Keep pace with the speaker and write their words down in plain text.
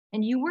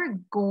and you were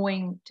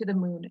going to the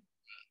moon.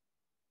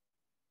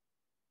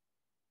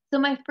 So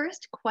my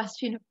first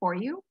question for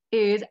you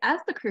is, as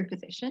the crew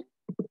physician,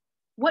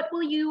 what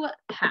will you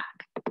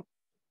pack?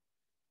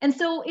 And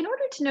so in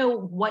order to know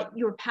what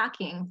you're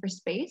packing for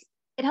space,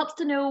 it helps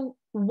to know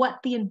what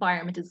the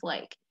environment is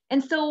like.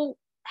 And so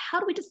how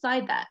do we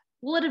decide that?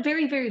 Well, at a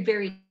very, very,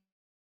 very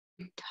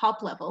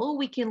top level,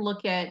 we can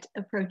look at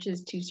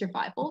approaches to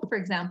survival. For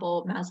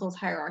example, Maslow's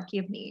hierarchy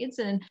of needs,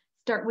 and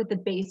start with the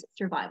base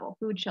survival: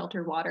 food,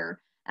 shelter, water,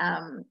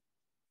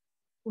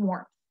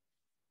 warmth.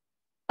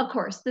 Of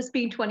course, this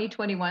being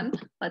 2021,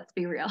 let's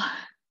be real.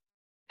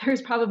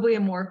 There's probably a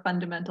more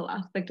fundamental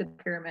aspect of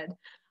the pyramid.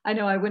 I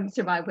know I wouldn't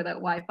survive without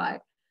Wi-Fi.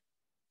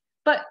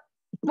 But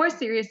more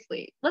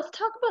seriously, let's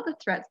talk about the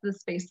threats of the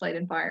spaceflight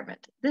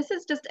environment. This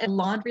is just a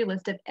laundry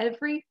list of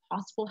every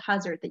possible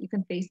hazard that you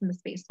can face in the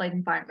spaceflight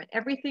environment.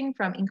 Everything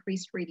from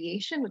increased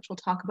radiation, which we'll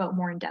talk about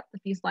more in depth a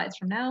few slides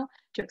from now,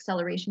 to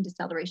acceleration,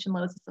 deceleration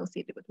loads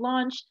associated with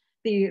launch.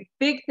 The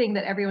big thing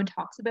that everyone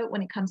talks about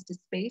when it comes to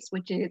space,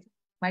 which is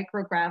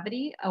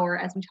microgravity, or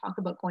as we talk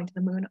about going to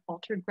the moon,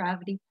 altered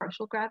gravity,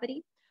 partial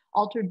gravity,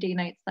 altered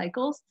day-night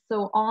cycles.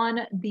 So on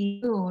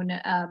the moon,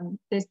 on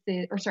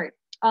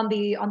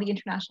the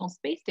International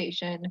Space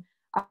Station,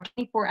 our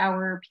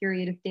 24-hour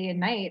period of day and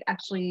night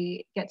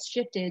actually gets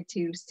shifted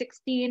to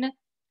 16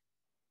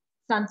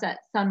 sunset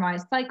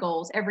sunrise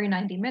cycles every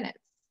 90 minutes.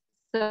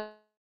 So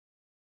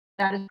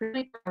that is a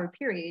 24-hour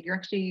period. You're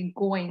actually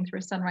going through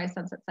a sunrise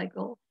sunset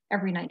cycle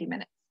every 90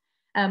 minutes.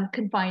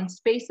 Confined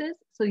spaces,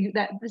 so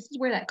this is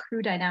where that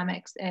crew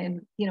dynamics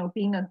and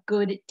being a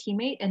good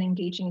teammate and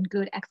engaging in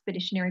good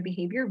expeditionary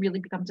behavior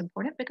really becomes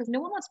important, because no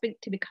one wants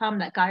to become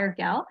that guy or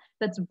gal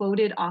that's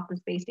voted off the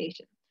space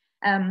station.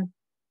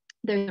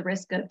 There's a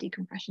risk of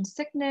decompression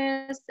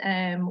sickness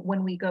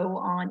when we go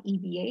on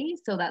EVA,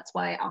 so that's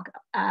why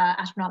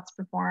astronauts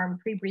perform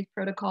pre-breath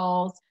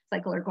protocols,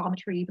 cycle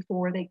ergometry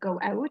before they go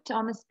out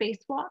on the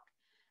spacewalk.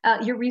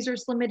 You're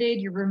resource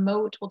limited, you're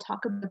remote, we'll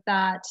talk about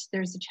that.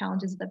 There's the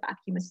challenges of the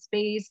vacuum of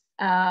space.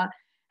 And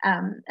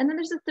then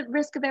there's just the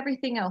risk of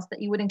everything else that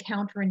you would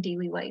encounter in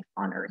daily life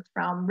on Earth,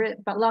 from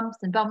lumps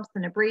and bumps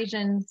and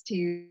abrasions to,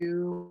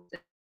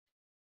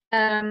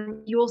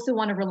 you also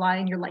want to rely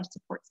on your life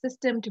support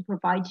system to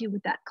provide you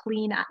with that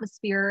clean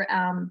atmosphere,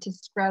 to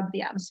scrub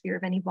the atmosphere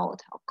of any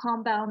volatile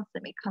compounds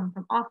that may come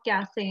from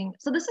off-gassing.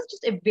 So this is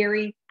just a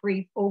very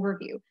brief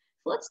overview.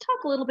 So let's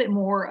talk a little bit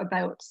more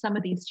about some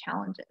of these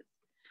challenges.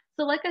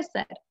 So like I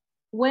said,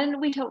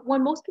 when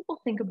most people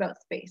think about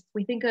space,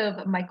 we think of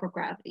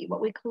microgravity,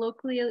 what we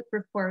colloquially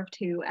refer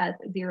to as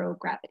zero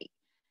gravity.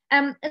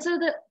 And so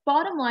the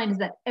bottom line is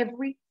that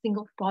every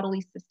single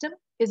bodily system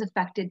is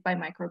affected by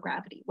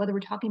microgravity, whether we're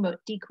talking about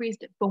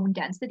decreased bone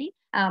density,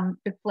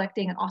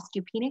 reflecting an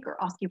osteopenic or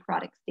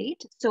osteoporotic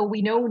state. So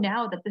we know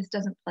now that this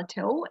doesn't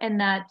plateau,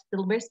 and that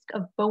the risk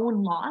of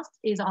bone loss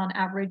is on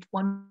average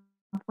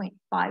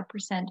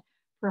 1.5%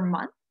 per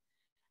month.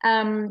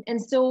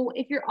 And so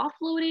if you're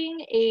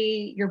offloading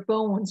your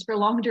bones for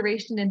long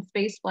duration in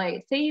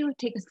spaceflight, say you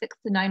take a 6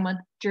 to 9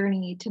 month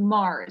journey to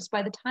Mars,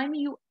 by the time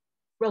you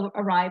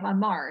arrive on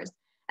Mars,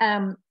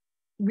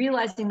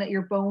 realizing that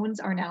your bones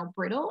are now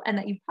brittle and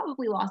that you've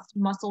probably lost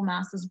muscle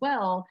mass as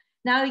well,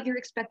 now you're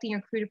expecting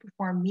your crew to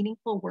perform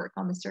meaningful work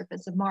on the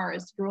surface of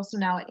Mars. You're also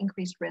now at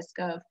increased risk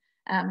of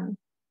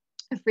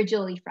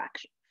fragility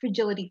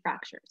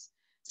fractures.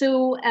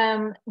 So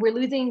we're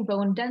losing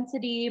bone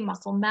density,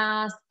 muscle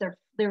mass,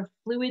 their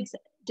fluids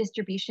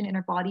distribution in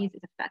our bodies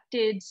is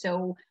affected.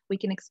 So we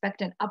can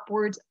expect an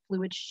upwards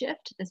fluid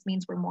shift. This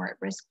means we're more at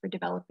risk for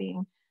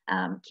developing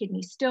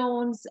kidney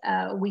stones.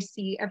 We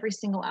see every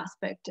single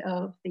aspect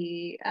of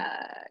the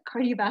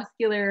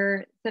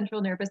cardiovascular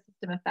central nervous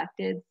system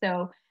affected.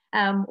 So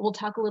we'll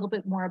talk a little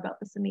bit more about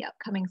this in the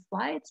upcoming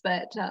slides,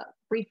 but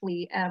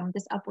briefly,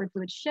 this upward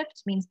fluid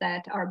shift means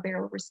that our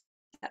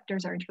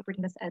baroreceptors are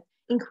interpreting this as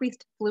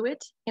increased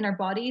fluid in our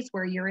bodies.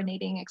 We're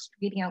urinating,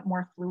 excreting out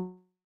more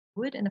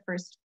fluid in the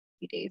first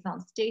few days on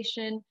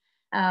station.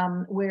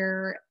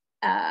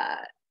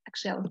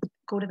 Actually, I'll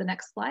go to the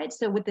next slide.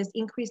 So with this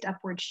increased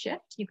upward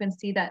shift, you can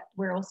see that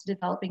we're also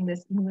developing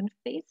this moon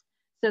face.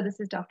 So this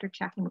is Dr.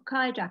 Chaki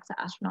Mukai, JAXA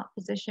astronaut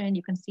physician.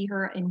 You can see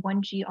her in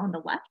 1G on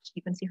the left.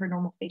 You can see her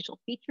normal facial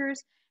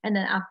features. And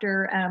then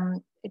after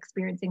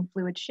experiencing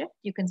fluid shift,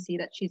 you can see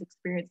that she's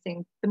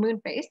experiencing the moon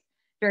face,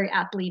 very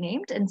aptly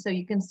named. And so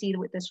you can see that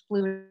with this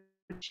fluid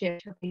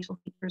shift, her facial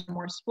features are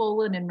more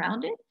swollen and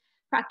rounded.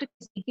 Practically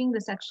speaking,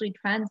 this actually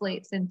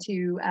translates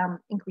into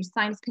increased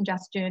sinus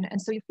congestion.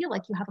 And so you feel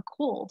like you have a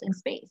cold in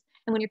space.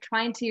 And when you're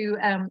trying to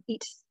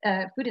eat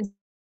food in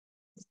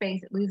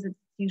space, it loses its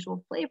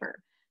usual flavor.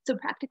 So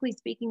practically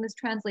speaking, this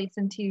translates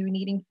into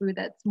needing food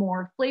that's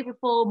more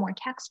flavorful, more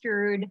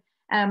textured,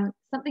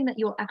 something that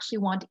you'll actually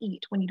want to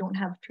eat when you don't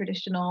have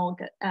traditional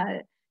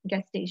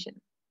gestation.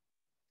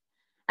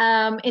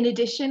 In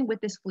addition,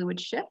 with this fluid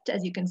shift,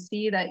 as you can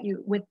see that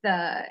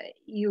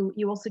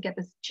you also get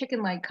this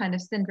chicken-like kind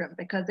of syndrome,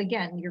 because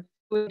again, your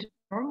fluid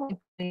normally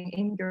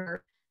in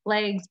your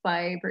legs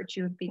by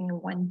virtue of being in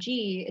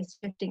 1G is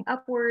shifting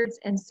upwards.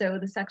 And so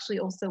this actually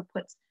also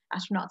puts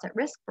astronauts at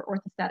risk for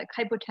orthostatic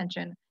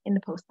hypotension in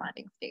the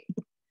post-landing state.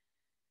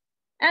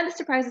 And the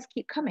surprises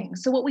keep coming.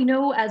 So what we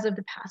know as of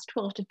the past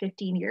 12 to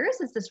 15 years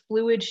is this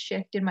fluid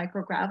shift in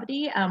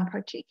microgravity,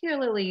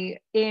 particularly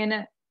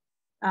in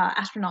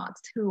astronauts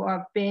who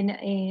have been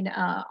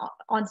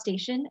on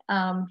station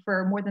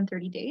for more than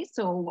 30 days.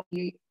 So what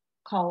we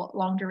call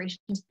long duration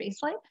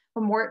spaceflight,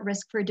 are more at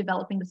risk for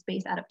developing the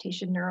space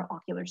adaptation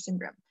neuroocular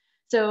syndrome.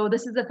 So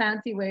this is a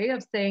fancy way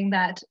of saying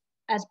that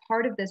as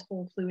part of this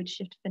whole fluid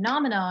shift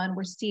phenomenon,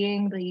 we're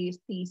seeing the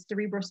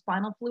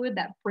cerebrospinal fluid,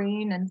 that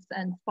brain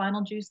and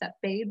spinal juice that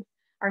bathes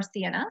our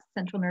CNS,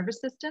 central nervous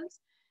systems,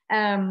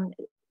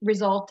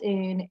 result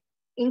in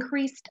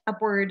increased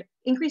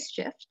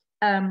shift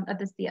of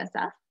the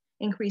CSF,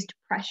 increased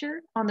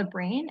pressure on the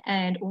brain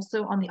and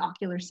also on the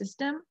ocular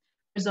system,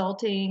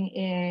 resulting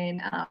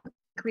in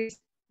increased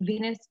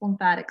venous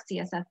lymphatic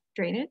CSF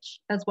drainage,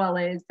 as well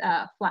as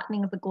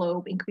flattening of the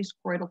globe, increased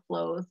choroidal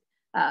flows,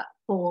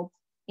 folds,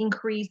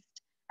 increased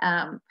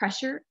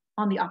pressure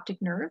on the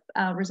optic nerve,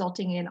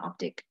 resulting in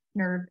optic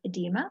nerve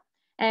edema.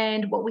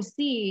 And what we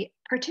see,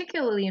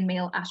 particularly in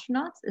male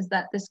astronauts, is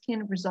that this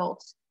can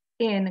result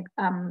in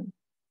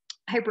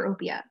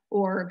hyperopia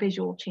or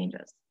visual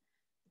changes.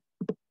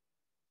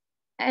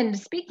 And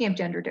speaking of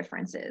gender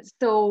differences,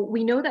 so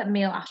we know that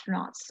male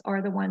astronauts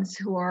are the ones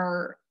who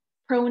are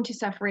prone to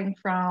suffering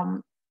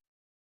from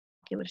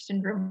ocular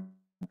syndrome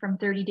from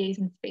 30 days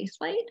in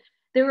spaceflight.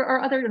 There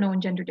are other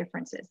known gender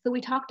differences. So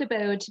we talked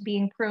about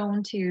being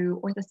prone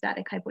to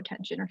orthostatic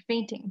hypotension or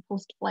fainting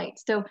post-flight.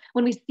 So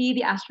when we see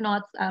the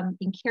astronauts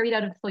being carried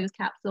out of the Soyuz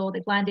capsule,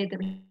 they've landed,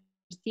 they're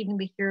receiving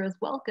the hero's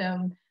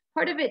welcome.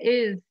 Part of it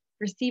is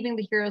receiving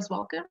the hero's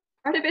welcome.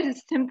 Part of it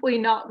is simply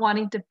not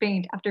wanting to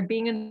faint after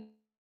being in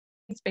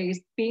space,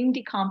 being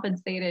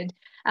decompensated,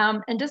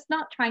 and just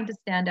not trying to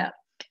stand up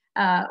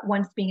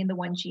once being in the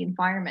 1G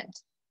environment.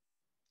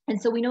 And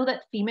so we know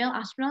that female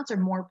astronauts are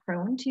more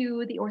prone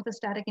to the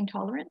orthostatic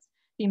intolerance.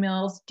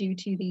 Females, due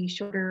to the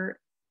shorter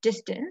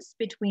distance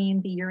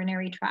between the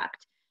urinary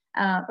tract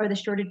or the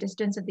shorter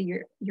distance of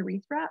the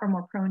urethra, are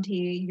more prone to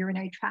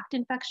urinary tract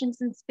infections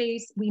in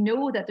space. We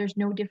know that there's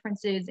no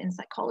differences in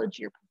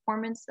psychology or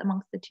performance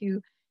amongst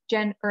the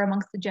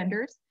amongst the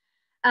genders.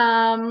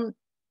 And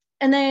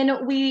then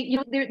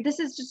this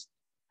is just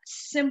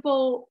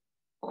simple,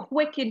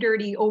 quick and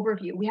dirty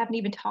overview. We haven't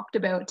even talked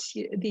about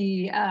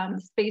the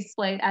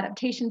spaceflight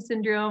adaptation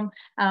syndrome,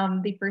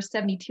 the first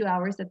 72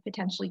 hours of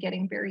potentially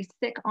getting very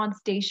sick on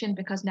station,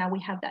 because now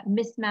we have that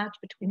mismatch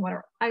between what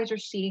our eyes are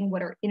seeing,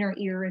 what our inner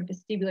ear and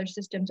vestibular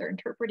systems are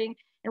interpreting,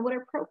 and what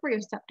our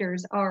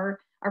proprioceptors are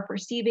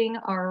perceiving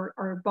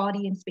our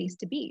body in space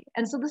to be.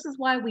 And so this is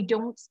why we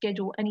don't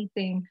schedule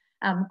anything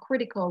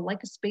critical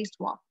like a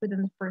spacewalk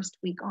within the first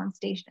week on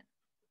station.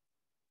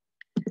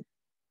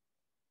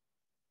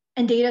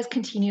 And data is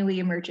continually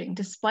emerging.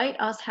 Despite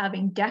us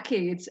having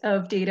decades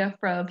of data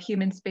from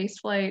human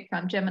spaceflight,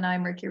 from Gemini,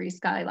 Mercury,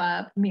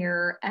 Skylab,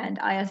 Mir, and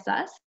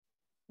ISS,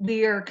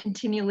 we are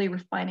continually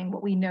refining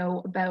what we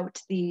know about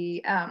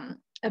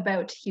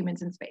about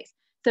humans in space.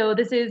 So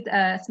this is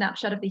a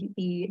snapshot of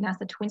the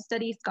NASA twin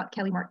study. Scott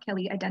Kelly, Mark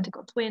Kelly,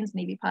 identical twins,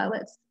 Navy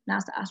pilots,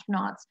 NASA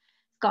astronauts.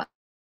 Scott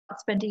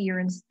spent a year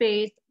in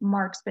space,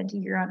 Mark spent a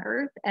year on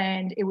Earth,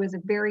 and it was a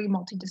very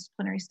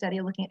multidisciplinary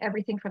study looking at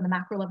everything from the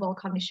macro level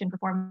cognition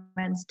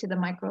performance to the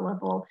micro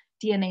level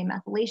DNA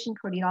methylation,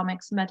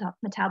 proteomics,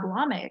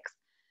 metabolomics.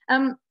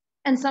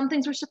 And some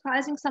things were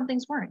surprising, some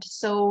things weren't.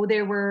 So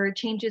there were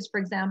changes, for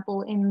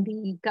example, in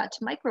the gut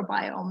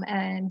microbiome,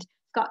 and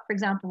Scott, for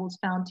example, was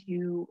found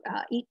to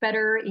eat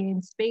better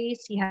in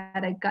space. He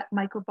had a gut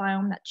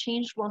microbiome that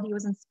changed while he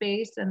was in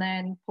space, and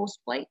then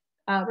post-flight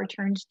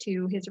returned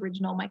to his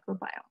original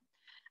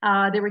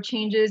microbiome. There were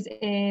changes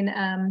in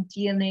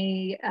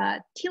DNA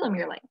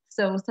telomere length.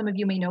 So some of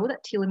you may know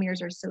that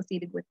telomeres are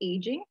associated with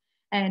aging,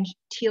 and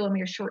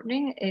telomere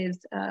shortening is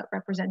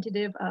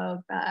representative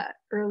of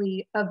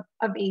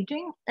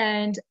aging.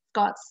 And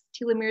Scott's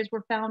telomeres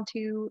were found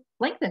to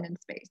lengthen in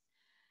space.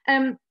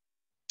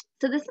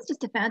 So this is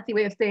just a fancy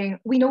way of saying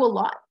we know a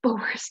lot, but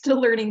we're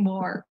still learning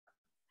more.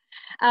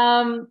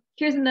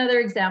 Here's another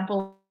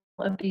example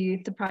of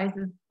the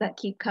surprises that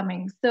keep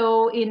coming.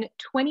 So in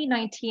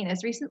 2019,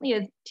 as recently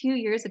as 2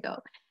 years ago,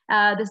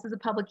 this is a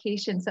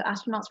publication. So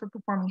astronauts were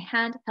performing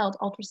handheld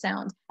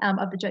ultrasounds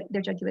of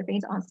their jugular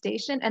veins on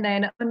station. And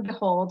then, and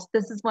behold,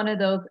 this is one of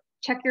those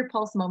check your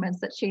pulse moments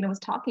that Shawna was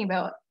talking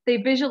about. They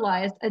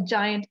visualized a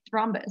giant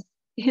thrombus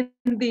in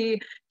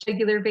the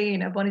jugular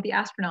vein of one of the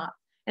astronauts.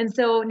 And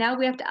so now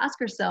we have to ask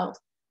ourselves,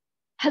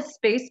 has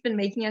space been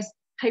making us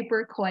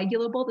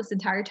hypercoagulable this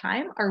entire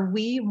time? Are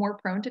we more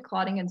prone to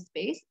clotting in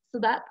space? So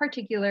that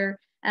particular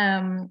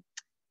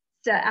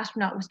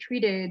astronaut was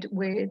treated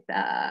with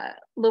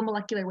low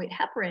molecular weight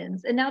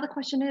heparins. And now the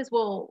question is,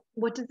 well,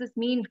 what does this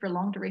mean for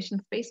long duration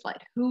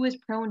spaceflight? Who is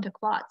prone to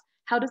clots?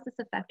 How does this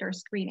affect our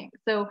screening?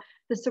 So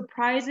the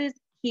surprises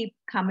keep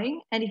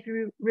coming. And if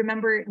you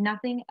remember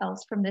nothing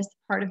else from this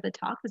part of the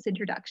talk, this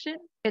introduction,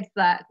 it's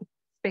that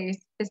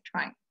space is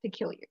trying to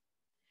kill you.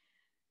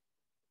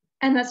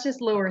 And that's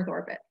just low Earth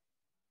orbit.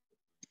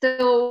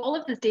 So all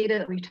of this data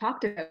that we've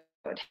talked about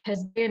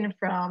has been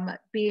from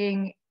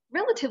being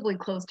relatively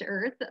close to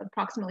Earth,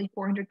 approximately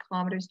 400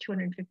 kilometers,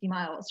 250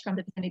 miles from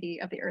the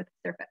vicinity of the Earth's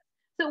surface.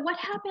 So what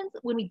happens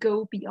when we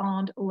go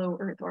beyond low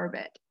Earth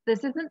orbit?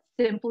 This isn't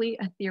simply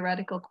a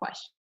theoretical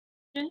question.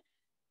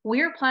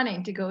 We're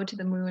planning to go to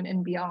the moon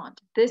and beyond.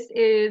 This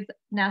is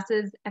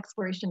NASA's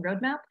exploration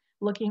roadmap,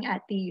 looking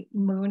at the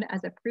moon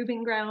as a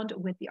proving ground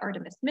with the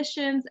Artemis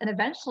missions and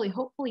eventually,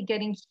 hopefully,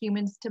 getting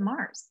humans to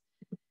Mars.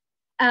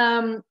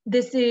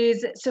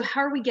 So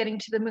how are we getting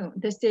to the moon?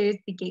 This is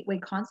the gateway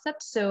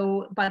concept.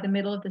 So by the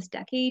middle of this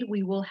decade,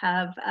 we will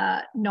have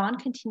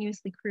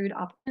non-continuously crewed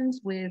operations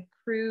with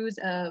crews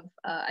of,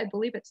 I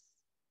believe it's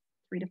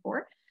 3 to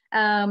 4,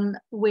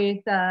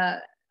 with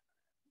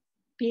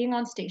being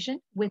on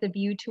station with a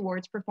view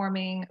towards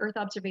performing Earth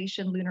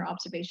observation, lunar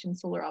observation,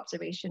 solar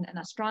observation, and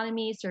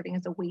astronomy, serving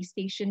as a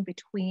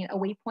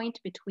waypoint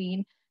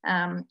between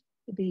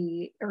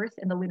the Earth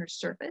and the lunar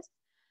surface.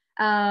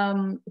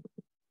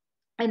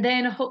 And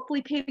then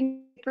hopefully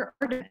paving for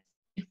Artemis,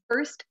 the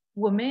first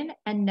woman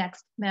and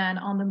next man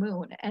on the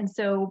moon. And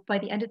so by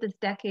the end of this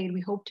decade, we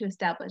hope to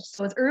establish,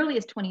 so as early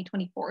as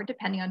 2024,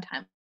 depending on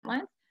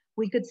timelines,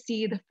 we could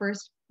see the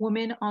first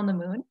woman on the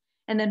moon.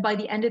 And then by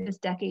the end of this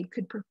decade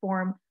could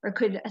perform or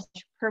could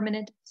establish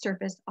permanent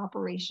surface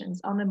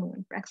operations on the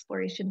moon for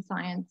exploration,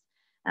 science,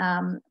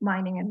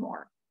 mining, and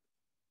more.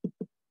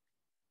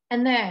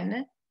 And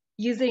then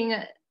using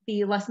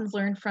the lessons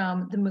learned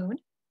from the moon,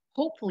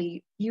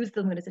 hopefully use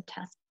the moon as a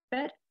test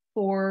bed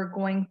for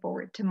going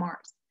forward to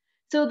Mars.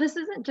 So this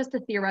isn't just a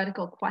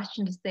theoretical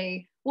question to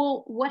say,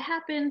 well, what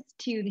happens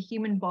to the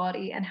human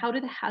body and how do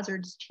the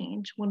hazards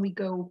change when we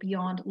go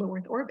beyond low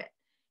Earth orbit?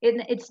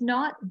 It's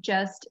not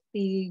just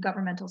the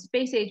governmental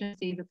space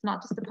agencies, it's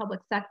not just the public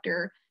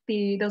sector.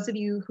 Those of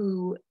you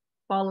who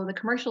follow the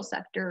commercial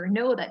sector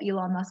know that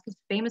Elon Musk has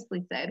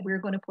famously said, we're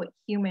going to put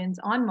humans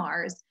on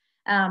Mars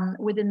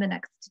within the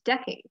next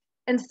decade.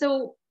 And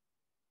so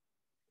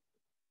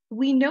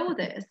we know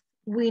this.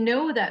 We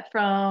know that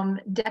from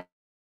decades,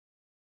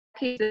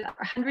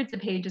 hundreds of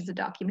pages of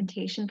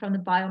documentation from the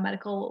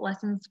biomedical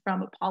lessons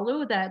from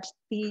Apollo that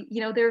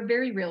there are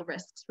very real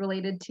risks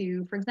related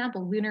to, for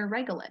example, lunar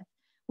regolith.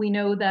 We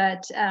know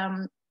that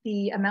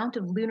the amount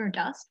of lunar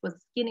dust was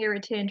skin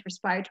irritant,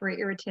 respiratory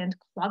irritant,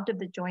 clogged up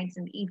the joints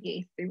in the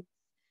EVA suits.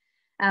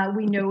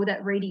 We know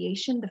that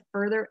radiation, the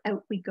further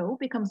out we go,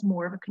 becomes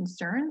more of a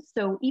concern.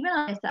 So even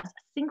on ISS, a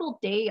single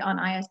day on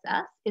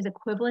ISS is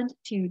equivalent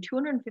to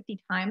 250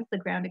 times the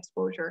ground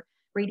exposure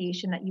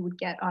radiation that you would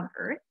get on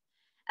Earth.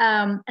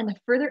 And the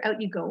further out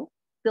you go,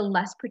 the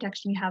less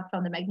protection you have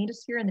from the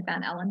magnetosphere and the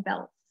Van Allen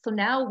belts. So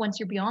now once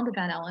you're beyond the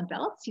Van Allen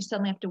belts, you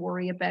suddenly have to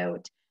worry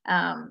about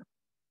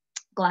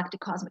galactic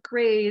cosmic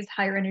rays,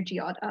 higher energy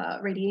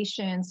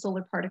radiation,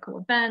 solar particle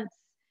events,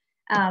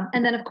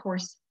 and then of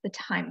course the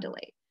time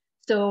delay.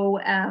 So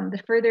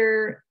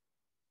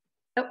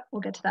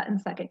we'll get to that in a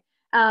second.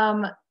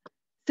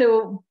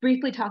 So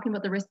briefly talking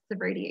about the risks of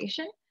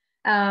radiation,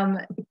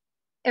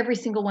 every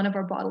single one of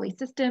our bodily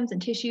systems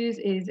and tissues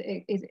is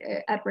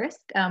at risk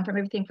from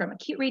everything from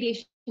acute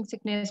radiation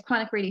sickness,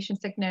 chronic radiation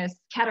sickness,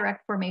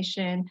 cataract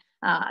formation,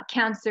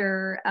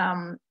 cancer,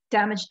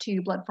 damage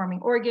to blood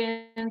forming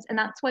organs. And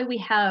that's why we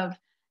have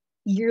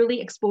yearly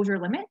exposure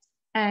limits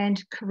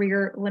and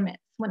career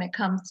limits when it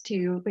comes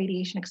to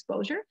radiation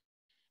exposure.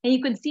 And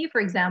you can see, for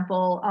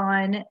example,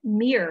 on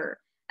MIR,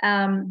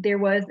 there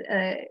was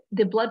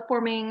the blood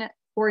forming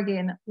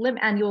organ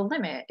annual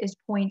limit is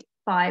 0.5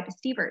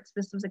 sieverts.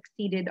 This was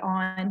exceeded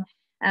on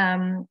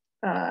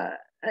a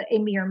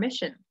MIR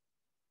mission.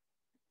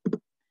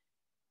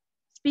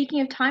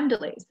 Speaking of time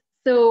delays,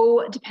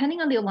 so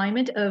depending on the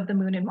alignment of the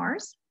moon and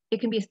Mars, it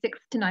can be a 6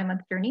 to 9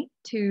 month journey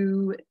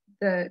to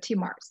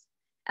Mars.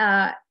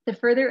 The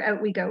further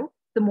out we go,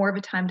 the more of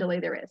a time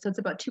delay there is. So it's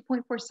about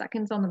 2.4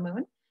 seconds on the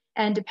moon.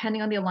 And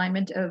depending on the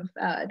alignment of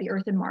the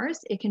Earth and Mars,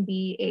 it can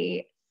be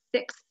a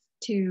 6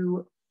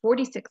 to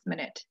 46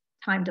 minute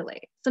time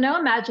delay. So now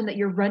imagine that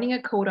you're running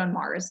a code on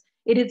Mars.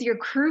 It is your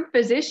crew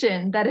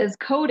physician that is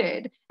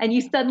coded and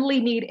you suddenly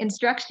need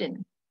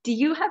instruction. Do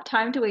you have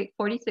time to wait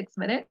 46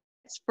 minutes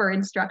for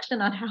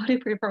instruction on how to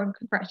perform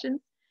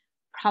compressions?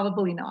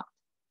 Probably not.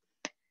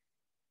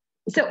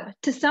 So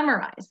to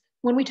summarize,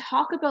 when we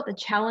talk about the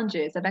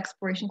challenges of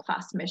exploration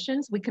class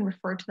missions, we can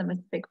refer to them as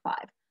the big 5.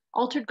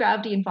 Altered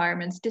gravity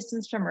environments,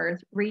 distance from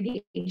Earth,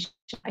 radiation,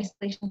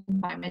 isolation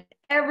confinement,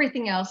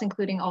 everything else,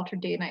 including altered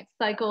day and night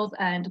cycles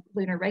and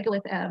lunar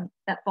regolith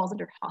that falls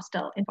under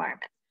hostile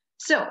environments.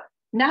 So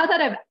now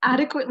that I've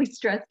adequately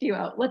stressed you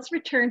out, let's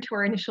return to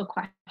our initial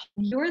question.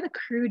 You're the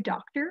crew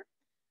doctor.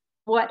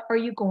 What are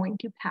you going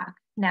to pack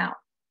now?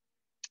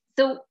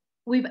 So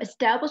we've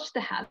established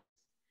the habits.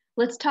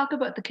 Let's talk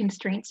about the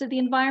constraints of the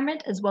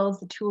environment as well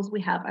as the tools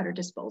we have at our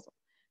disposal.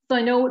 So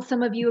I know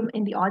some of you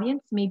in the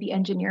audience may be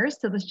engineers,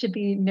 so this should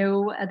be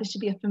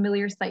a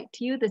familiar sight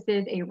to you. This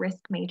is a risk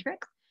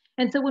matrix.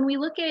 And so when we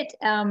look at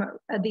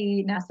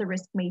the NASA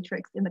risk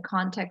matrix in the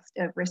context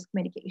of risk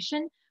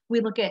mitigation,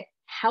 we look at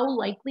how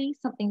likely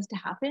something's to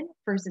happen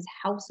versus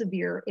how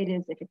severe it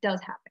is if it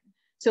does happen.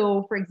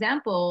 So for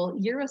example,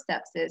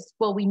 urosepsis,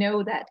 well, we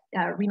know that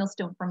renal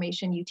stone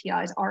formation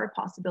UTIs are a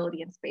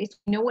possibility in space.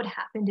 We know what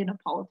happened in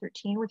Apollo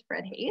 13 with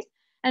Fred Hayes,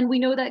 and we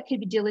know that could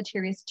be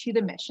deleterious to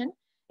the mission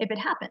if it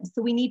happens.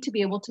 So we need to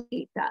be able to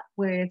treat that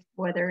with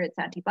whether it's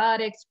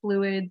antibiotics,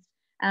 fluids,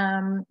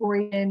 or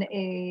even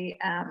a,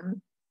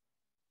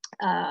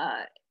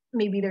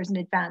 maybe there's an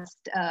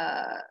advanced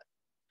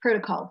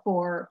protocol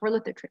for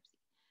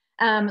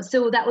lithotripsy.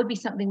 So that would be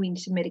something we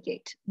need to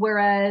mitigate.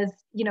 Whereas,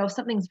 you know, if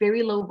something's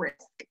very low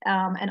risk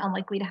and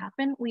unlikely to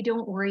happen, we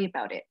don't worry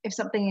about it. If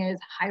something is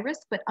high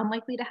risk but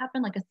unlikely to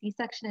happen, like a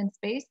C-section in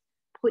space,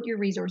 put your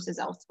resources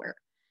elsewhere.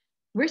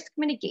 Risk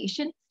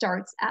mitigation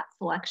starts at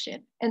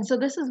selection. And so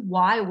this is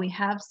why we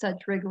have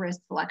such rigorous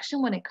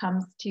selection when it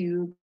comes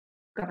to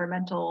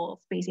governmental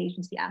space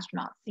agency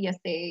astronauts,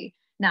 CSA,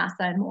 NASA,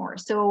 and more.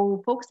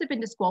 So folks have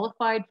been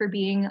disqualified for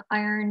being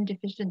iron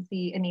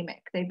deficiency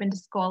anemic. They've been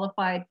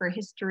disqualified for a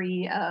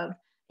history of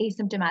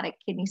asymptomatic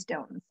kidney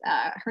stones,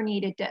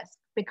 herniated disc,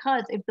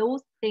 because if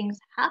those things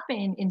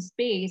happen in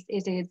space,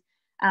 it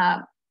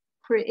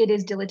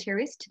is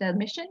deleterious to the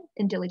mission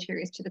and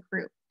deleterious to the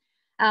crew.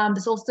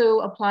 This also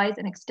applies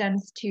and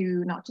extends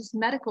to not just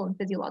medical and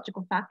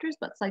physiological factors,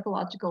 but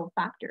psychological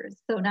factors.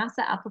 So NASA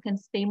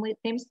applicants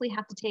famously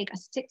have to take a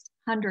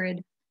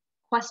 600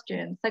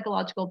 question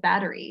psychological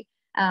battery,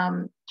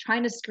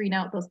 trying to screen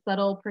out those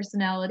subtle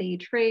personality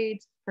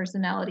traits,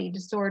 personality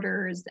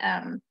disorders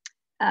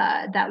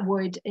that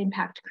would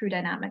impact crew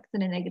dynamics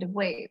in a negative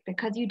way,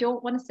 because you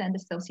don't want to send a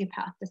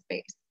sociopath to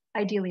space,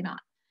 ideally not.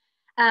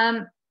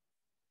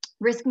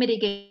 Risk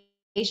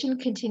mitigation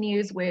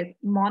continues with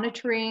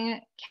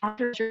monitoring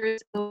countermeasures.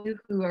 Those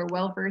who are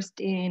well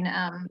versed in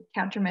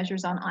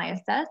countermeasures on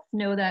ISS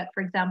know that,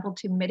 for example,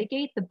 to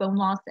mitigate the bone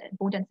loss and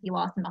bone density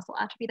loss and muscle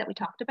atrophy that we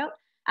talked about,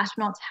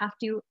 astronauts have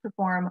to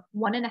perform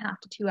 1.5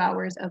 to 2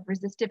 hours of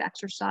resistive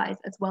exercise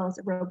as well as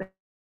aerobic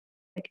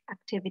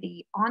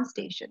activity on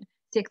station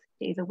 6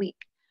 days a week.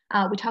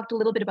 We talked a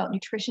little bit about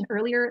nutrition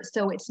earlier,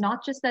 so it's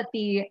not just that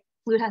the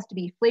fluid has to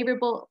be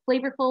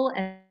flavorful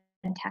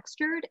and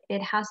textured,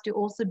 it has to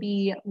also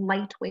be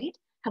lightweight,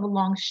 have a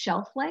long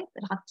shelf life,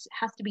 it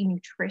has to be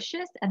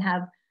nutritious and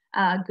have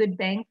good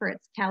bang for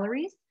its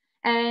calories.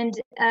 And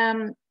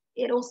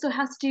it also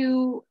has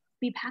to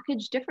be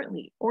packaged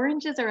differently.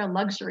 Oranges are a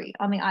luxury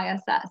on the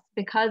ISS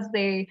because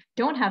they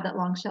don't have that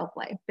long shelf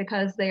life,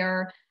 because they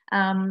are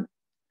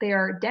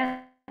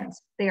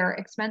dense, they are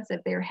expensive,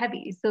 they are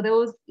heavy. So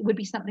those would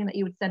be something that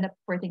you would send up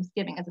for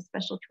Thanksgiving as a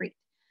special treat.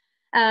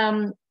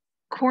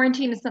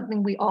 Quarantine is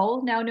something we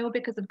all now know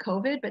because of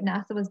COVID, but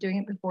NASA was doing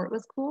it before it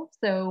was cool.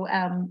 So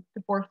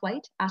before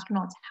flight,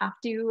 astronauts have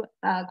to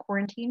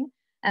quarantine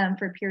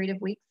for a period of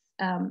weeks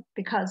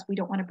because we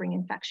don't want to bring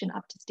infection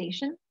up to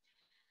station.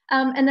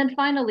 And then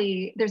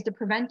finally, there's the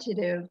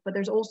preventative, but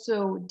there's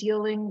also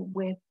dealing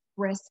with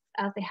risks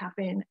as they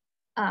happen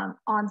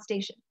on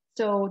station.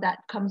 So that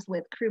comes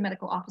with crew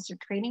medical officer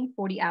training,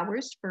 40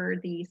 hours for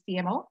the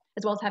CMO,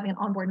 as well as having an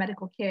onboard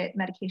medical kit,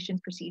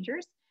 medications,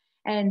 procedures.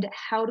 And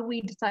how do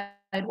we decide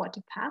what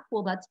to pack?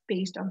 Well, that's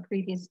based on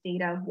previous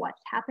data of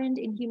what's happened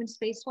in human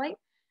spaceflight,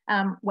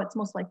 what's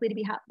most likely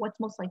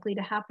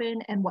to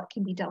happen, and what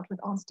can be dealt with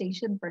on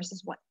station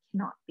versus what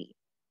cannot be.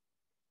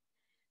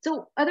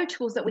 So other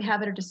tools that we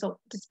have at our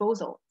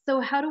disposal.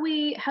 So how do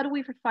we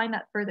refine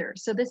that further?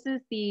 So this is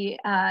the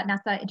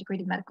NASA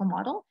integrated medical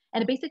model,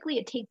 and basically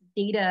it takes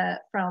data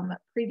from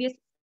previous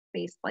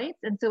space flights.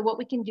 And so what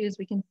we can do is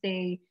we can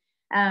say,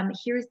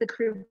 here's the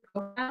crew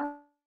profile,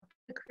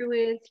 the crew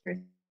is, here's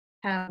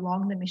how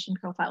long the mission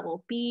profile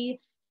will be.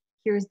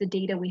 Here's the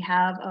data we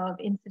have of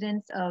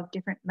incidents of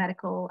different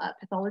medical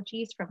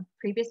pathologies from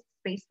previous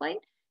spaceflight.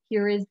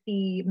 Here is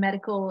the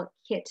medical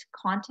kit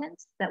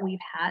contents that we've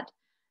had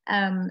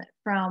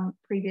from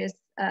previous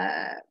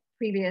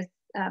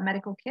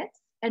medical kits.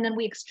 And then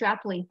we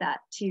extrapolate that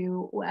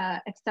to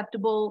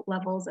acceptable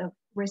levels of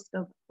risk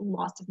of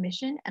loss of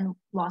mission and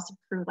loss of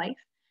crew life.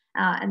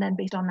 And then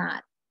based on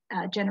that,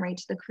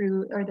 generates the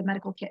crew or the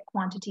medical kit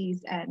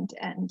quantities and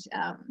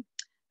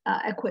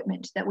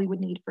equipment that we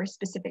would need for a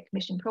specific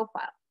mission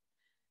profile.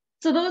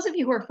 So those of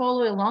you who are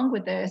following along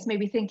with this may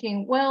be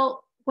thinking,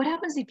 well, what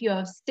happens if you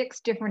have 6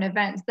 different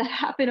events that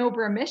happen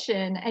over a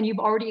mission and you've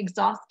already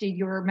exhausted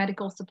your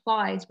medical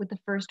supplies with the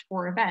first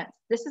 4 events?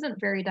 This isn't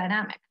very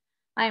dynamic.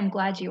 I am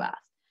glad you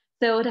asked.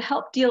 So to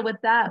help deal with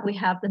that, we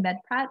have the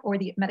MedPrat, or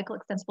the Medical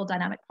Extensible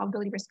Dynamic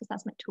Probability Risk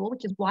Assessment Tool,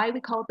 which is why we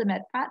call it the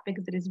MedPrat,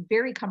 because it is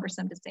very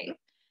cumbersome to say.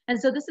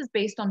 And so this is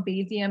based on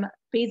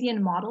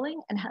Bayesian modeling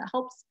and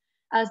helps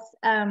us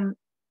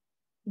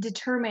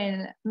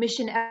determine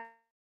mission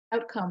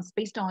outcomes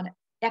based on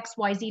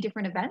XYZ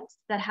different events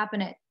that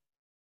happen at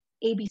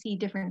ABC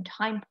different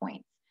time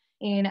points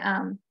in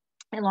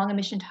along a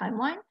mission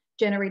timeline,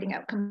 generating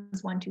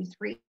outcomes 1, 2,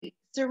 3.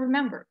 So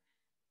remember,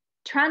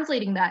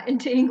 translating that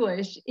into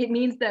English, it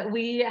means that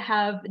we can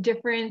have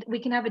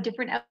a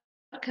different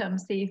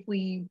outcomes, say if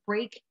we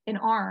break an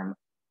arm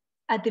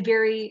at the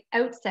very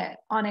outset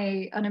on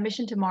a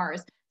mission to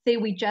Mars, say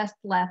we just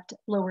left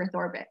low Earth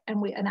orbit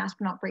and an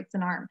astronaut breaks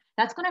an arm,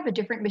 that's going to have a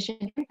different mission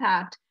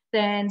impact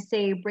than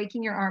say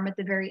breaking your arm at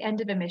the very end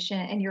of a mission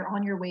and you're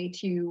on your way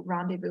to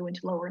rendezvous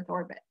into low Earth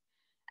orbit.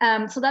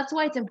 So that's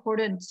why it's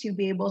important to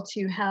be able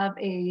to have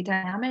a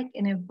dynamic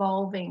and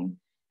evolving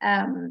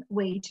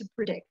way to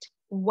predict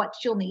what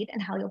you'll need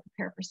and how you'll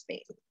prepare for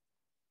space.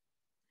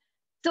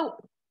 So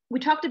we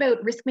talked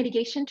about risk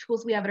mitigation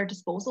tools we have at our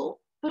disposal,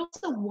 but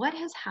also what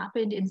has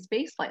happened in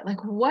spaceflight?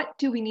 Like, what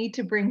do we need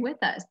to bring with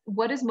us?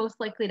 What is most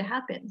likely to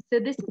happen? So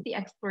this is the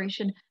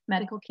exploration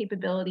medical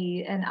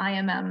capability and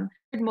IMM,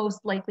 most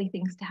likely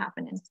things to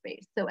happen in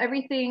space. So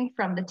everything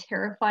from the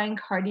terrifying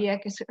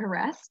cardiac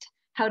arrest,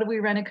 how do we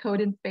run a code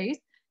in space,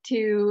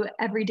 to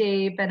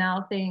everyday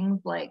banal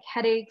things like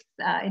headaches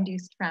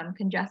induced from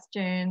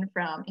congestion,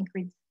 from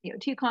increased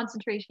CO2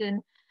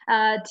 concentration,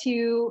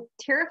 to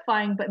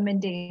terrifying but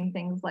mundane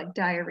things like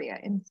diarrhea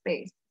in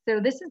space. So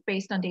this is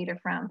based on data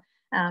from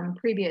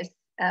previous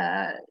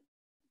spaceflight.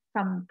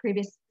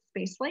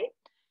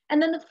 And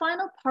then the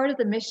final part of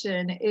the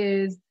mission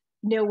is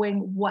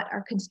knowing what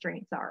our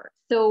constraints are.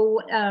 So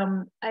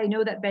I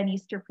know that Ben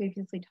Easter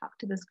previously talked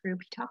to this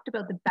group. He talked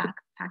about the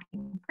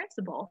backpacking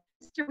principle.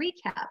 Just to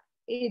recap,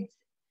 it's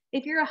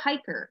if you're a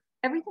hiker,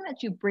 everything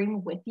that you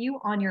bring with you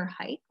on your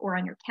hike or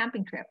on your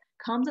camping trip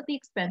comes at the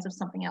expense of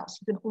something else.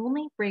 You can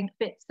only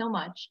fit so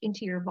much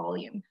into your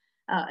volume,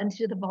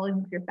 into the volume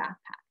of your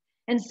backpack.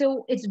 And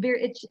so it's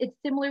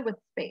similar with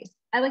space.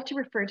 I like to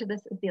refer to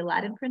this as the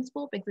Aladdin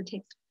principle because it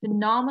takes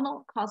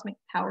phenomenal cosmic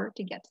power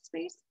to get to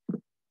space,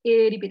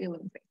 itty bitty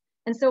little space.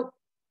 And so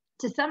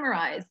to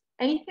summarize,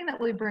 anything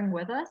that we bring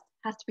with us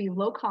has to be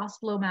low cost,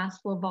 low mass,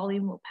 low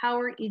volume, low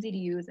power, easy to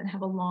use, and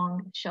have a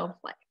long shelf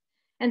life.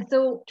 And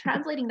so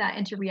translating that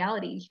into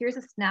reality, here's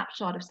a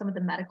snapshot of some of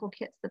the medical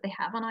kits that they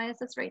have on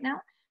ISS right now.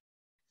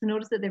 So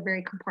notice that they're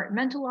very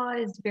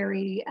compartmentalized,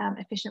 very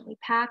efficiently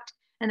packed,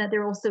 and that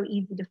they're also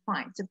easy to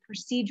find. So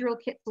procedural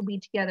kits will be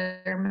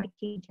together,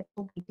 medication kits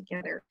will be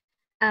together.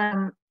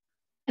 And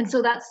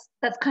so that's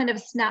kind of a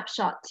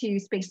snapshot to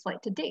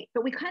spaceflight to date.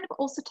 But we kind of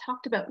also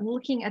talked about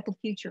looking at the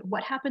future.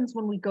 What happens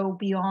when we go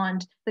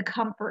beyond the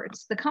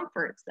comforts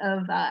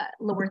of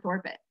low Earth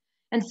orbit?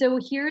 And so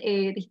here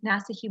the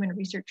NASA Human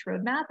Research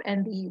Roadmap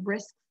and the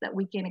risks that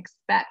we can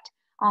expect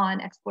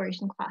on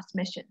exploration class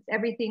missions.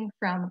 Everything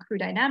from crew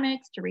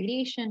dynamics to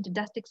radiation to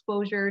dust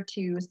exposure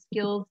to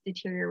skills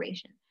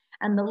deterioration.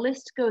 And the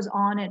list goes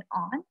on and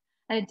on.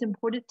 And it's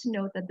important to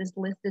note that this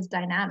list is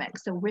dynamic.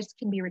 So risk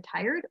can be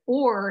retired,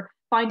 or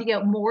finding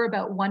out more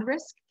about one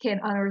risk can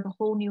unearth a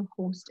whole new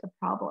host of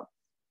problems.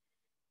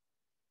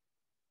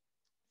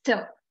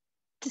 So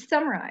to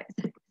summarize,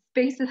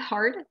 space is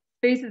hard,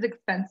 space is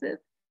expensive,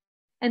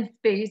 and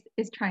space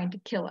is trying to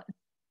kill us.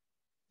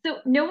 So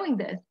knowing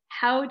this,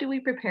 how do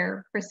we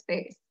prepare for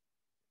space?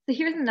 So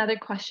here's another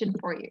question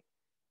for you.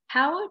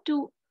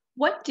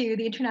 What do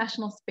the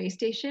International Space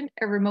Station,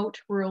 a remote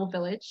rural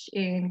village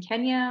in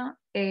Kenya,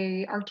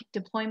 a Arctic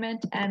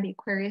deployment, and the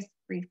Aquarius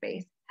Reef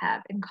Base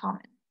have in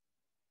common?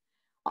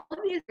 All of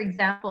these are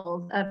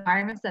examples of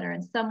environments that are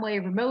in some way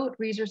remote,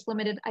 resource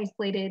limited,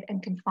 isolated,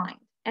 and confined.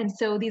 And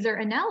so these are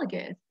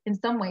analogous in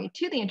some way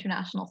to the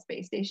International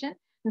Space Station.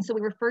 And so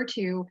we refer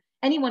to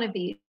any one of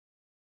these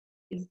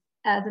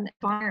as an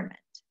environment.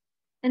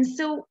 And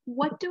so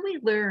what do we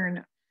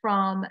learn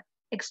from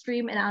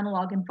extreme and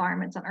analog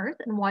environments on Earth,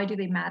 and why do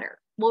they matter?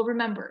 Well,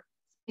 remember,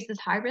 space is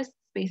high risk,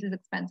 space is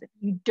expensive.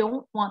 You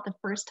don't want the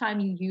first time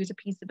you use a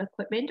piece of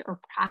equipment or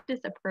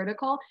practice a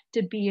protocol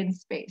to be in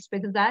space,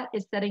 because that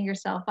is setting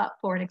yourself up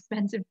for an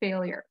expensive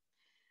failure.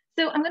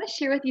 So I'm going to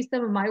share with you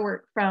some of my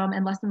work from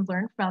and lessons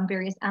learned from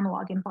various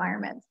analog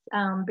environments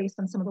based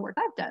on some of the work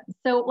I've done.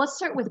 So let's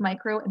start with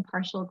micro and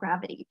partial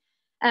gravity.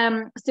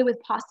 So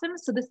with POSSUM,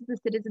 so this is the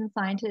citizen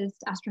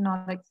scientist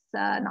astronautics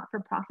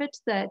not-for-profit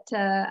that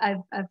I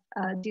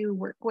do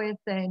work with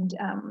and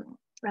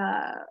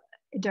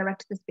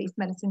direct the Space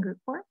Medicine group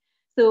for.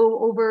 So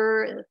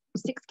over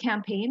 6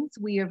 campaigns,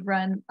 we have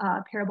run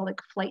parabolic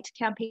flight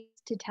campaigns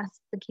to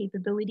test the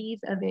capabilities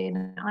of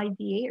an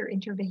IVA or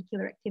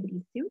intravehicular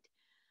activity suit.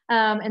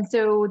 And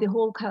so the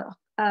whole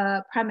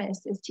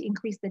premise is to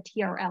increase the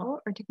TRL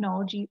or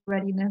technology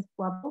readiness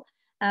level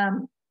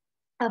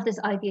of this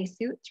IVA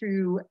suit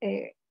through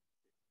a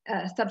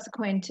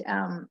subsequent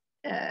or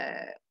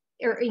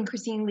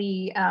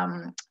increasingly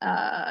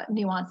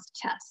nuanced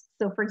tests.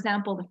 So for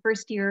example, the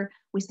first year,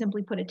 we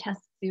simply put a test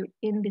suit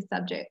in the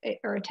subject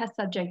or a test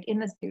subject in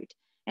the suit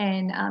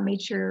and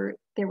made sure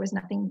there was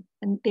nothing,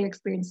 and they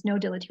experienced no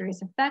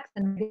deleterious effects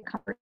and the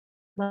comfort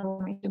level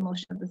and range of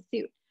motion of the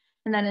suit.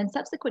 And then in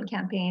subsequent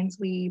campaigns,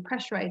 we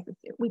pressurized the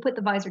suit. We put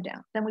the visor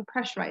down, then we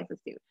pressurized the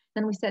suit.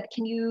 Then we said,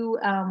 can you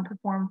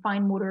perform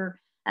fine motor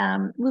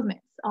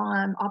movements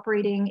on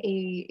operating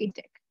a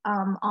stick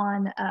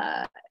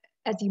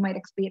as you might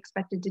be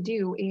expected to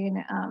do in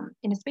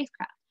a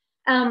spacecraft.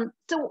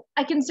 So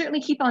I can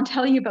certainly keep on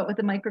telling you about what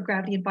the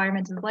microgravity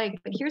environment is like,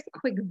 but here's a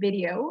quick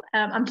video.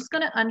 I'm just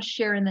going to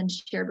unshare and then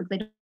share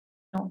because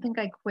I don't think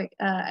I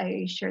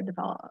shared the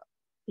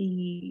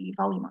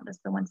volume on this,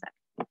 so one sec.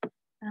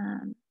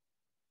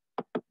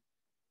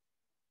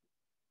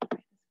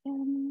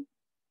 Again.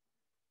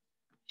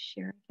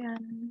 Share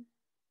again.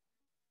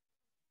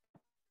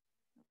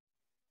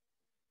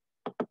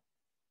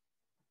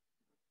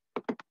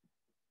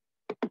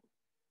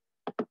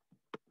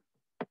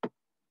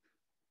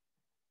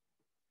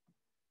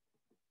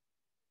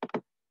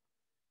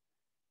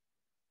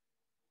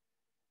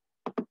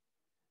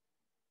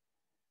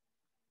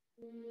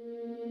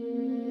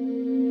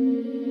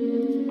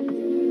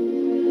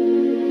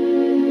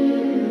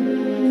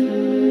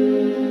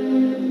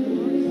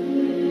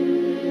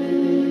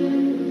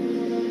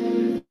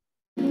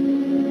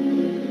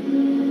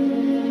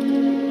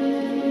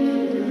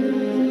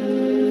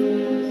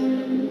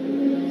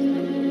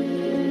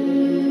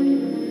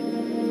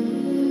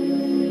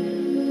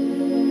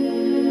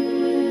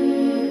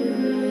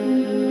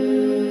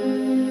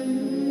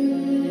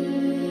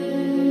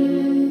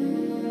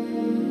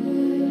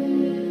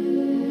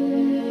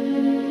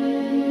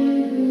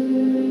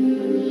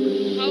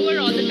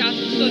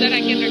 So that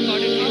I can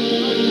record it.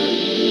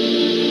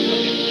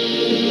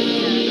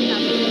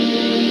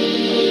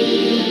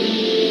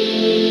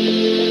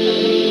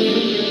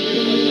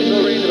 No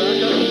rain in the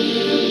background?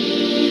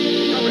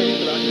 No rain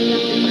in the background.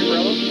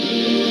 Umbrella?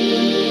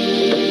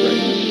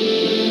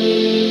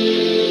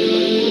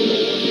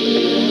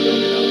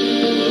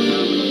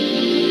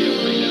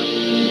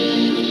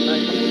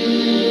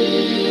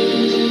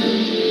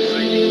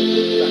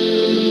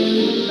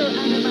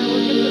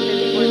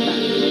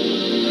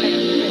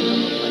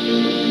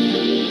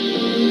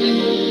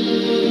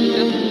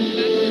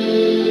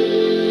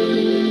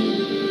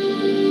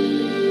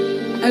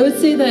 I would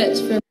say that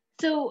for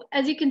So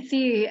as you can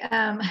see,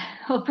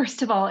 well,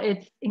 first of all,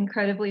 it's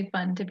incredibly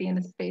fun to be in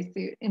a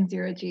spacesuit in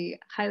zero G.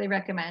 Highly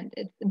recommend.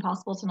 It's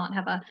impossible to not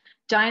have a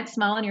giant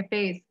smile on your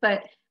face.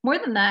 But more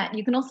than that,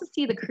 you can also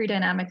see the crew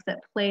dynamics at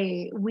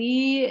play.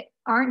 We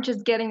aren't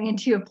just getting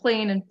into a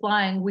plane and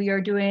flying. We are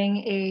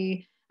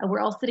doing we're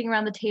all sitting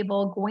around the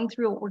table, going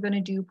through what we're going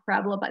to do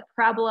parabola by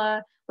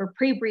parabola. We're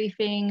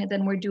pre-briefing,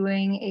 then we're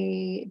doing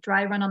a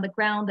dry run on the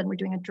ground, then we're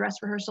doing a dress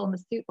rehearsal in the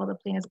suit while the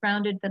plane is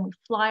grounded, then we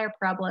fly our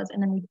parabolas,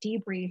 and then we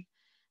debrief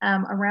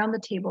around the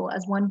table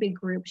as one big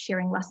group,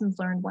 sharing lessons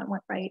learned, what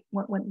went right,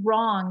 what went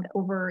wrong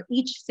over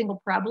each single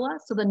parabola,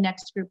 so the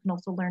next group can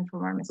also learn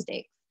from our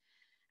mistakes.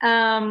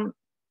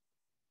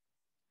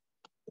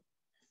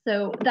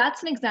 So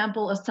that's an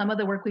example of some of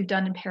the work we've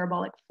done in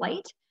parabolic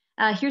flight.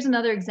 Here's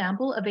another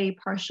example of a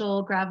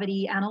partial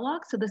gravity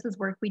analog. So this is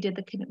work we did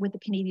with the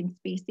Canadian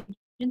Space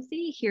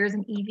Agency. Here's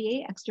an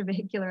EVA,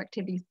 extravehicular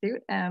activity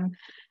suit. And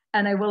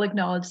I will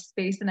acknowledge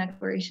space and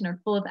exploration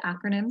are full of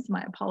acronyms.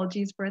 My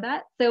apologies for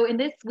that. So in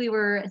this, we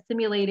were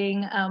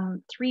simulating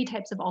 3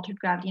 types of altered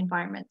gravity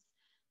environments: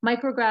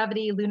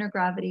 microgravity, lunar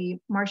gravity,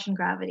 Martian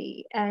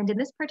gravity. And in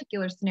this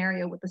particular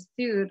scenario with the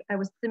suit, I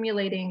was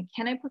simulating,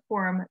 can I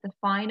perform the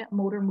fine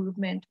motor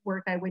movement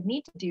work I would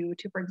need to do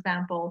to, for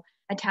example,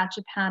 attach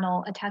a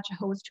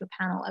hose to a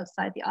panel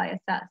outside the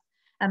ISS.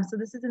 So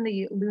this is in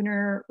the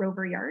lunar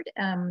rover yard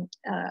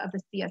of the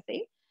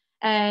CSA.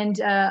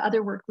 And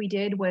other work we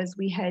did was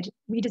we had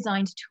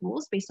redesigned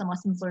tools based on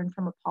lessons learned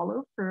from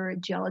Apollo for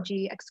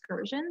geology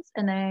excursions.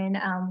 And then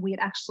we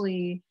had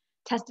actually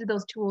tested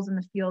those tools in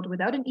the field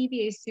without an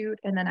EVA suit,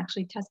 and then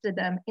actually tested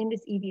them in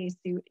this EVA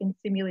suit in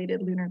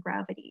simulated lunar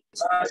gravity.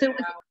 So,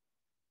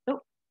 oh,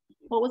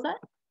 what was that?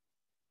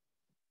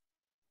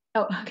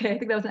 Oh, okay, I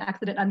think that was an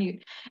accident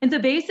unmute. And so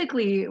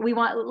basically we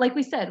want, like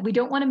we said, we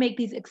don't want to make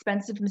these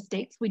expensive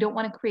mistakes. We don't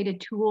want to create a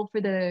tool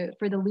for the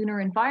lunar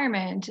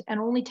environment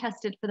and only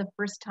test it for the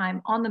first time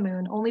on the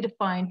moon, only to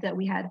find that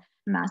we had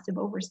massive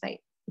oversight.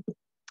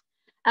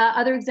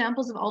 Other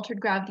examples of altered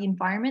gravity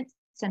environments,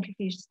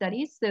 centrifuge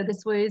studies. So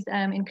this was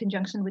in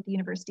conjunction with the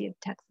University of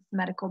Texas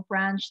Medical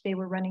Branch. They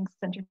were running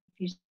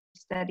centrifuge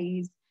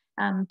studies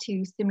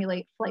to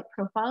simulate flight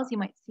profiles you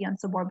might see on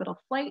suborbital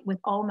flight with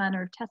all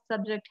manner of test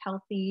subject,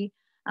 healthy,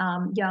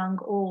 young,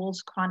 old,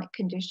 chronic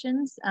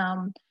conditions.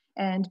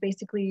 And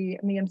basically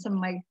me and some of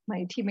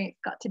my teammates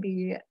got to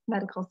be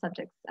medical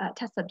subjects,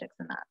 test subjects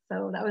in that.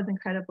 So that was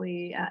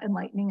incredibly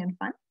enlightening and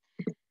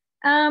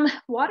fun.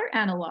 Water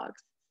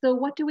analogs. So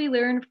what do we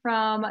learn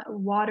from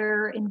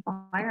water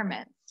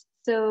environments?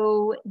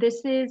 So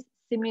this is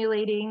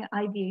simulating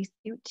IVA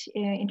suit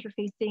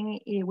interfacing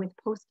with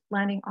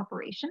post-landing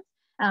operations.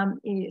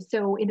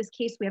 So in this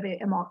case, we have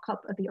a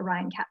mock-up of the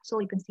Orion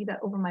capsule. You can see that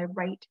over my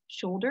right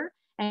shoulder.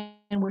 And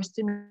we're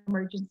simulating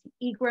emergency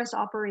egress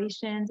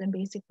operations. And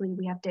basically,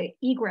 we have to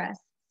egress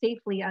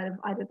safely out of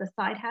either the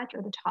side hatch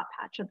or the top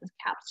hatch of this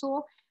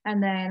capsule,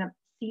 and then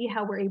see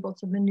how we're able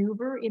to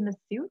maneuver in the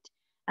suit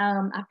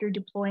after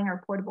deploying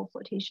our portable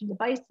flotation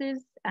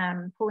devices,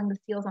 pulling the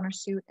seals on our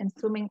suit, and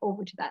swimming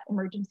over to that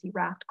emergency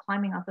raft,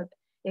 climbing up of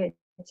it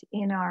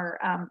in our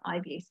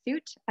IVA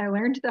suit. I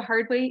learned the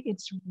hard way,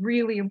 it's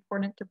really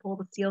important to pull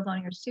the seals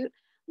on your suit,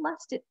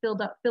 lest it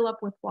fill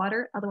up with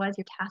water, otherwise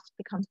your task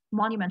becomes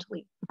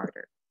monumentally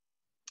harder.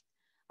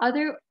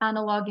 other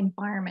analog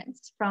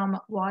environments from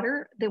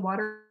the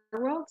water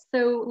world.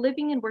 So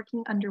living and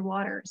working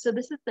underwater. So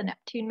this is the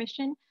NEPTUNE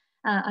mission,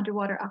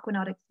 underwater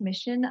aquanautics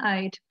mission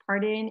I took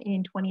part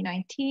in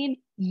 2019.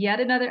 Yet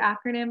another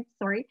acronym,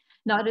 sorry,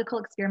 Nautical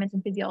Experiments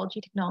in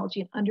Physiology,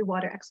 Technology, and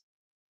Underwater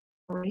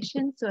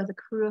Exploration. So as a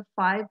crew of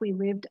 5, we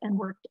lived and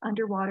worked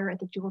underwater at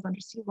the Jules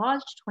Undersea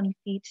Lodge, 20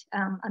 feet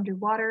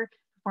underwater,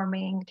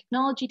 performing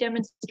technology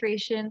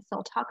demonstrations. So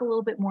I'll talk a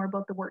little bit more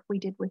about the work we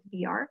did with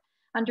VR,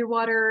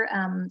 underwater,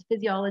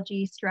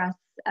 physiology, stress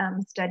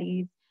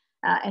studies,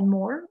 and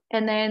more.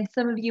 And then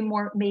some of you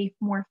may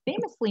more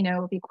famously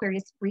know the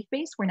Aquarius Reef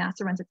Base, where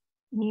NASA runs its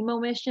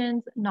NEMO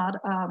missions, not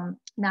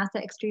NASA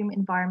Extreme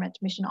Environment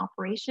Mission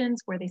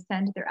Operations, where they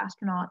send their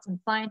astronauts and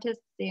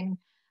scientists in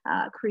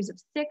crews of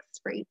 6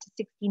 for 8 to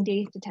 16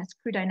 days to test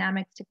crew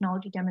dynamics,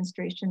 technology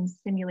demonstrations,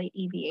 simulate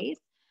EVAs.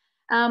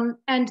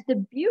 And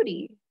the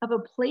beauty of a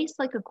place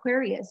like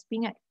Aquarius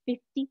being at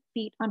 50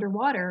 feet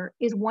underwater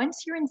is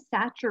once you're in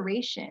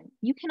saturation,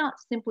 you cannot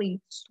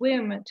simply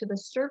swim to the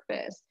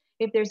surface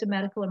if there's a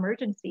medical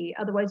emergency.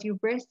 Otherwise, you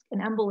risk an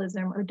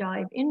embolism or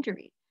dive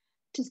injury.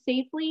 To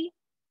safely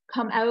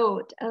come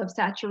out of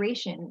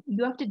saturation,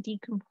 you have to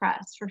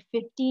decompress for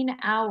 15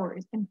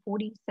 hours and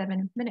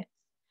 47 minutes.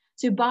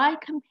 So by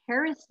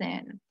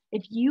comparison,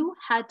 if you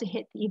had to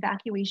hit the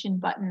evacuation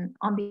button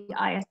on the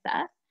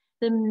ISS,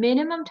 the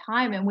minimum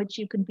time in which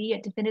you could be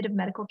at definitive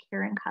medical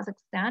care in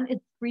Kazakhstan is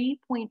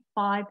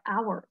 3.5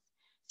 hours.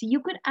 So you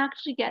could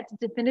actually get to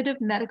definitive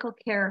medical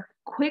care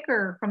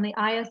quicker from the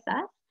ISS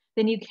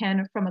than you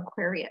can from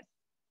Aquarius.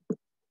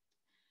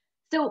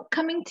 So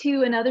coming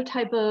to another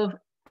type of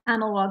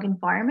analog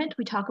environment,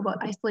 we talk about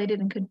isolated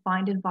and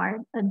confined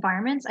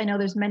environments. I know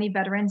there's many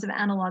veterans of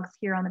analogs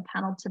here on the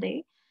panel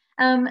today.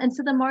 And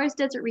so the Mars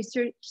Desert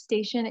Research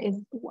Station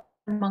is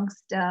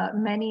amongst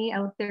many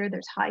out there.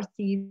 There's high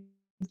seas,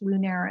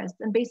 Lunaris,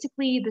 and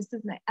basically this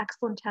is an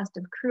excellent test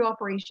of crew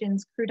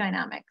operations, crew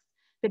dynamics,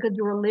 because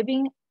you are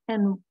living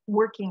and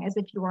working as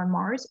if you were on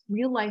Mars,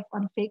 real life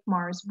on fake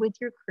Mars with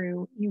your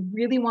crew. You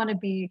really want to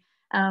be,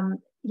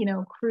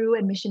 crew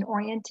and mission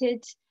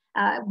oriented.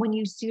 When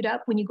you suit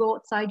up, when you go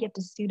outside, you have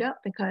to suit up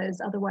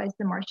because otherwise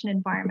the Martian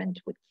environment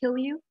would kill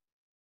you.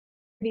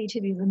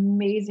 To these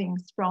amazing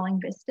sprawling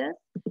vistas.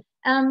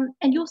 And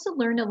you also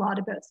learn a lot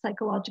about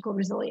psychological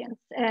resilience.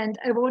 And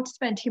I won't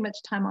spend too much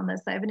time on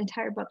this. I have an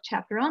entire book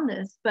chapter on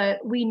this,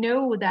 but we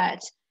know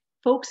that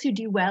folks who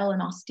do well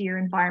in austere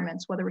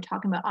environments, whether we're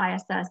talking about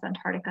ISS,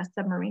 Antarctica,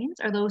 submarines,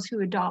 are those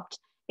who adopt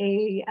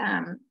a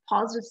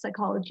positive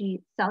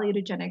psychology,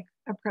 salutogenic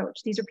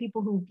approach. These are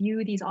people who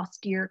view these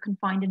austere,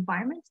 confined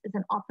environments as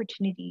an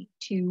opportunity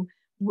to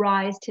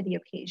rise to the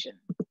occasion.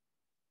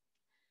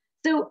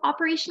 So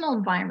operational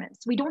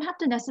environments, we don't have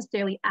to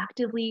necessarily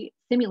actively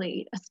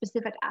simulate a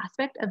specific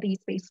aspect of the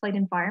spaceflight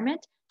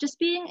environment. Just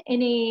being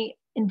in an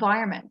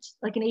environment,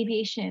 like an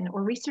aviation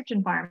or research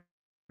environment,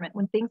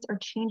 when things are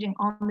changing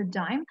on the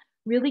dime,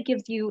 really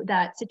gives you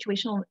that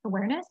situational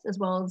awareness, as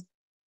well as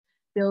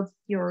builds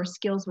your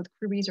skills with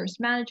crew resource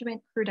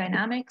management, crew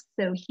dynamics.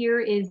 So here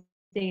is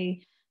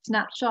a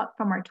snapshot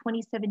from our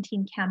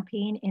 2017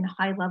 campaign in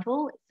high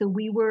level. So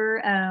we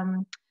were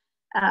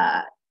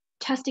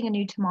testing a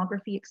new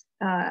tomography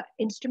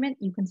instrument.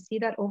 You can see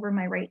that over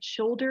my right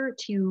shoulder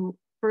to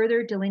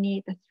further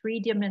delineate the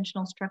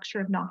 3-dimensional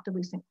structure of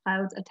noctilucent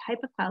clouds, a type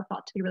of cloud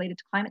thought to be related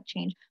to climate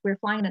change. We're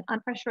flying in an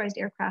unpressurized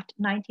aircraft,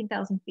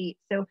 19,000 feet.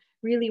 So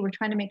really we're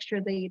trying to make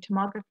sure the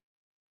tomography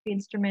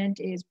instrument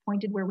is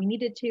pointed where we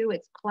need it to,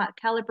 it's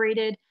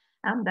calibrated,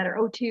 that our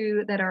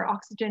O2, that our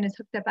oxygen is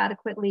hooked up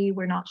adequately,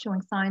 we're not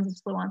showing signs of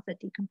slow onset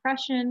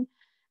decompression,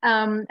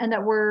 and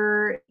that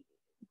we're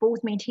both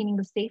maintaining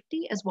the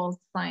safety as well as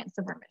the science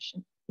of our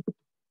mission.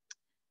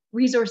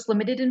 Resource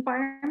limited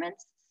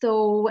environments.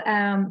 So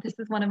this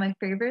is one of my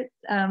favorites.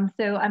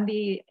 So I'm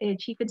the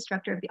chief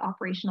instructor of the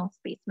operational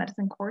space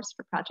medicine course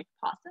for Project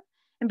Possum.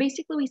 And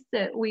basically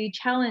we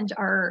challenge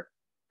our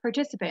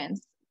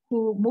participants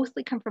who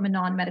mostly come from a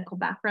non-medical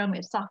background. We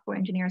have software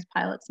engineers,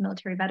 pilots,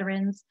 military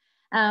veterans,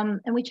 and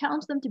we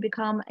challenge them to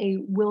become a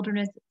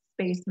wilderness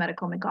space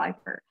medical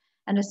MacGyver.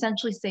 And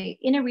essentially say,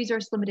 in a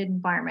resource limited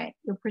environment,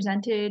 you're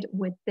presented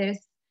with this,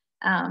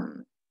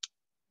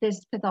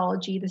 this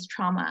pathology, this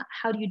trauma,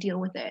 how do you deal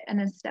with it? And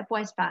in a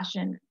stepwise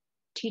fashion,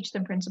 teach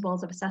them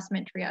principles of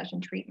assessment, triage,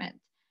 and treatment.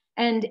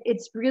 And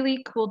it's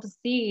really cool to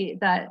see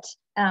that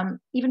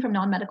even from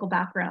non-medical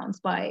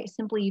backgrounds, by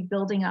simply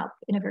building up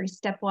in a very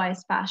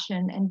stepwise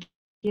fashion and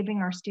giving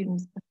our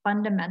students the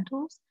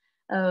fundamentals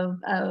of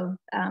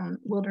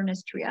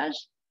wilderness triage,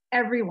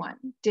 everyone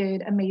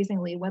did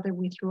amazingly, whether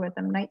we threw at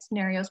them night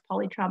scenarios,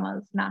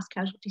 polytraumas, mass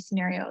casualty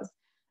scenarios,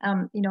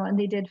 and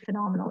they did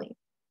phenomenally.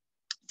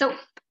 So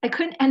I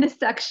couldn't end a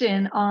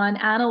section on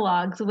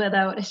analogs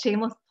without a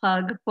shameless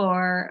plug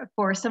for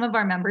some of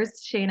our members,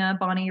 Shawna,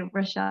 Bonnie,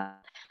 Rasha,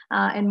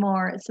 and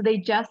more. So they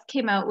just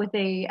came out with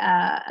a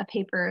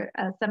paper,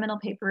 a seminal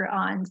paper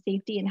on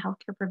safety and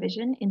healthcare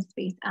provision in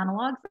space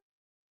analogs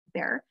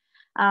there.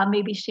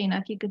 Maybe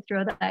Shawna, if you could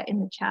throw that in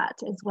the chat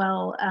as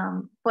well.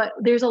 But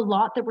there's a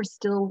lot that we're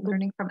still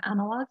learning from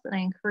analogs, and I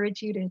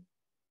encourage you to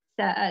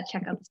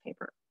check out this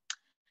paper.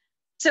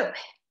 So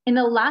in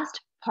the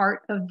last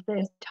part of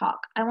this talk,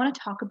 I want to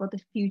talk about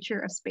the future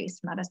of space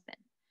medicine.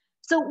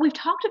 So we've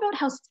talked about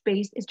how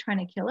space is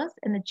trying to kill us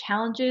and the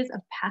challenges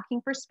of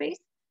packing for space.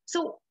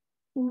 So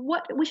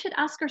what we should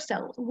ask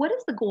ourselves, what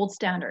is the gold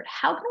standard?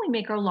 How can we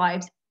make our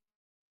lives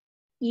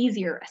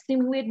easier,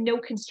 assuming we had no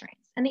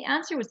constraints? And the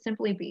answer would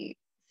simply be,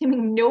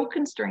 assuming no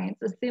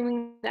constraints,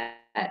 assuming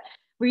that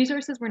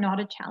resources were not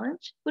a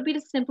challenge, would be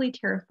to simply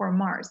terraform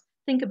Mars.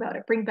 Think about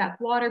it, bring back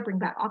water, bring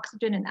back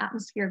oxygen and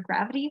atmospheric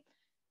gravity,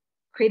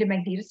 create a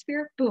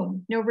magnetosphere,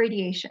 boom, no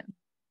radiation.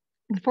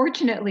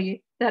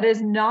 Unfortunately, that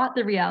is not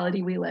the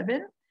reality we live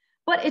in,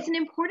 but it's an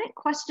important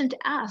question to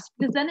ask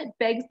because then it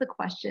begs the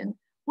question,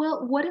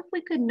 well, what if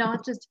we could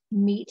not just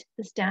meet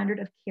the standard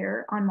of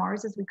care on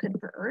Mars as we could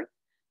for Earth,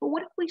 but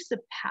what if we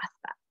surpass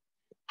that?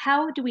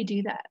 How do we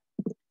do that?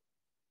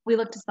 We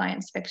look to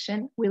science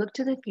fiction, we look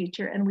to the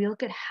future, and we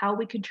look at how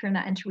we could turn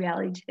that into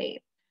reality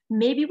today.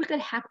 Maybe we could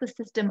hack the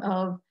system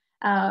of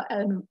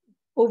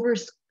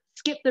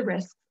skip the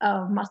risks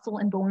of muscle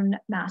and bone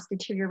mass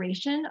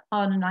deterioration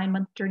on a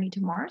 9-month journey to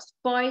Mars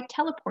by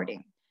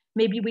teleporting.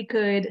 Maybe we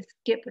could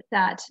skip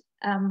that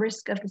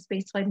risk of the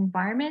spaceflight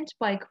environment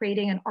by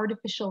creating an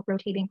artificial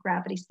rotating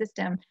gravity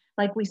system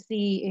like we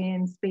see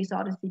in Space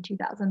Odyssey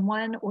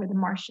 2001 or The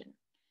Martian.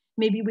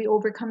 Maybe we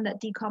overcome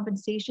that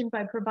decompensation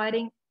by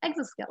providing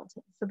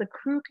exoskeletons so the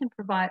crew can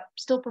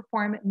still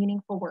perform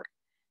meaningful work.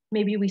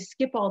 Maybe we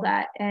skip all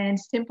that and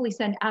simply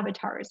send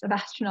avatars of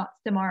astronauts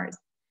to Mars.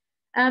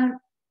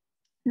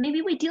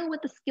 Maybe we deal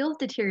with the skills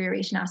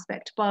deterioration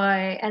aspect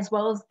as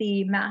well as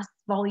the mass,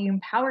 volume,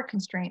 power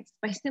constraints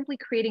by simply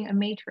creating a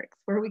matrix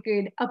where we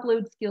could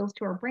upload skills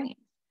to our brains.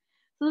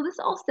 So this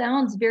all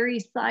sounds very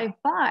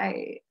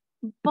sci-fi,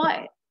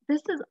 but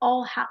this is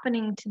all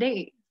happening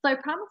today. So I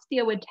promised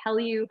you I would tell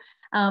you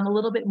a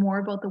little bit more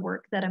about the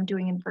work that I'm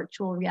doing in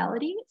virtual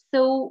reality.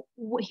 So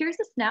here's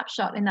a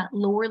snapshot in that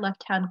lower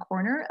left-hand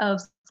corner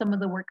of some of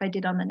the work I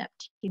did on the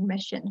NEPTUNE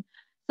mission.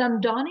 So I'm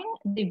donning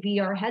the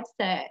VR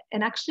headset,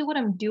 and actually what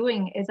I'm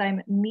doing is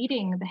I'm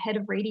meeting the head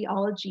of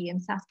radiology in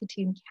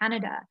Saskatoon,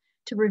 Canada,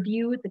 to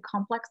review the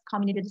complex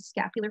comminuted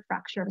scapular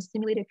fracture of a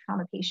simulated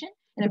trauma patient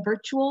in a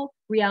virtual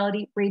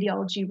reality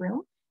radiology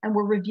room, and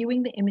we're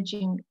reviewing the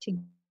imaging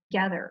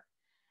together.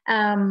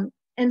 And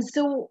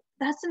so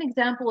that's an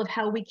example of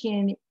how we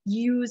can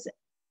use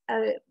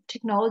a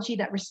technology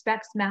that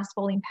respects mass,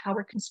 volume,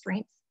 power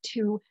constraints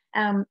to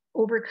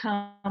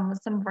overcome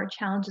some of our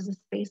challenges of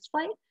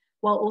spaceflight,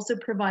 while also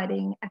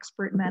providing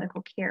expert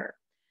medical care.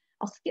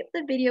 I'll skip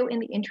the video in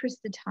the interest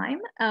of time,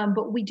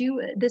 but we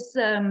do, this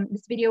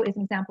video is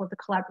an example of the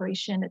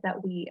collaboration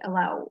that we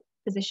allow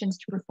physicians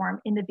to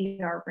perform in the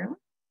VR room.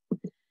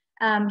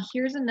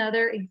 Here's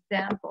another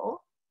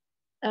example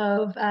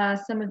of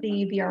some of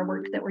the VR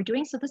work that we're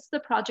doing. So this is a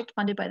project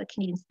funded by the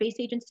Canadian Space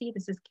Agency.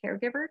 This is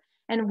Caregiver.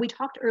 And we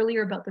talked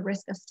earlier about the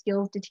risk of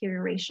skills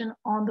deterioration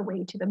on the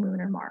way to the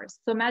moon or Mars.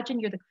 So imagine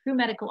you're the crew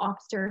medical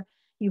officer.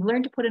 You've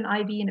learned to put an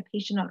IV in a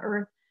patient on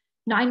Earth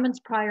 9 months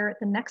prior.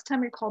 The next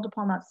time you're called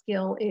upon that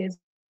skill is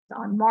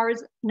on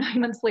Mars.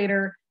 9 months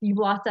later, you've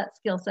lost that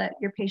skill set.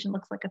 Your patient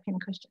looks like a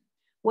pincushion.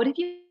 What if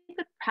you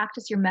could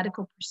practice your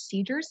medical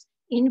procedures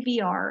in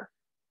VR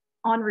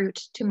en route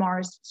to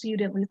Mars so you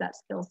didn't lose that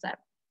skill set?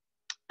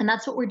 And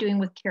that's what we're doing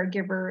with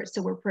Caregiver.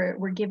 So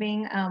we're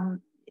giving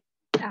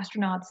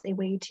astronauts a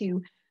way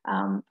to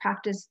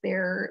practice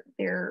their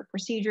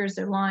procedures,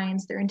 their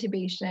lines, their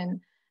intubation,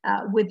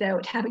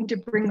 without having to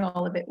bring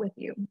all of it with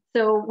you.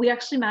 So we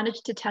actually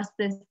managed to test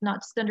this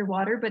not just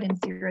underwater, but in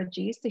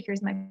 0G. So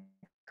here's my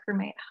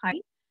crewmate,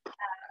 Heidi.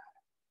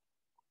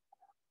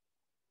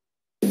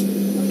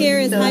 Here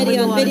is Heidi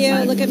on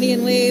video. Look at me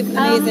and wave.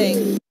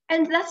 Amazing.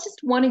 And that's just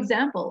one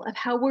example of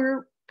how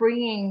we're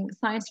bringing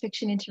science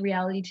fiction into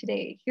reality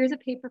today. Here's a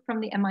paper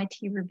from the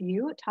MIT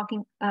Review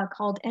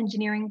called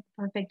Engineering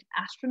Perfect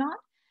Astronaut.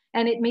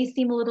 And it may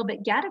seem a little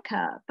bit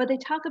Gattaca, but they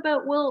talk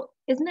about, well,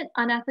 isn't it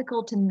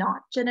unethical to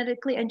not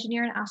genetically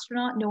engineer an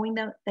astronaut, knowing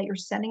that you're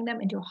sending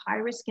them into a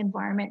high-risk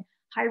environment,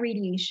 high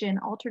radiation,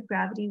 altered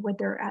gravity, where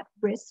they're at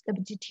risk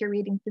of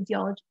deteriorating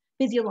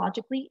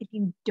physiologically if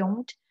you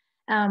don't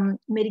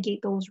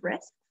mitigate those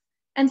risks?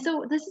 And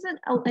so this isn't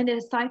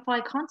a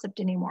sci-fi concept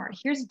anymore.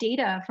 Here's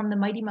data from the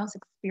Mighty Mouse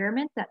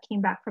experiment that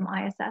came back from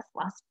ISS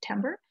last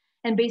September.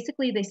 And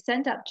basically they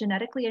sent up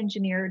genetically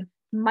engineered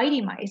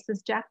mighty mice,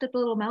 this jacked up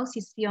little mouse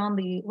you see on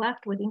the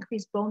left with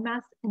increased bone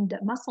mass and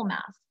muscle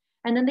mass.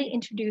 And then they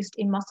introduced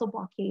a muscle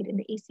blockade in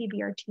the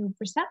ACVR2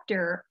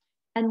 receptor.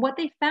 And what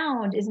they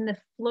found is in the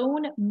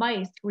flown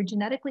mice who were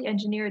genetically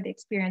engineered, they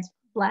experienced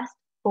less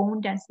bone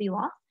density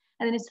loss.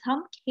 And in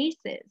some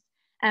cases,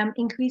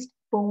 increased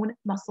bone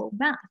muscle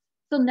mass.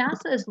 So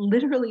NASA is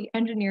literally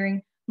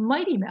engineering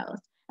mighty mouse.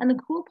 And the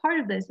cool part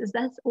of this is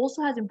that it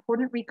also has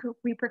important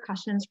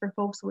repercussions for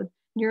folks with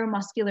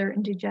neuromuscular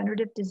and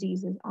degenerative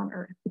diseases on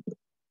Earth.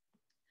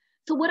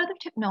 So what other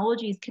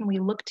technologies can we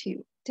look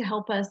to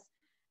help us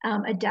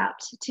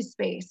adapt to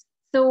space.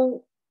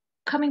 So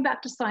coming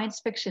back to science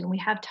fiction, we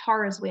have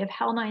TARS, we have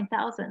HAL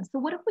 9000. So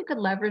what if we could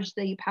leverage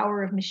the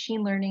power of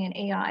machine learning and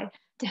AI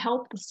to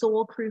help the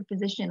sole crew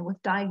physician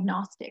with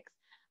diagnostics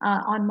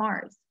on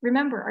Mars?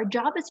 Remember, our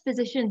job as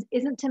physicians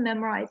isn't to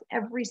memorize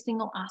every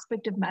single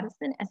aspect of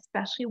medicine,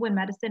 especially when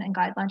medicine and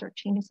guidelines are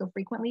changing so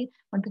frequently,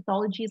 when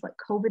pathologies like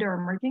COVID are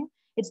emerging.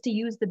 It's to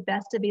use the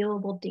best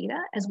available data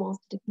as well as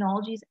the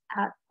technologies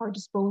at our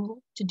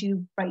disposal to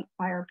do right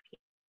by our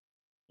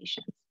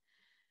patients.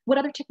 What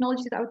other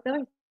technologies are out there?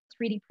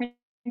 3D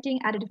printing,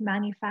 additive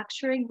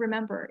manufacturing.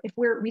 Remember, if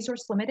we're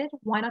resource limited,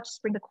 why not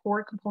just bring the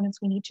core components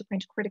we need to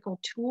print critical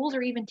tools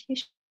or even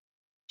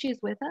tissues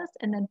with us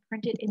and then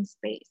print it in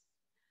space?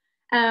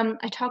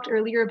 I talked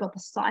earlier about the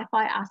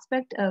sci-fi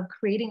aspect of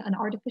creating an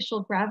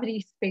artificial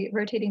gravity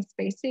rotating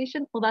space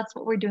station. Well, that's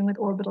what we're doing with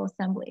orbital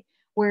assembly.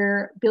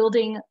 We're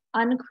building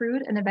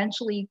uncrewed and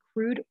eventually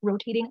crewed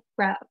rotating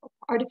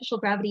artificial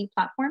gravity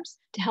platforms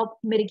to help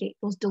mitigate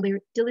those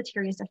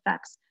deleterious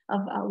effects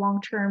of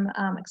long-term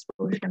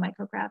exposure to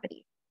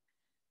microgravity.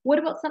 What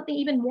about something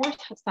even more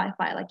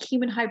sci-fi, like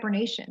human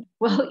hibernation?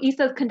 Well,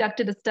 ESA's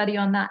conducted a study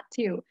on that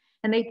too,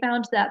 and they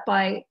found that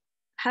by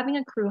having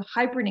a crew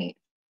hibernate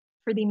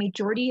for the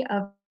majority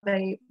of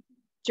a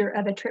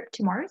trip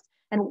to Mars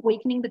and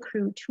awakening the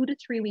crew 2 to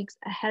 3 weeks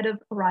ahead of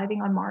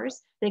arriving on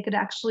Mars, they could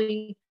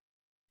actually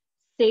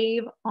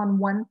save on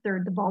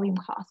 1/3 the volume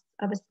costs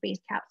of a space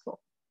capsule.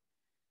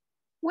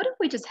 What if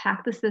we just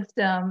hacked the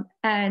system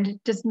and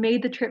just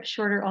made the trip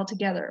shorter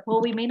altogether?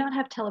 Well, we may not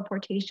have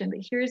teleportation,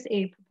 but here's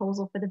a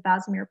proposal for the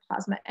Vasimir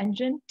plasma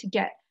engine to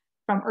get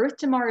from Earth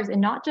to Mars in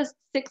not just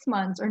 6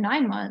 months or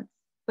 9 months,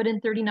 but in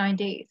 39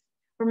 days.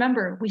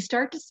 Remember, we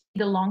start to see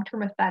the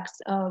long-term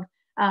effects of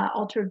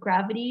altered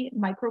gravity,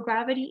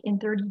 microgravity in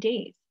 30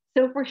 days.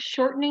 So if we're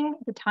shortening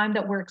the time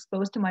that we're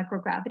exposed to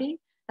microgravity,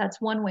 that's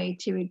one way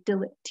to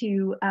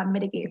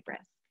mitigate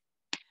risk.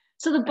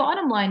 So the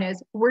bottom line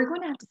is we're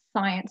going to have to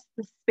science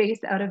the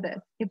space out of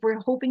this if we're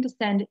hoping to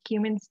send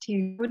humans to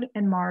Moon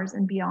and Mars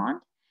and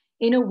beyond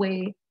in a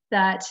way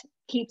that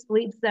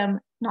leads them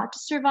not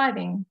just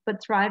surviving,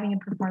 but thriving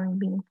and performing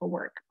meaningful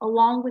work,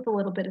 along with a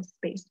little bit of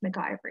space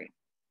MacGyvering.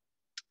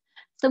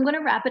 So I'm going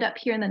to wrap it up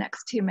here in the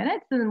next 2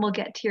 minutes, and then we'll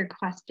get to your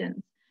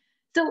questions.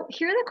 So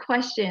here are the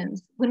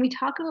questions when we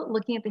talk about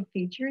looking at the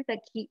future that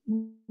keep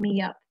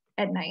me up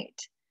at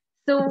night.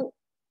 So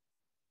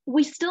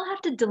we still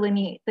have to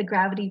delineate the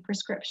gravity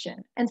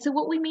prescription. And so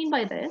what we mean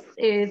by this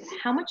is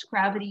how much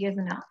gravity is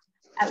enough,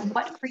 at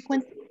what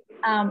frequency,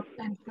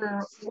 and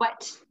for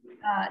what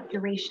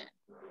duration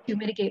to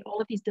mitigate all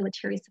of these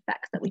deleterious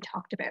effects that we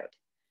talked about.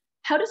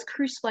 How does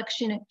crew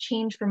selection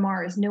change for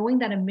Mars, knowing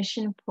that a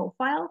mission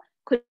profile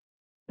could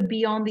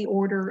be on the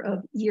order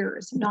of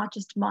years, not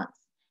just months?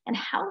 And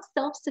how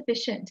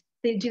self-sufficient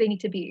do they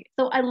need to be?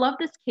 So I love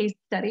this case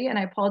study, and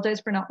I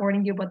apologize for not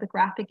warning you about the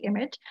graphic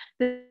image.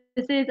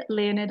 This is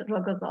Leonid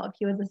Rogozov.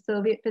 He was a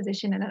Soviet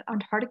physician at an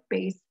Antarctic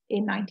base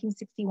in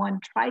 1961,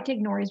 tried to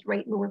ignore his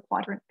right lower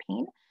quadrant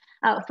pain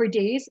for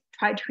days,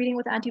 tried treating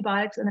with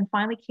antibiotics, and then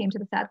finally came to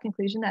the sad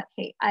conclusion that,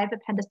 hey, I have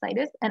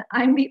appendicitis and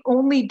I'm the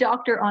only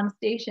doctor on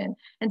station.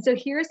 And so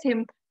here's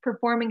him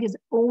performing his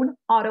own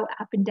auto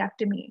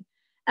appendectomy.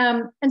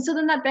 And so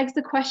then that begs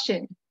the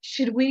question,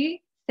 should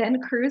we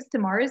send crews to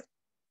Mars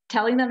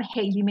telling them,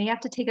 hey, you may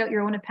have to take out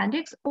your own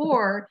appendix,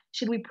 or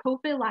should we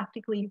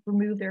prophylactically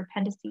remove their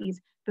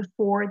appendices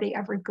before they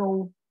ever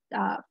go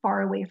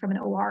far away from an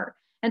OR?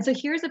 And so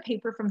here's a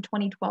paper from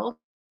 2012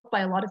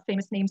 by a lot of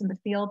famous names in the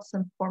field,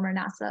 some former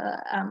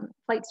NASA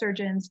flight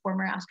surgeons,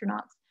 former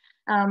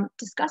astronauts,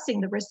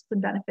 discussing the risks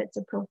and benefits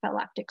of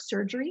prophylactic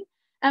surgery.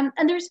 And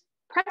there's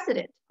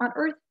precedent on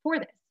Earth for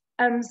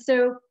this.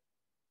 So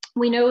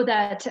we know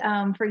that,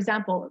 for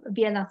example,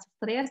 Villa Las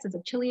Estrellas is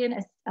a Chilean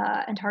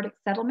Antarctic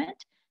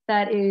settlement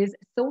that is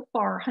so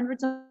far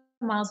hundreds of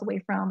miles away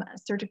from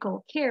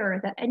surgical care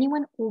that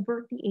anyone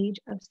over the age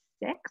of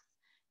 6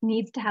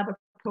 needs to have a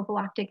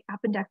prophylactic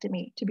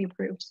appendectomy to be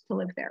approved to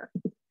live there.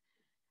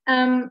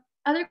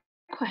 Other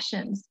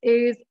questions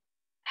is,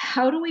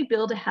 how do we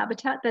build a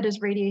habitat that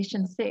is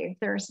radiation safe?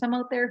 There are some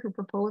out there who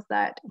propose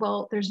that,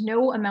 well, there's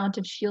no amount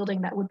of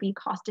shielding that would be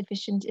cost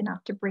efficient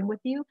enough to bring with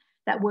you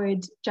that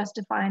would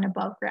justify an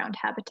above ground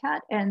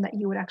habitat, and that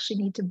you would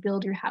actually need to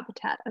build your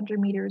habitat under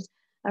meters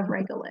of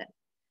regolith.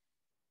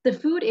 The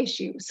food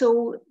issue.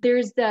 So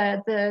there's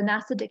the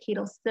NASA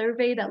Decadal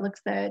Survey that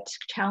looks at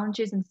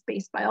challenges in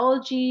space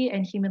biology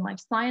and human life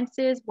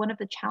sciences. One of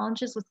the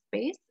challenges with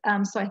space,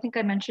 so I think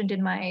I mentioned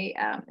in my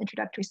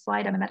introductory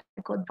slide, I'm a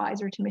medical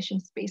advisor to Mission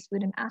Space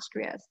Food and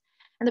Asturias.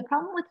 And the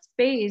problem with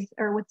space,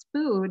 or with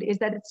food, is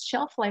that its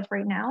shelf life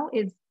right now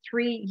is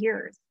 3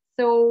 years.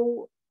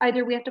 So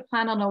either we have to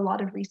plan on a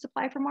lot of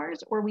resupply for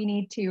Mars, or we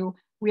need to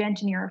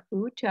re-engineer our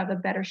food to have a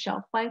better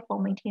shelf life while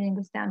maintaining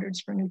the standards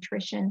for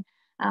nutrition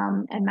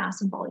and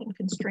mass and volume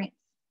constraints.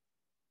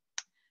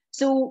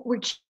 So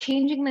we're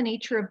changing the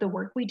nature of the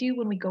work we do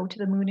when we go to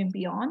the moon and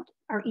beyond.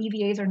 Our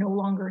EVAs are no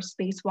longer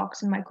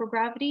spacewalks in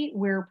microgravity.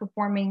 We're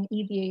performing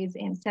EVAs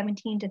in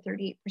 17 to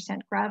 38%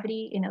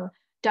 gravity in a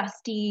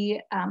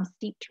dusty,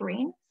 steep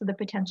terrain, so the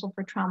potential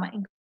for trauma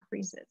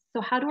increases.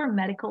 So how do our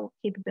medical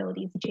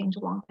capabilities change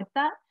along with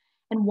that?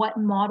 And what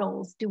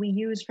models do we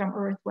use from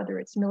Earth, whether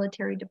it's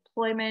military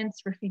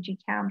deployments, refugee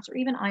camps, or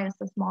even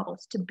ISS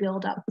models to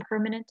build up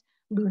permanent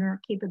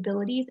lunar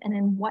capabilities? And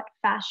in what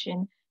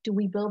fashion do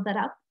we build that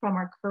up from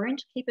our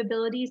current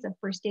capabilities of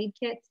first aid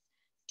kits,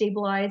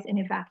 stabilize and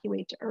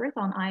evacuate to Earth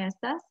on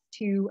ISS,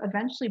 to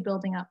eventually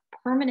building up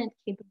permanent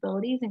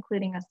capabilities,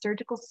 including a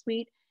surgical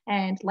suite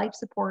and life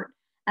support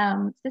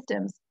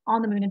systems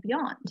on the moon and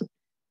beyond?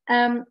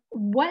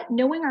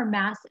 Knowing our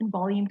mass and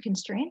volume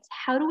constraints,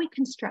 how do we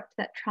construct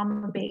that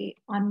trauma bay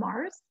on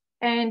Mars?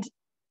 And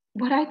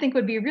what I think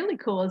would be really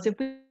cool is if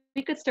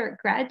we could start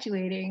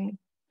graduating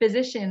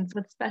physicians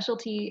with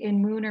specialty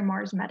in moon or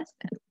Mars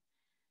medicine.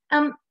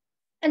 And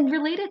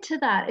related to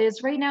that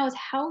is right now is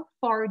how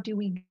far do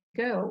we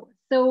go?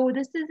 So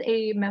this is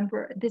a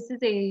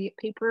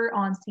paper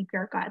on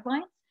CPR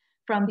guidelines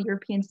from the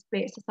European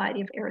Space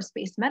Society of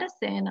Aerospace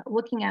Medicine,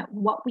 looking at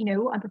what we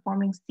know on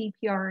performing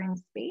CPR in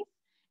space.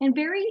 And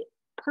very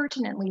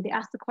pertinently, they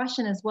asked the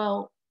question as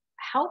well,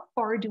 how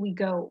far do we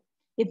go?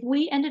 If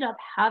we ended up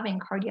having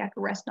cardiac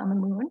arrest on the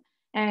moon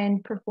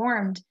and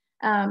performed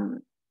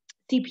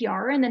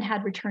CPR and then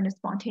had return to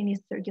spontaneous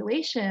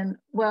circulation,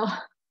 well,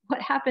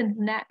 what happens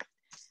next?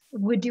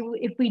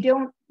 If we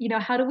don't,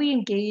 how do we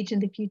engage in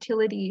the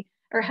futility,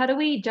 or how do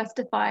we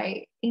justify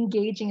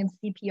engaging in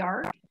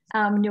CPR,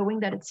 knowing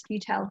that it's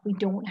futile if we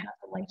don't have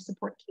the life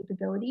support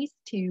capabilities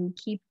to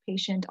keep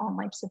patient on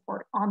life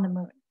support on the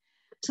moon?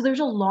 So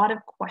there's a lot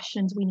of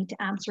questions we need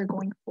to answer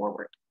going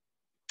forward.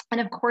 And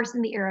of course,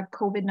 in the era of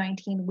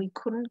COVID-19, we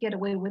couldn't get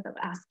away without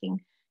asking,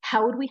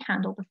 how would we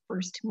handle the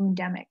first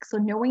moondemic? So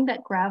knowing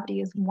that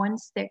gravity is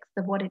 1/6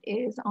 of what it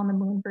is on the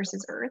moon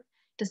versus Earth,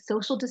 does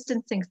social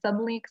distancing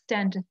suddenly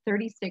extend to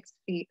 36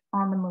 feet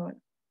on the moon?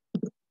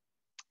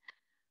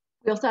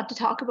 We also have to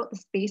talk about the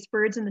space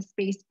birds and the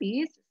space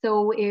bees.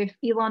 So if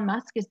Elon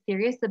Musk is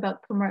serious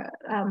about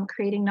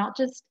creating not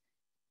just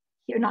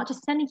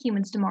sending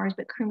humans to Mars,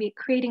 but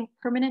creating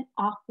permanent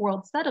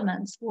off-world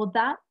settlements, well,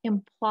 that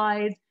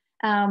implies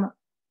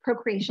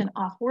procreation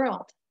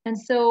off-world. And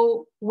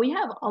so we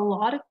have a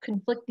lot of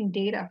conflicting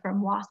data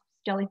from wasps,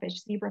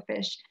 jellyfish,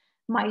 zebrafish,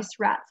 mice,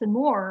 rats, and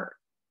more.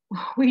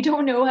 We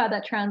don't know how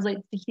that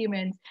translates to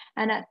humans.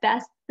 And at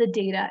best, the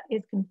data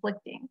is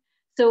conflicting.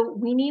 So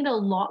we need a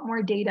lot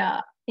more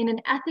data in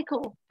an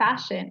ethical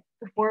fashion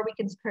before we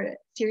can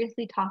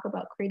seriously talk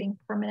about creating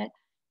permanent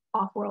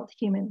off-world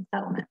human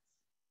settlements.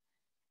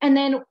 And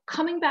then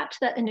coming back to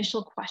that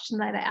initial question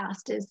that I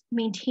asked is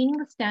maintaining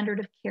the standard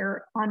of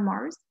care on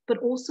Mars, but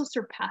also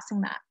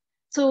surpassing that.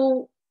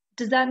 So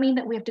does that mean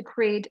that we have to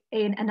create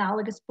an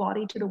analogous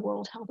body to the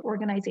World Health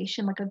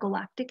Organization, like a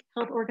galactic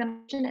health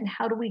organization? And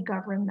how do we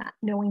govern that,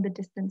 knowing the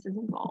distances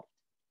involved?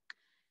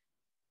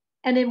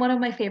 And then one of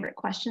my favorite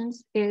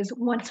questions is,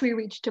 once we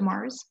reach to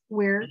Mars,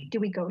 where do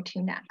we go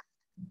to next?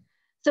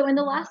 So in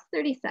the last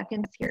 30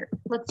 seconds here,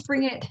 let's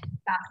bring it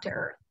back to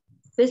Earth.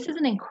 This is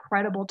an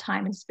incredible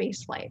time in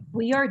spaceflight.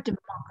 We are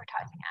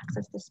democratizing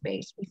access to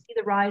space. We see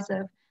the rise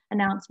of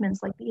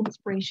announcements like the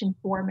Inspiration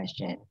 4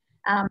 mission.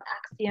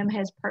 Axiom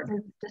has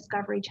partnered with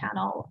Discovery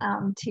Channel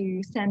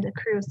to send a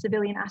crew of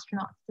civilian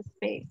astronauts to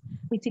space.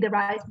 We see the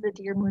rise of the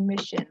Dear Moon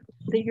mission.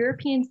 The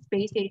European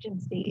Space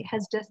Agency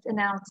has just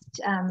announced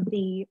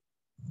the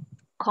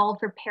call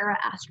for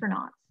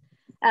para-astronauts.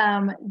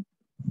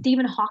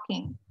 Stephen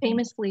Hawking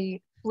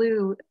famously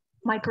flew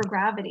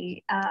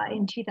microgravity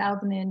in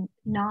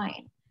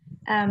 2009.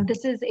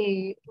 This is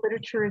a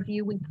literature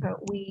review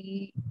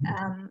we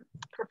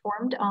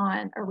performed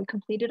on, or we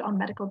completed on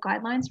medical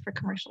guidelines for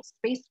commercial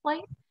space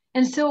flight.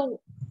 And so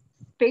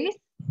space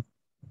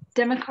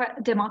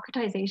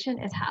democratization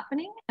is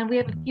happening, and we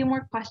have a few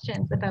more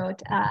questions about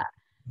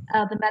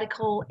the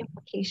medical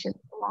implications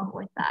along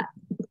with that.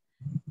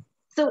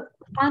 So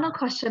the final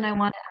question I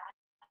want to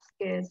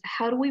ask is,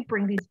 how do we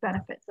bring these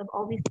benefits of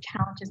all these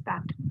challenges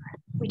back to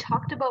Earth? We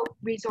talked about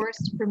resource,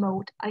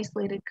 remote,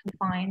 isolated,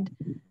 confined,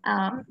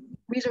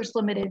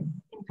 resource-limited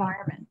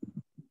environment.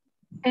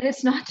 And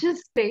it's not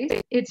just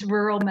space, it's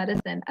rural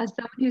medicine. As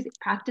someone who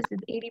practices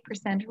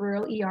 80%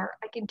 rural ER,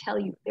 I can tell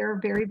you there are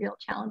very real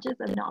challenges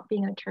of not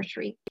being a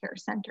tertiary care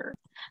center.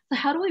 So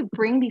how do we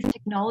bring these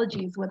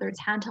technologies, whether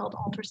it's handheld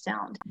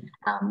ultrasound,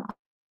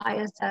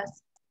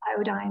 ISS,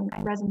 iodine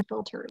resin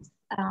filters,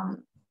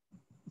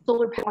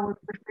 solar-powered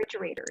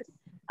refrigerators,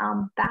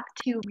 back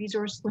to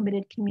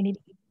resource-limited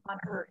communities on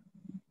Earth?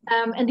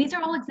 And these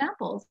are all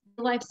examples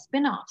of life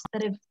spin-offs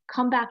that have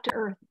come back to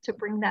Earth to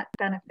bring that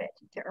benefit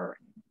to Earth.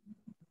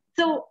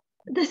 So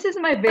this is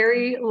my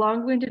very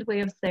long-winded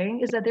way of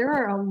saying is that there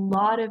are a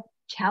lot of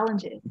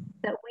challenges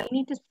that we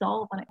need to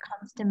solve when it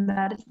comes to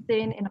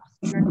medicine in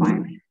austere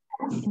environments,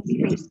 in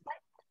space,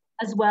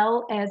 as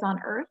well as on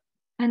Earth.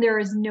 And there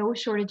is no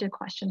shortage of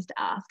questions to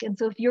ask. And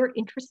so if you're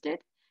interested,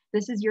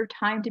 this is your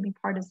time to be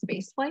part of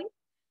spaceflight.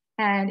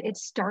 And it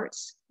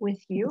starts with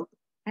you,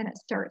 and it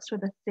starts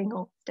with a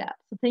single step.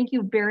 So thank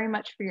you very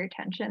much for your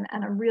attention.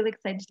 And I'm really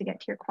excited to get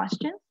to your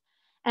questions.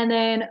 And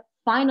then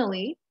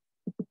finally,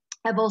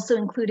 I've also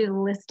included a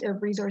list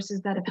of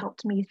resources that have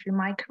helped me through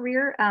my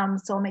career.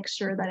 So I'll make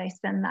sure that I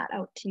send that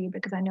out to you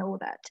because I know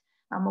that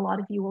a lot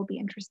of you will be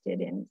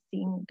interested in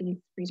seeing these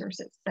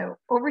resources. So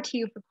over to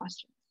you for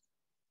questions.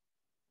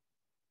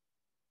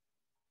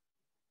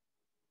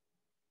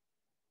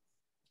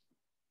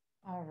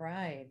 All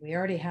right, we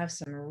already have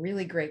some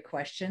really great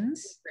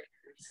questions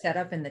set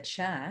up in the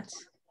chat.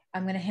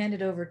 I'm going to hand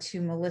it over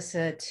to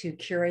Melissa to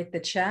curate the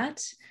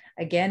chat.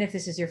 Again, if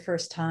this is your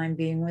first time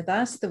being with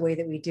us, the way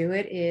that we do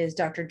it is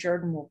Dr.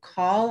 Jordan will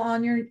call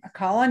on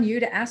you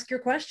to ask your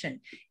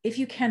question. If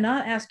you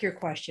cannot ask your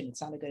question,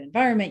 it's not a good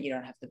environment, you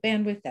don't have the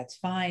bandwidth, that's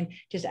fine.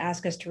 Just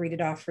ask us to read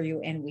it off for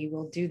you and we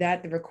will do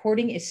that. The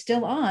recording is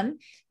still on.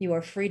 You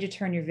are free to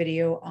turn your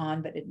video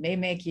on, but it may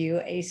make you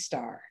a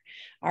star.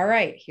 All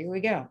right, here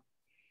we go.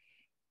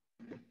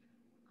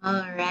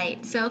 All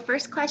right, so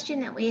first question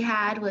that we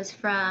had was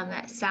from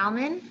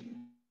Salman.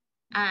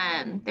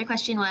 Their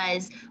question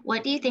was,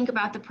 what do you think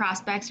about the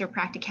prospects or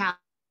practicality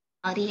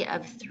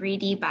of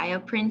 3D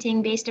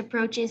bioprinting based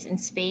approaches in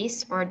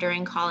space or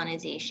during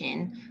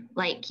colonization,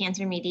 like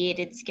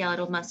cancer-mediated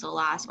skeletal muscle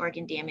loss,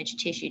 organ damage,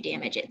 tissue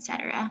damage,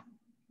 etc.?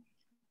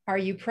 Are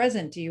you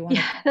present? Do you want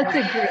to that's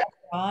a great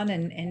on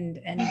and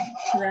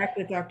interact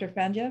with Dr.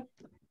 Pandya?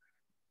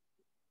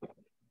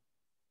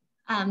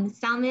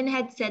 Salman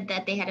had said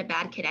that they had a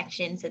bad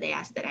connection, so they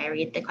asked that I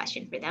read the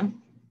question for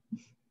them.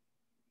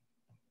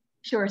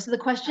 Sure. So the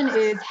question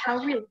is, how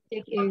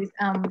realistic is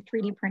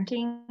 3D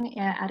printing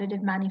and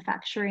additive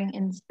manufacturing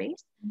in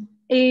space?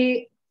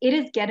 It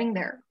is getting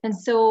there. And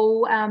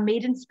so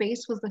Made in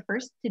Space was the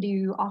first to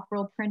do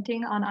off-world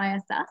printing on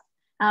ISS.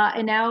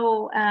 And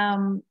now,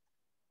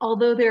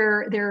 although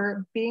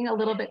they're being a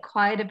little bit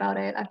quiet about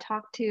it, I've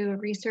talked to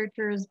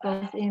researchers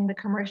both in the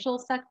commercial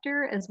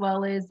sector as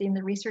well as in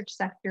the research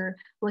sector,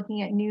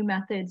 looking at new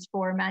methods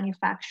for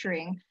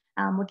manufacturing,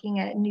 looking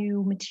at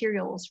new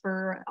materials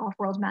for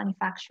off-world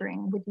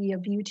manufacturing with the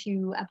view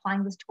to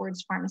applying this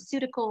towards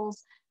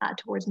pharmaceuticals,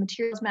 towards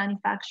materials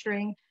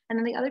manufacturing. And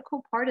then the other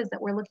cool part is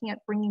that we're looking at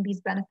bringing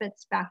these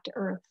benefits back to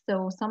Earth.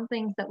 So some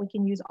things that we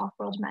can use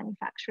off-world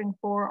manufacturing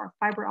for are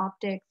fiber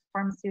optics,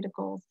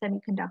 pharmaceuticals,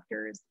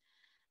 semiconductors.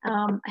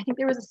 I think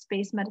there was a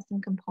space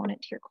medicine component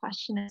to your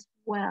question as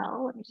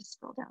well. Let me just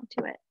scroll down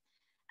to it.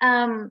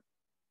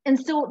 And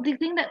so the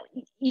thing that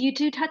you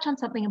do touch on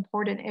something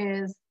important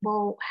is,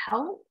 well,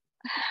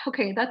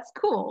 okay, that's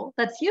cool,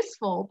 that's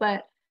useful,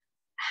 but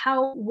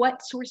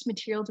what source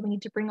material do we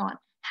need to bring on?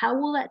 How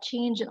will that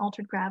change in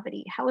altered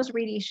gravity? How is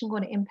radiation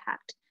going to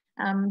impact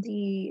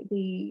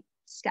the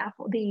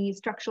scaffold, the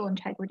structural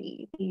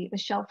integrity, the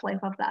shelf life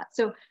of that?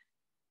 So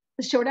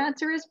the short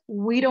answer is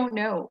we don't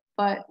know,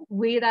 but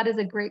that is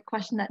a great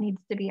question that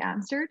needs to be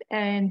answered.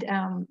 And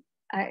I'm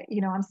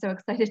so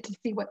excited to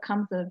see what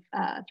comes of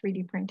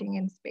 3D printing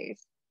in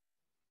space.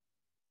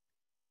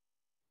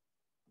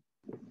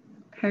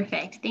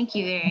 Perfect. Thank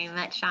you very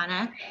much,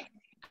 Shawna.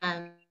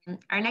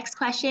 Our next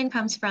question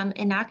comes from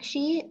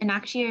Inakshi.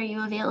 Inakshi, are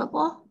you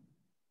available?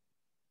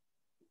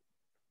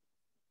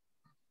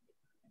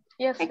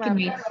 Yes,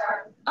 ma'am.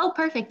 Oh,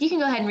 perfect. You can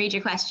go ahead and read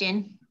your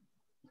question.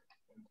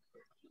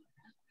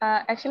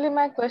 Actually,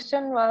 my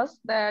question was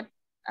that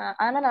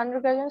I'm an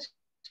undergraduate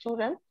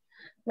student,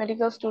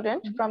 medical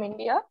student from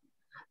India.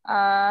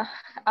 I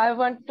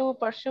want to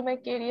pursue my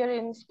career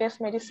in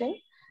space medicine.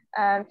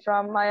 And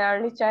from my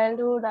early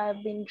childhood,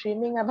 I've been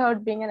dreaming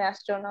about being an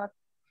astronaut.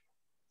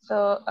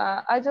 So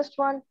I just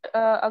want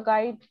a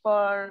guide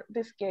for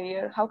this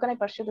career. How can I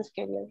pursue this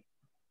career?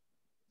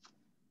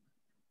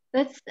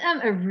 That's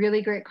a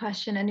really great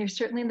question. And you're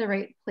certainly in the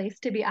right place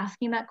to be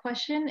asking that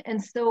question.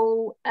 And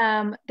so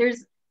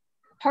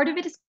part of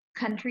it is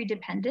country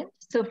dependent.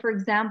 So for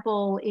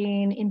example,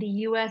 in the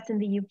US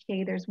and the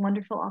UK, there's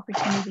wonderful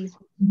opportunities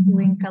for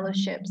doing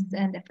fellowships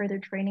and further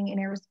training in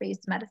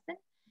aerospace medicine.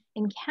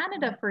 In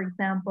Canada, for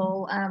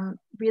example,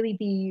 really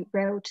the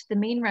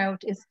main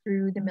route is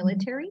through the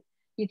military.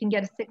 You can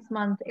get a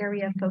 6-month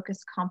area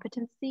focused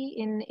competency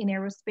in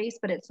aerospace,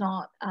 but it's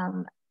not,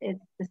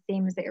 it's the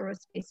same as the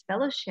aerospace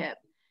fellowship.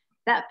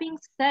 That being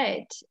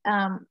said,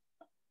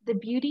 the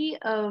beauty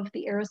of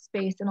the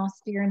aerospace and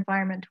austere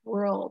environment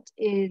world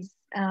is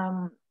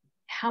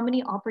how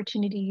many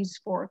opportunities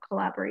for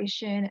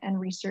collaboration and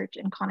research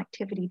and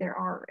connectivity there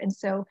are. And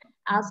so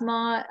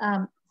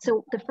ASMA,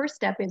 so the first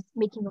step is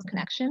making those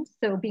connections.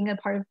 So being a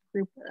part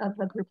of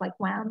a group like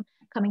WAM,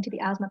 coming to the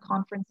ASMA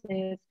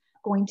conferences,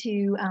 going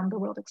to the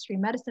World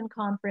Extreme Medicine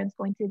Conference,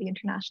 going to the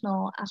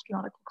International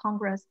Astronautical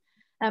Congress.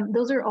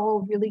 Those are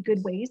all really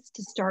good ways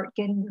to start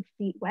getting your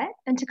feet wet.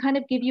 And to kind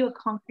of give you a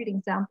concrete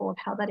example of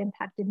how that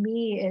impacted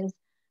me is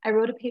I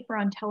wrote a paper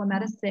on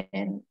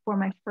telemedicine for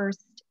my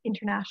first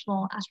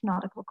International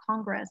Astronautical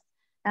Congress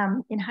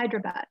in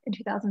Hyderabad in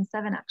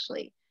 2007,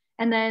 actually.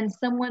 And then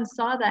someone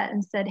saw that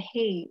and said,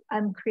 hey,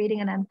 I'm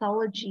creating an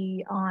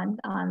anthology on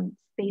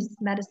space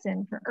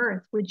medicine for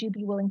Earth. Would you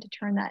be willing to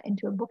turn that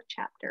into a book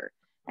chapter?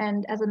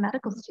 And as a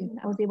medical student,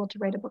 I was able to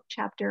write a book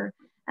chapter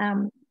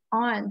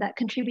that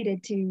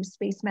contributed to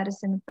space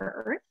medicine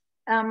for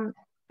Earth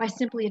by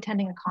simply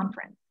attending a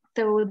conference.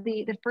 So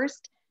the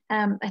first,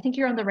 I think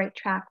you're on the right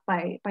track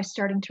by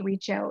starting to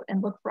reach out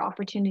and look for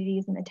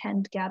opportunities and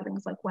attend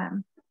gatherings like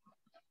WEM.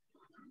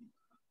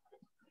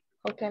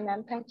 Okay,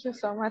 ma'am, thank you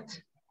so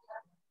much.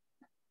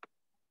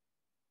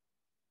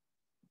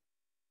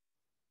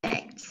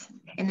 Perfect.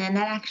 And then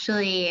that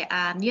actually,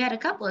 you had a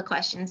couple of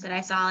questions that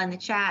I saw in the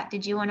chat.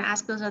 Did you want to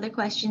ask those other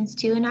questions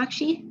too,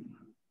 Anakshi?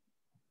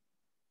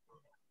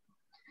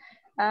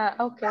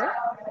 Okay.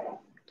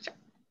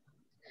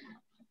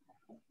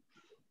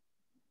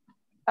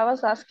 I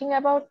was asking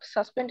about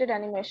suspended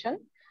animation,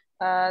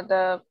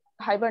 the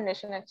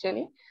hibernation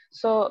actually.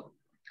 So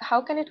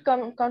how can it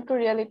come to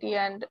reality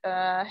and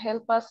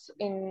help us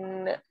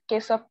in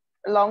case of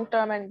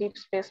long-term and deep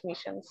space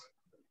missions,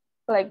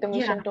 like the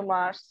mission to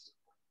Mars,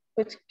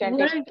 which can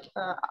take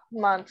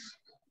months?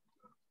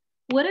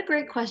 What a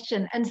great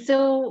question. And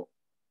so,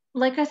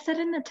 like I said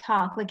in the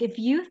talk, like if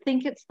you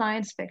think it's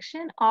science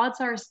fiction,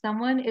 odds are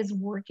someone is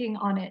working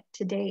on it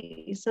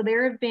today. So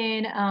there have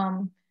been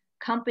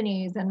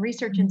companies and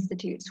research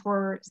institutes who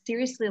are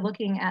seriously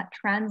looking at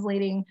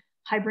translating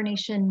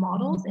hibernation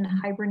models in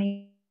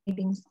hibernating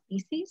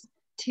species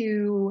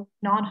to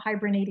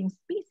non-hibernating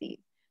species.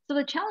 So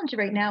the challenge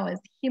right now is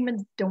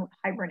humans don't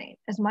hibernate.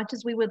 As much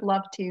as we would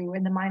love to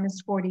in the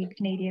 -40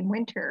 Canadian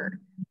winter,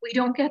 we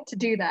don't get to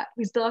do that.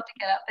 We still have to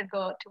get up and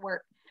go out to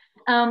work.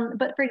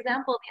 But for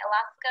example, the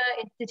Alaska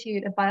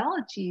Institute of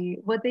Biology,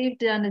 what they've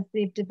done is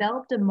they've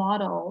developed a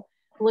model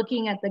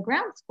looking at the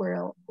ground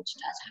squirrel, which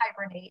does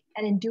hibernate,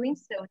 and in doing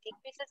so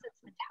decreases its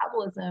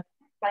metabolism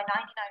by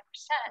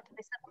 99%. And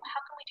they said, well,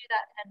 how can we do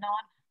that in a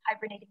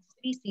non-hibernating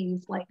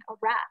species like a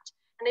rat?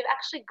 And they've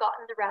actually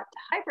gotten the rat to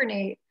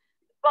hibernate,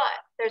 but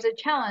there's a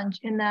challenge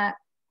in that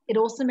it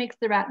also makes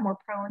the rat more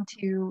prone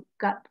to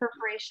gut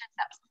perforation,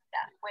 sepsis,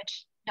 death,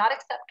 which not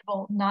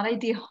acceptable, not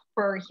ideal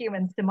for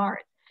humans to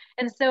Mars.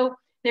 And so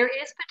there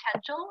is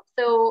potential.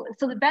 So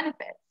the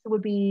benefits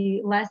would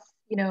be less,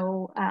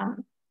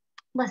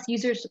 less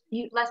resource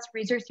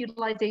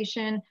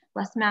utilization,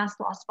 less mass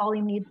loss,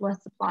 volume needs,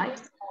 less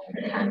supplies,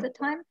 transit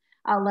time,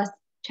 less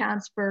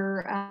chance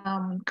for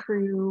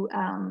crew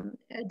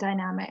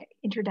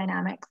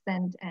interdynamics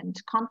and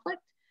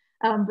conflict.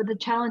 But the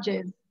challenge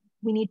is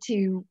we need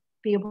to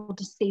be able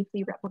to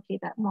safely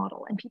replicate that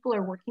model, and people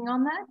are working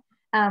on that.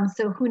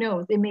 So who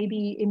knows? It may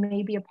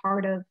be a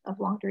part of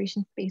long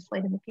duration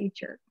spaceflight in the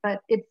future.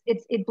 But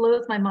it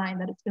blows my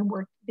mind that it's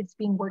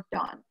being worked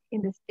on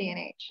in this day and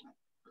age.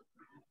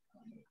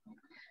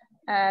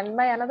 And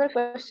my another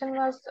question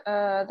was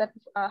that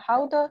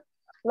how the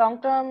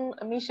long-term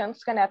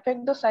missions can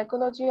affect the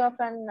psychology of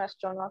an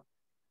astronaut.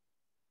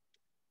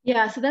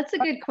 Yeah, so that's a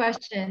good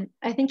question.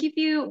 I think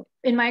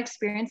in my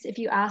experience, if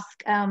you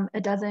ask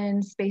a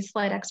dozen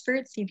spaceflight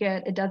experts, you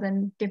get a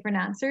dozen different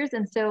answers.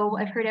 And so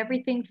I've heard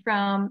everything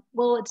from,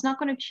 well, it's not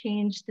going to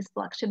change the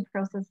selection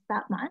process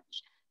that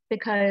much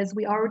because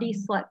we already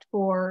select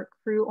for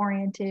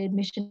crew-oriented,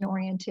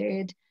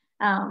 mission-oriented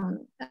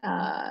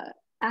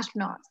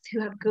astronauts who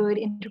have good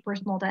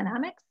interpersonal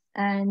dynamics.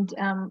 And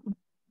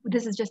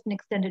this is just an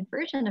extended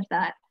version of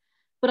that.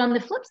 But on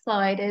the flip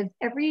side is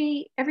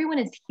everyone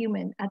is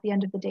human at the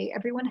end of the day.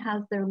 Everyone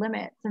has their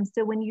limits. And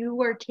so when you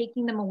are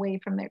taking them away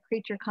from their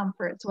creature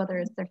comforts, whether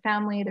it's their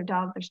family, their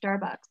dog, their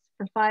Starbucks,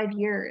 for 5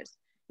 years,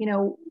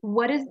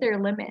 what is their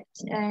limit?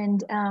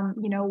 And,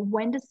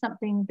 when does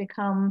something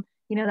become,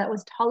 that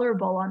was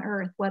tolerable on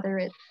Earth, whether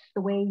it's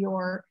the way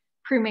your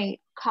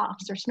crewmate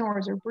coughs or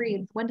snores or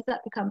breathes, when does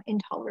that become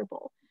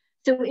intolerable?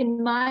 So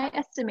in my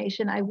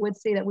estimation, I would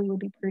say that we would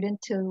be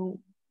prudent to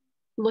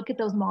look at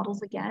those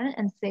models again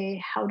and say,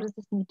 how does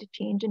this need to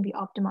change and be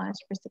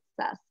optimized for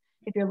success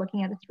if you're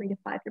looking at a 3 to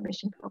 5 year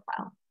mission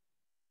profile?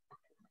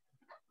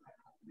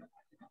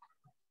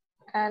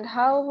 And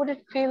how would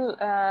it feel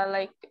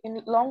like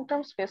in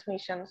long-term space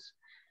missions?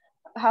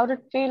 How did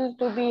it feel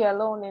to be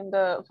alone in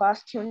the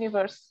vast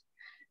universe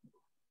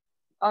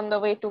on the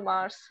way to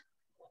Mars?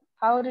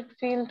 How did it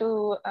feel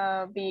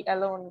to be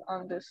alone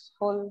on this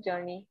whole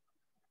journey?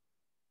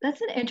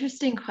 That's an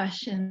interesting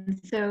question.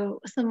 So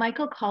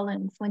Michael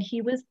Collins, when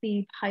he was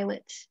the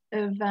pilot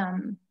of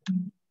on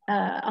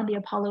the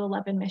Apollo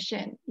 11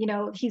 mission,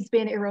 he's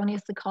been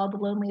erroneously called the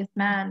loneliest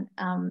man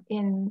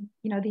in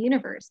the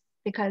universe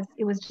because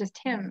it was just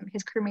him.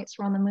 His crewmates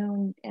were on the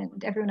moon,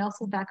 and everyone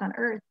else was back on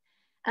Earth.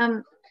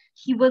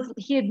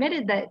 He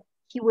admitted that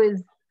he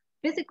was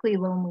physically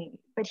lonely,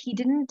 but he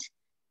didn't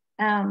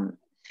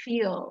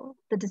feel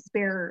the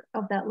despair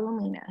of that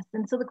loneliness.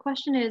 And so the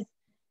question is,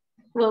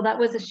 well, that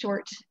was a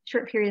short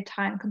period of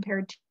time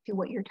compared to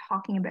what you're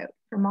talking about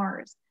for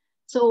Mars.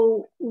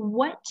 So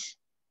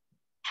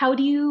how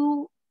do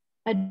you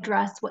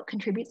address what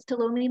contributes to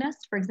loneliness?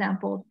 For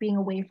example, being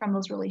away from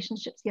those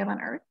relationships you have on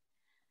Earth.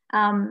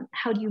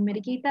 How do you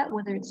mitigate that,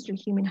 whether it's through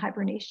human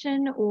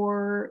hibernation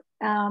or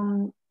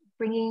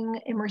bringing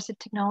immersive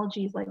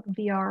technologies like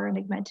VR and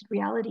augmented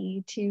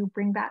reality to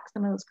bring back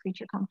some of those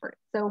creature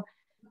comforts? So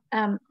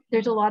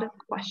there's a lot of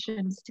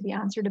questions to be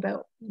answered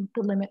about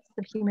the limits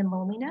of human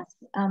loneliness,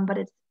 but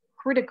it's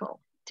critical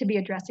to be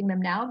addressing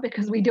them now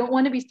because we don't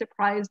want to be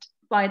surprised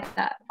by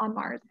that on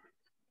Mars.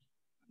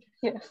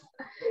 Yes.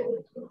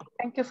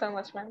 Thank you so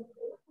much, ma'am.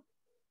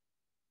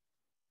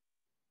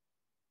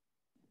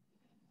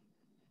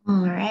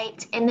 All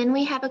right, and then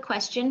we have a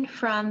question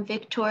from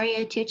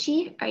Victoria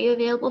Tucci. Are you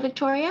available,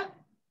 Victoria?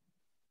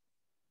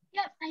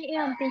 Yes, I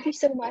am. Thank you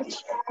so much.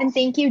 And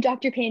thank you,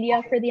 Dr.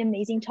 Pandya, for the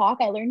amazing talk.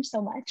 I learned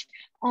so much.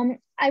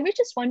 I was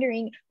just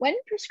wondering, when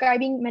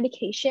prescribing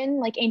medication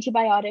like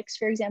antibiotics,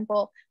 for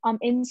example,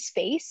 in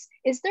space,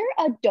 is there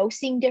a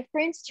dosing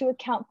difference to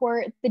account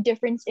for the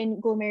difference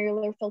in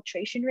glomerular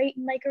filtration rate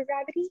in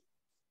microgravity?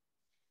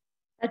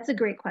 That's a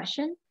great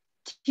question.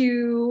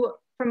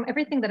 From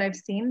everything that I've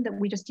seen, that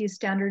we just use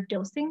standard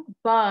dosing,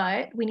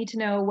 but we need to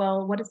know,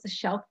 well, what is the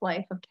shelf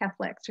life of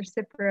Keflex or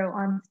Cipro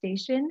on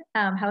station?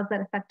 How is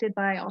that affected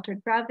by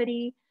altered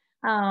gravity?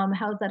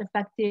 How is that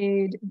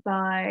affected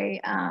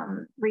by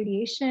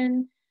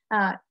radiation?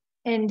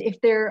 And if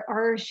there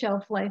are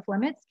shelf life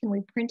limits, can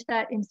we print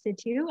that in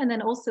situ? And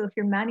then also, if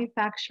you're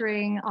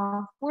manufacturing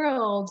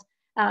off-world,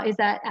 is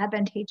that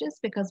advantageous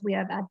because we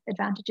have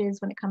advantages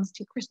when it comes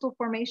to crystal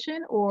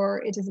formation,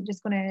 or is it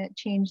just going to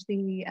change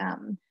the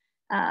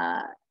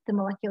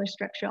molecular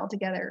structure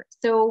altogether?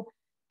 So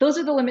those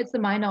are the limits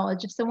of my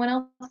knowledge. If someone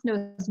else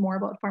knows more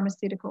about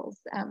pharmaceuticals,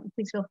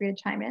 please feel free to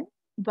chime in.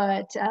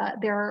 But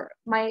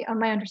my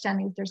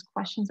understanding is there's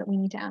questions that we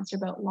need to answer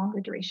about longer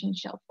duration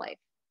shelf life.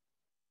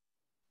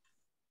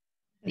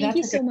 Thank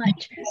you so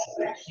much.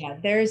 Yeah,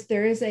 there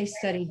is a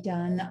study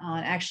done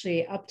on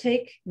actually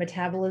uptake,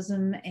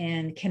 metabolism,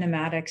 and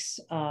kinematics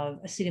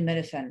of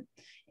acetaminophen,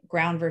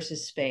 ground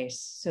versus space.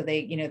 So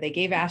they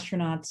gave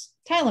astronauts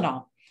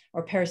Tylenol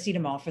or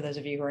paracetamol, for those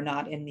of you who are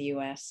not in the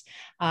US,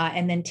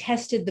 and then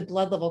tested the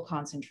blood level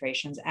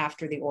concentrations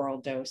after the oral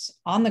dose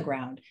on the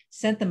ground,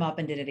 sent them up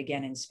and did it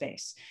again in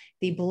space.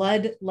 The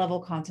blood level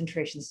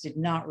concentrations did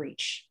not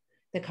reach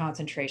the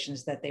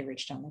concentrations that they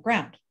reached on the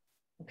ground.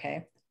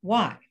 Okay,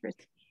 why?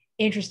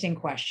 Interesting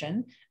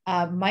question.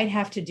 Might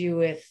have to do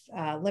with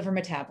liver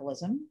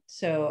metabolism.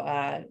 So,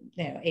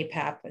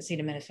 APAP,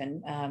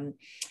 acetaminophen,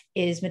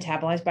 is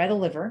metabolized by the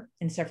liver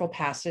in several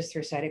passes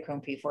through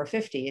cytochrome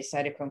P450. Is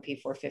cytochrome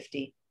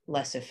P450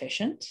 less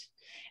efficient?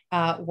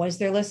 Was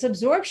there less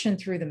absorption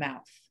through the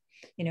mouth?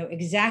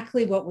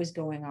 Exactly what was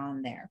going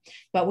on there.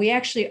 But we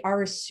actually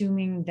are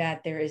assuming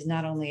that there is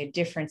not only a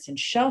difference in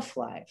shelf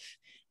life,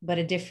 but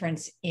a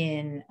difference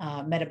in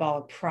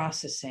metabolic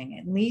processing,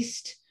 at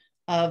least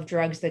of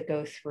drugs that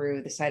go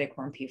through the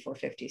cytochrome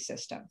P450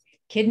 system.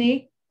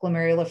 Kidney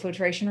glomerular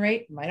filtration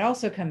rate might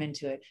also come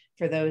into it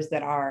for those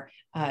that are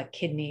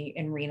kidney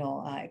and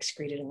renal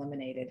excreted,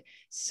 eliminated.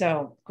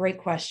 So great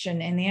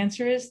question. And the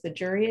answer is the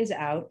jury is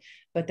out,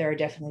 but there are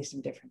definitely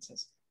some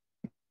differences.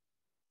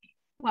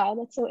 Wow,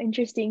 that's so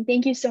interesting.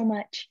 Thank you so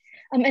much.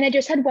 And I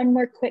just had one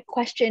more quick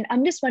question.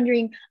 I'm just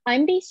wondering,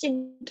 I'm based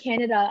in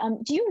Canada.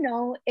 Do you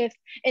know if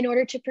in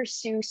order to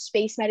pursue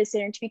space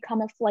medicine or to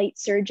become a flight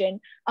surgeon,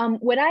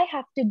 would I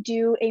have to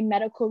do a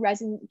medical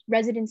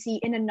residency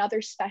in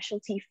another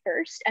specialty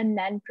first and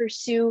then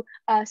pursue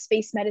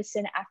space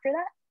medicine after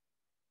that?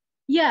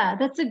 Yeah,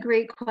 that's a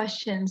great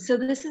question. So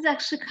this is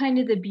actually kind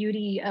of the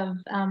beauty of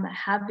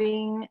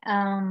having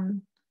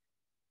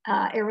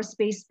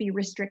aerospace be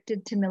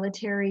restricted to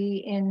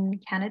military in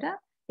Canada,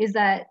 is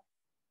that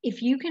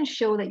if you can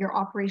show that you're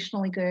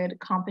operationally good,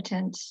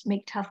 competent,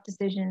 make tough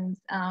decisions,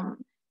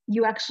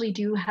 you actually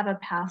do have a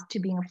path to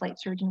being a flight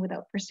surgeon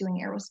without pursuing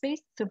aerospace.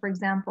 So for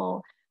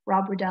example,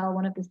 Rob Riddell,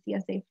 one of the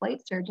CSA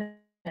flight surgeons,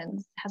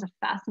 has a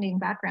fascinating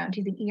background.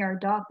 He's an ER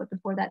doc, but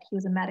before that he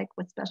was a medic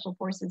with Special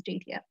Forces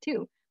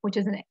JTF2, which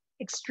is an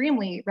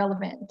extremely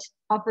relevant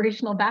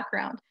operational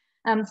background.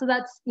 So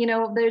that's,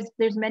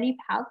 there's many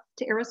paths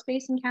to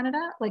aerospace in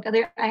Canada.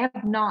 I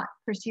have not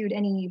pursued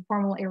any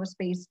formal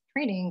aerospace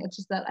training. It's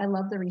just that I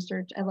love the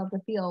research, I love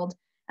the field.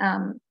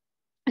 And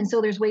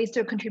so there's ways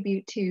to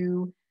contribute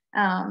to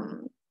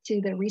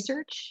the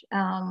research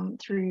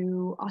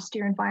through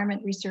austere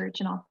environment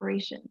research and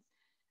operations.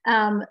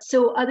 The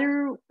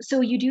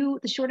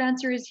short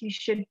answer is you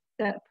should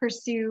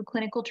pursue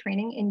clinical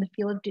training in the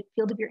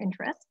field of your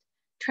interest.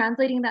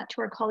 Translating that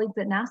to our colleagues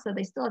at NASA,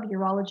 they still have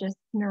urologists,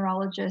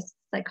 neurologists,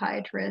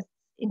 psychiatrists,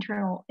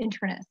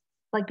 internists.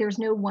 There's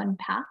no one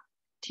path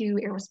to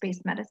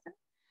aerospace medicine.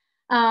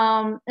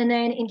 And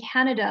then in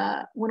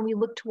Canada, when we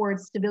look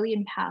towards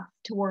civilian paths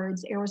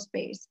towards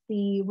aerospace,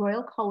 the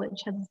Royal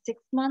College has a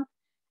 6-month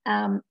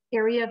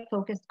area of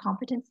focused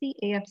competency,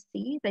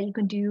 AFC, that you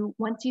can do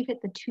once you've hit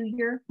the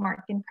 2-year mark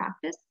in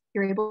practice.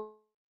 You're able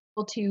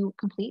to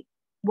complete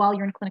while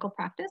you're in clinical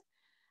practice.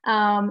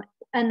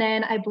 And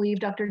then I believe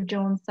Dr.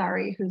 Joan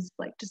Sari, who's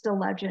just a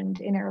legend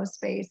in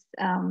aerospace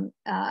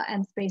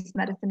and space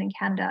medicine in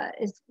Canada,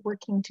 is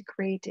working to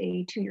create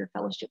a 2-year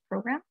fellowship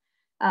program.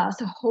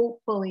 So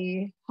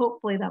hopefully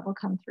that will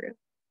come through.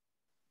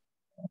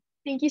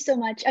 Thank you so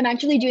much. I'm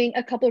actually doing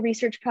a couple of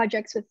research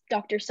projects with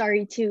Dr.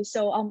 Sari too.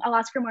 So I'll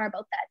ask her more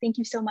about that. Thank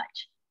you so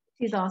much.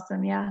 She's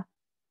awesome, yeah.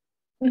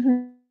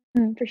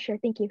 For sure,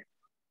 thank you.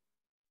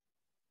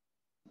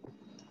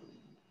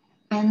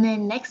 And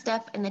then next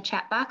up in the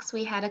chat box,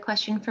 we had a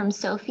question from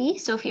Sophie.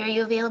 Sophie, are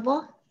you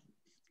available?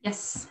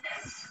 Yes.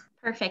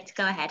 Perfect.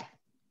 Go ahead.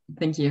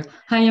 Thank you.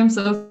 Hi, I'm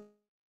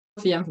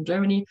Sophie. I'm from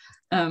Germany.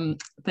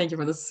 Thank you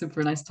for this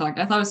super nice talk.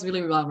 I thought it was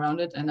really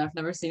well-rounded, and I've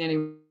never seen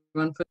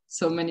anyone put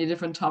so many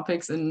different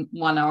topics in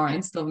 1 hour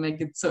and still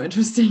make it so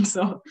interesting.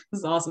 So this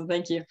is awesome.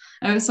 Thank you.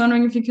 I was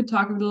wondering if you could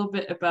talk a little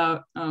bit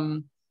about,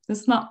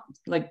 this is not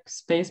like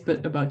space,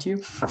 but about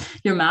you,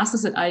 your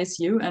master's at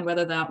ISU, and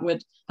whether that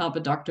would help a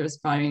doctor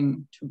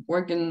aspiring to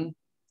work in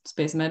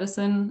space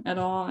medicine at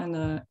all in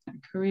a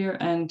career,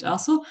 and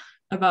also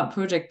about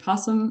Project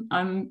Possum.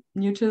 I'm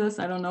new to this.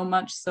 I don't know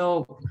much.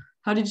 So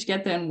how did you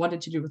get there and what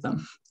did you do with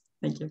them?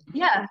 Thank you.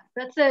 Yeah,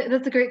 that's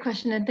a great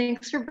question, and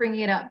thanks for bringing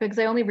it up, because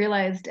I only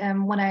realized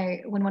when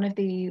one of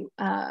the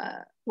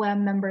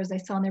WAM members I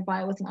saw in their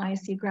bio was an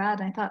ISU grad,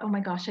 and I thought, oh my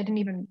gosh, I didn't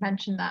even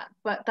mention that.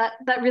 But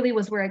that really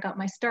was where I got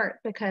my start,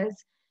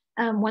 because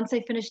once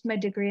I finished my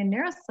degree in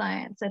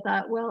neuroscience, I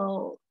thought,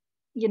 well,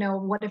 you know,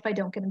 what if I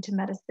don't get into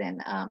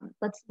medicine?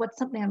 What's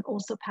something I'm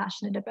also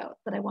passionate about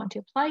that I want to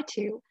apply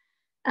to?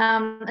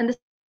 And this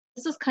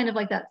was kind of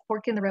like that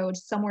fork in the road.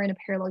 Somewhere in a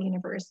parallel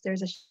universe,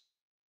 there's a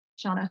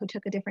Shawna who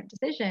took a different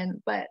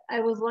decision, but I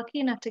was lucky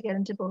enough to get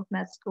into both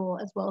med school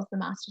as well as the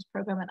master's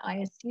program at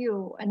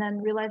ISU, and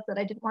then realized that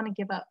I didn't want to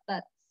give up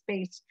that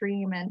space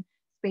dream and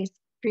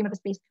dream of a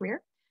space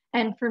career.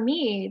 And for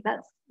me,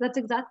 that's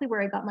exactly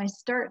where I got my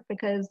start,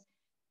 because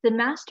the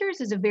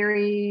master's is a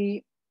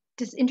very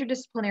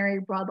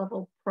interdisciplinary broad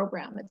level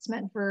program. It's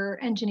meant for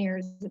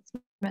engineers, it's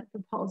meant for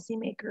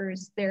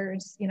policymakers.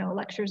 There's, you know,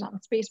 lectures on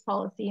space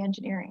policy,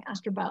 engineering,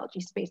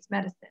 astrobiology, space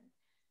medicine.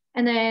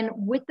 And then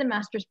with the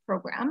master's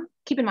program,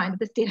 keep in mind that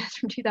this data is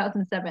from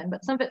 2007,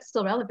 but some of it's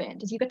still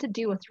relevant, is you get to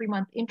do a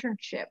 3-month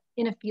internship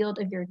in a field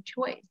of your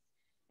choice.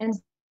 And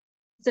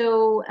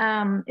so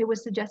it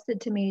was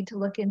suggested to me to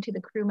look into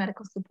the Crew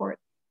Medical Support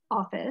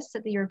Office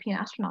at the European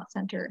Astronaut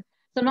Center.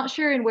 So I'm not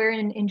sure where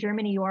in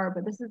Germany you are,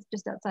 but this is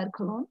just outside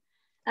Cologne.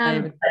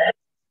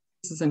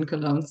 This is in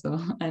Cologne, so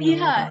I know.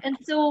 Yeah, and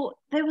so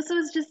it was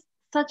just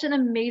such an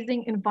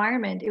amazing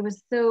environment. It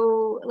was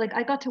so, like,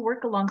 I got to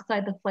work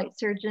alongside the flight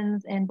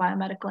surgeons and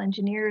biomedical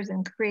engineers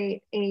and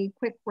create a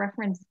quick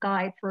reference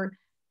guide for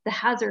the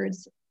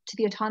hazards to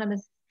the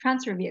autonomous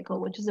transfer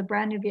vehicle, which is a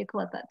brand new vehicle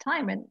at that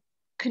time, and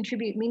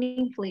contribute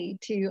meaningfully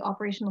to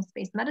operational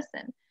space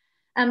medicine.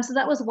 So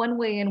that was one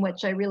way in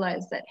which I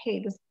realized that,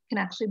 hey, this can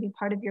actually be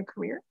part of your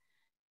career.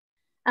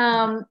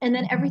 And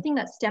then everything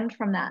that stemmed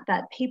from that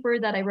paper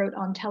that I wrote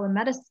on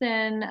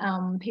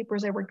telemedicine,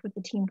 papers I worked with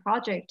the team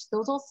project,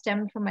 those all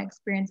stemmed from my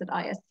experience at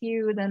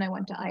ISU. Then I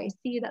went to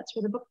IAC, that's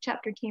where the book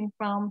chapter came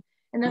from.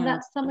 And then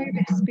that summary of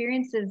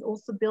experiences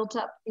also built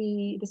up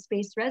the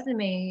space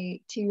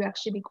resume to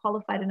actually be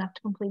qualified enough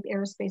to complete the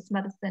Aerospace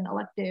Medicine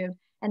elective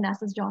and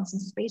NASA's Johnson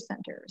Space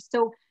Center.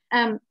 So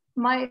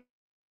my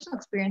personal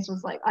experience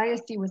was like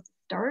ISU was the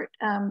start.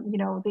 You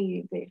know,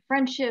 the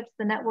friendships,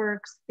 the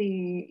networks,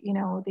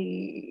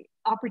 the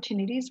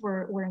opportunities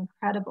were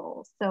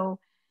incredible. So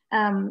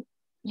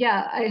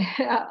yeah,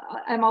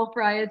 I'm all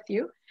for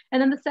ISU.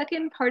 And then the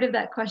second part of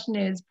that question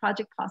is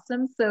Project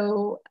Possum.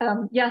 So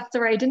yeah,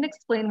 sorry, I didn't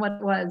explain what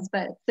it was,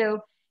 but so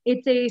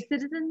it's a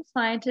citizen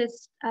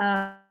scientist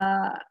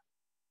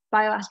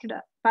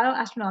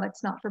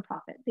bioastronautics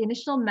not-for-profit. The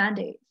initial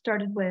mandate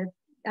started with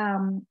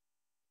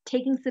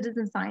taking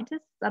citizen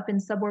scientists up in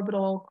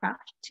suborbital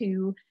craft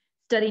to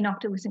study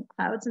noctilucent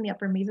clouds in the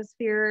upper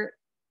mesosphere,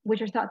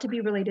 which are thought to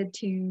be related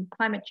to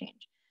climate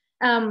change.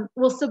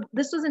 Well, so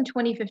this was in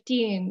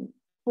 2015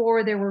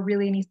 before there were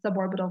really any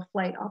suborbital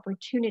flight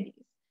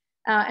opportunities.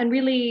 And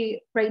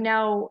really, right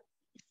now,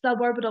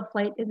 suborbital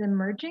flight is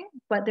emerging,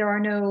 but there are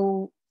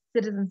no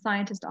citizen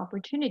scientist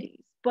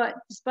opportunities. But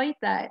despite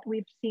that,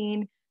 we've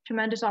seen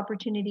tremendous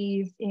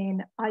opportunities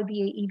in IVA,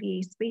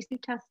 EVA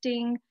spacesuit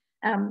testing.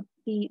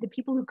 The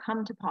people who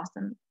come to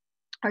Possum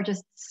are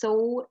just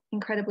so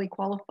incredibly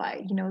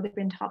qualified. You know, they've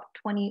been top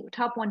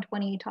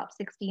 120, top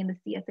 60 in the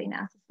CSA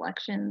NASA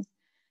selections.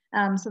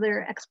 So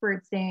they're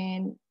experts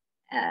in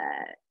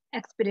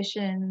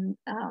expedition,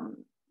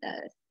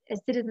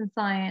 citizen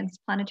science,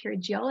 planetary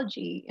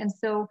geology. And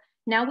so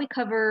now we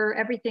cover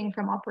everything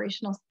from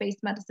operational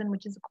space medicine,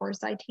 which is a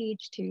course I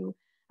teach, to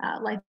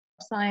life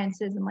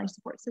sciences and life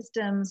support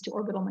systems, to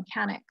orbital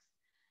mechanics.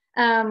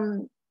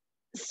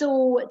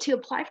 So to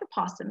apply for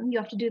Possum, you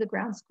have to do the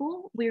ground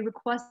school. We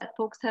request that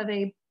folks have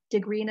a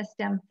degree in a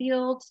STEM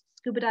field,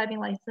 scuba diving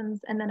license,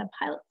 and then a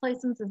pilot's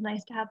license is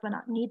nice to have, but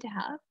not need to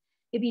have.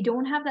 If you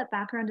don't have that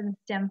background in the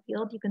STEM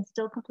field, you can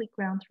still complete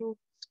ground school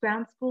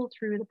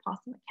through the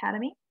Possum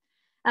Academy.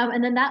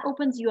 And then that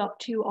opens you up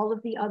to all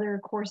of the other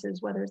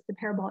courses, whether it's the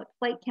parabolic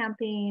flight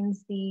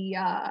campaigns, the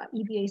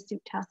EVA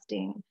suit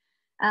testing,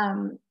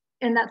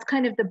 and that's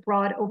kind of the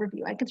broad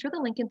overview. I can throw the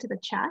link into the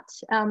chat.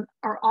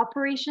 Our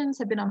operations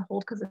have been on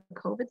hold because of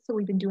COVID, so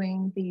we've been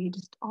doing the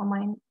just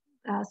online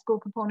school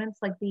components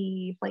like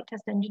the flight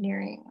test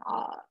engineering,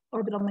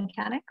 orbital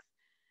mechanics.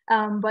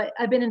 But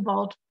I've been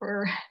involved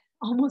for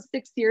almost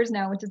 6 years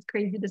now, which is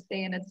crazy to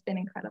say, and it's been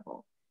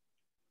incredible.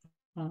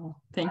 Oh,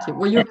 thank you.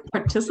 Were you a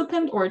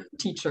participant or a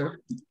teacher?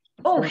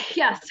 Oh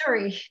yeah,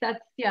 sorry.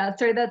 That's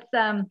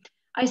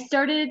I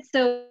started,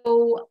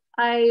 so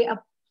I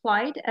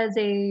applied as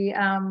a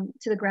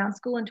to the ground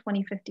school in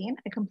 2015.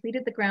 I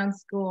completed the ground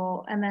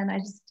school, and then I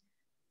just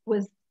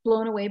was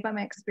blown away by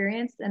my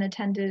experience and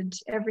attended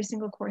every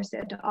single course they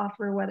had to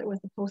offer, whether it was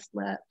the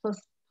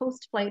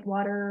post-flight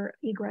water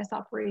egress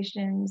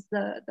operations,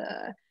 the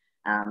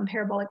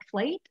parabolic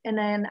flight. And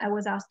then I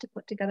was asked to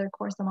put together a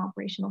course on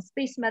operational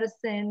space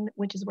medicine,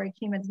 which is where I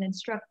came as an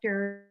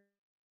instructor.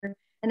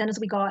 And then as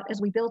we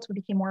built, we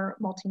became more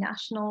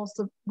multinational.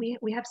 So we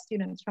have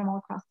students from all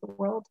across the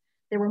world.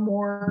 There were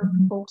more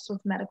folks with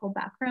medical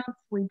backgrounds.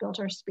 We built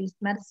our space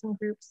medicine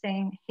group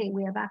saying, hey,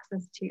 we have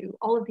access to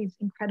all of these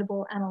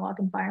incredible analog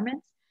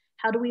environments.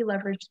 How do we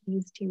leverage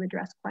these to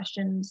address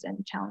questions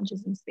and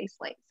challenges in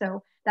spaceflight?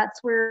 So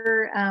that's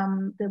where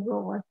the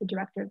role as the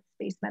director of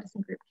the space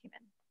medicine group came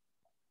in.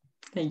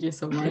 Thank you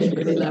so much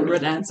for the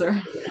elaborate answer.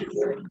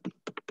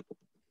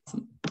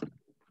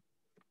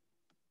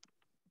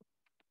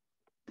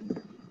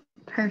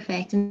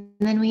 Perfect. And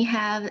then we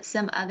have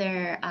some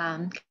other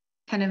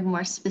kind of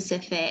more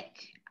specific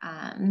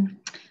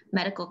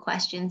medical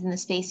questions in the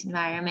space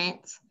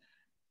environment.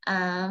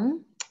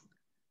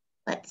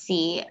 Let's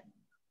see.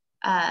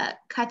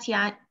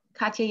 Katyayani,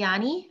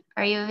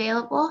 are you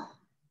available?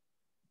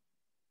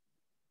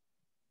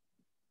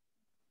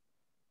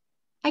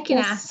 I can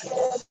ask.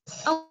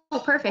 Oh,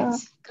 perfect.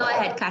 Go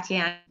ahead,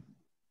 Katyayani.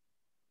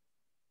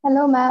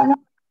 Hello, ma'am.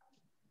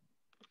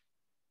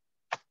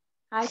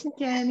 Hi,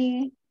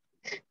 Katyayani.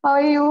 How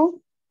are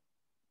you?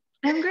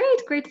 I'm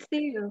great. Great to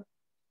see you.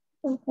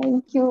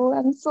 Thank you.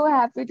 I'm so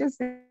happy to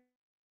see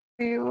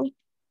you.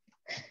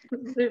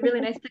 It's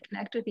really nice to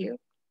connect with you.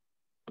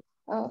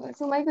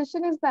 So my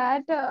question is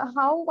that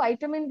how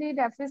vitamin D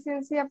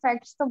deficiency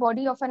affects the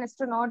body of an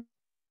astronaut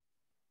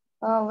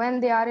when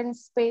they are in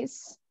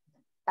space,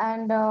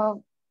 and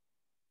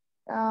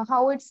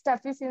how its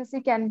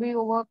deficiency can be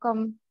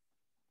overcome?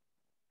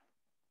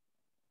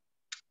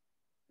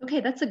 Okay,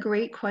 that's a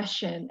great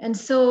question. And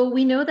so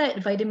we know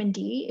that vitamin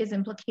D is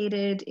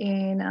implicated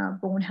in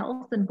bone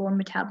health and bone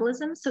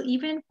metabolism. So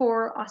even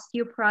for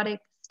osteoporotic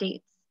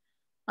states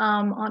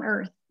on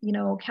Earth, you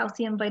know,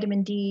 calcium,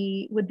 vitamin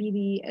D would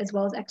be as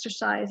well as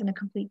exercise and a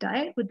complete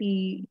diet would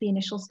be the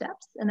initial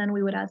steps. And then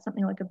we would add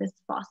something like a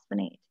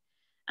bisphosphonate.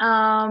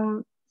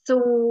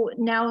 So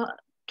now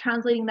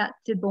translating that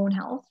to bone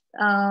health.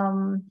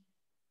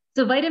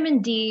 So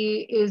vitamin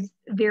D is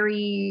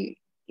very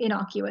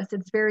innocuous.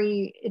 It's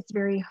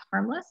very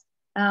harmless.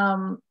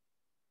 I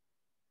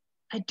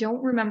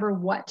don't remember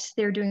what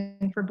they're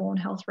doing for bone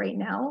health right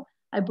now.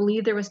 I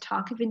believe there was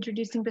talk of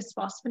introducing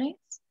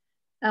bisphosphonates.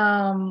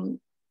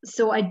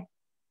 So I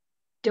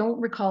don't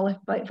recall if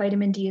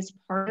vitamin D is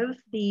part of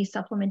the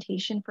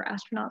supplementation for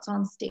astronauts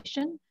on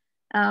station,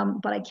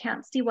 but I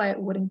can't see why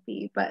it wouldn't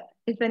be. But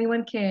if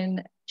anyone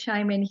can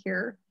chime in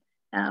here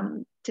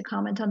to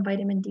comment on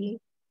vitamin D.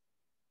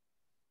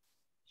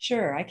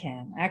 Sure, I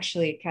can.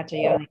 Actually,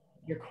 Katyayani,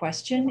 your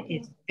question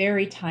is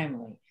very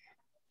timely.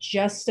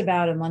 Just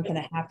about a month and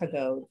a half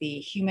ago, the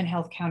Human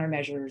Health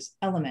Countermeasures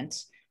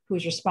Element, who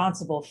is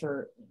responsible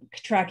for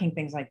tracking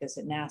things like this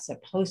at NASA,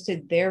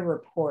 posted their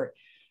report.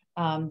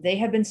 They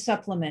have been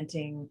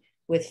supplementing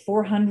with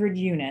 400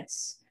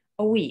 units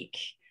a week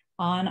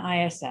on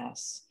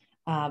ISS,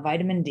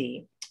 vitamin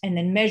D, and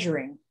then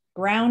measuring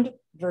ground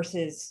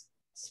versus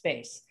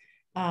space.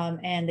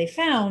 And they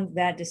found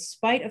that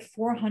despite a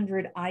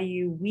 400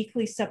 IU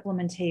weekly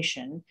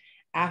supplementation,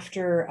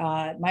 after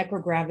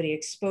microgravity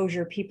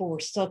exposure, people were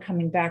still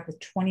coming back with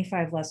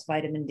 25% less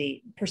vitamin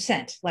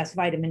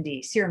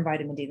D, serum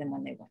vitamin D than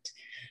when they went.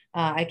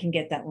 I can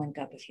get that link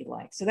up if you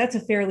like. So that's a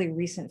fairly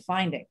recent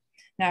finding.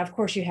 Now, of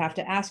course, you have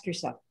to ask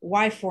yourself,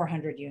 why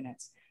 400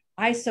 units?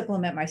 I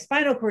supplement my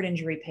spinal cord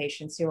injury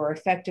patients who are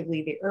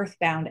effectively the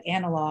earthbound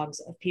analogs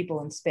of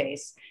people in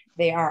space.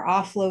 They are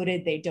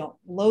offloaded. They don't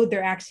load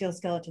their axial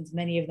skeletons.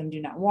 Many of them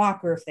do not walk,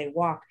 or if they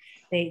walk,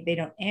 they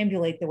don't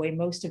ambulate the way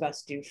most of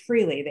us do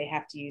freely. They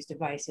have to use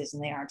devices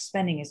and they aren't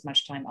spending as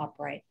much time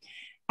upright.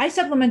 I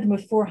supplement them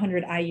with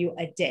 400 IU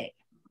a day.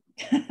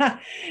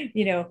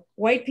 You know,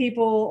 white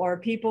people or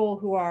people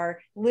who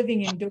are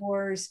living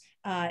indoors,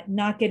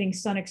 not getting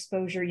sun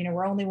exposure. You know,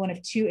 we're only one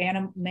of two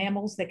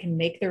mammals that can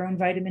make their own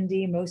vitamin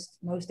D.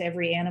 Most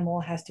every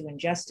animal has to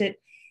ingest it.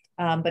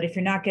 But if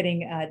you're not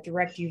getting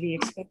direct UV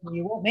exposure,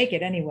 you won't make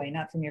it anyway,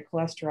 not from your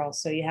cholesterol.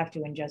 So you have to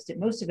ingest it.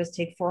 Most of us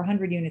take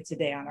 400 units a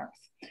day on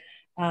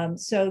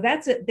Earth. So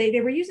that's it. They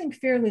were using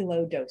fairly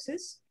low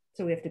doses.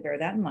 So we have to bear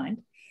that in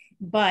mind.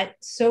 But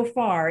so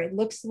far, it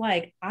looks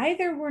like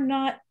either we're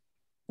not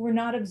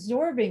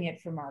absorbing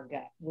it from our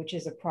gut, which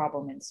is a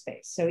problem in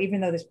space. So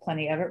even though there's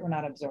plenty of it, we're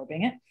not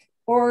absorbing it,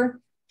 or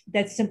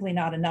that's simply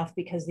not enough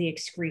because the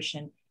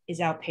excretion is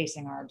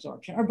outpacing our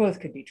absorption, or both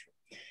could be true.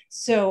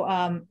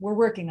 So we're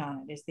working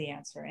on it is the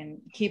answer, and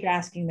keep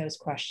asking those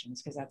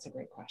questions because that's a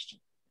great question.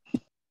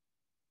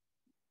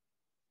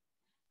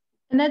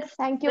 And that's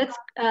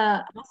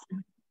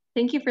awesome.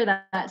 Thank you for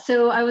that.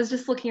 So I was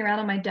just looking around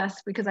on my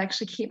desk because I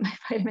actually keep my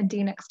vitamin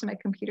D next to my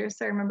computer,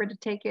 so I remember to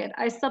take it.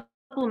 I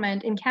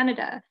supplement in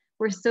Canada.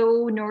 we're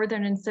so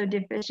northern and so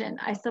deficient.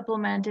 I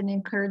supplement and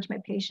encourage my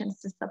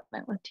patients to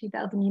supplement with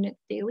 2,000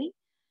 units daily.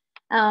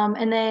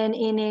 And then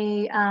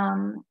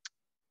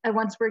I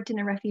once worked in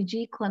a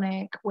refugee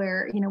clinic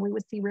where, you know, we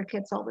would see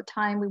rickets all the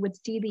time. We would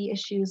see the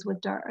issues with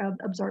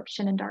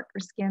absorption and darker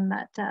skin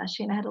that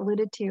Shawna had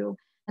alluded to.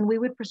 And we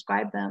would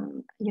prescribe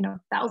them, you know,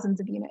 thousands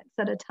of units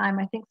at a time.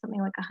 I think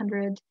something like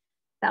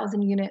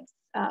 100,000 units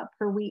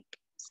per week.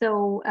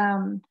 So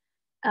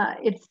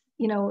it's,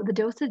 you know, the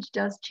dosage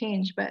does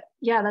change, but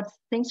yeah,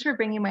 thanks for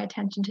bringing my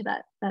attention to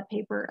that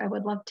paper. I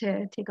would love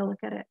to take a look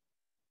at it.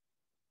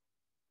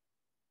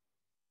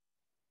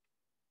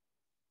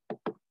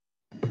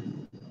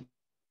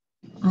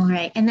 All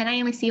right, and then I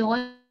only see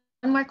one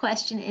more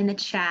question in the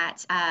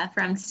chat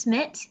from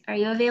Smit. Are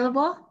you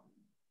available?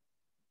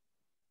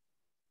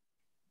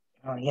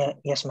 Yeah,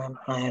 yes, ma'am,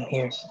 I am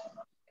here.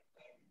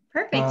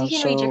 Perfect, you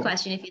can read your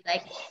question if you'd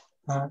like.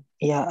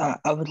 Yeah,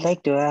 I would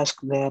like to ask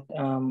that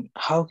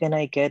how can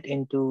I get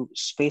into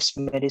space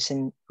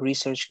medicine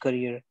research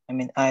career? I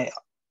mean, I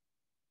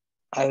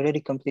already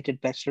completed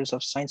Bachelor's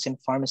of Science in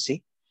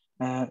Pharmacy.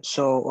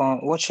 So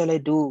what shall I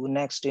do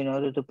next in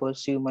order to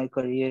pursue my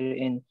career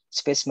in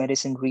space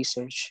medicine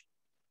research?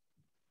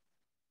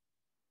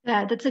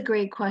 Yeah, that's a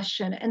great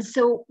question. And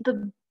so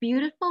the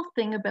beautiful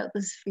thing about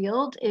this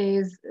field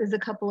is a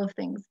couple of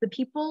things. The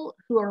people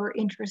who are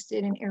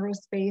interested in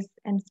aerospace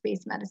and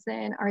space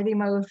medicine are the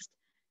most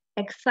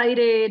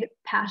excited,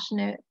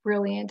 passionate,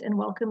 brilliant, and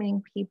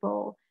welcoming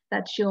people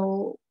that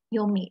you'll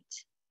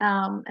meet.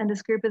 And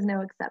this group is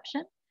no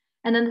exception.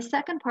 And then the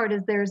second part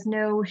is there's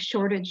no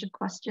shortage of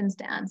questions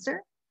to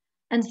answer.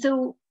 And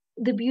so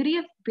the beauty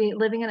of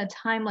living in a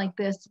time like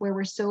this where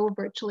we're so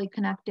virtually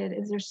connected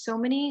is there's so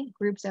many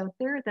groups out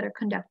there that are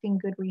conducting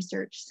good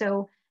research.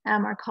 So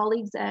our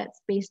colleagues at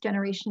Space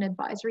Generation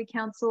Advisory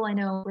Council, I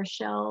know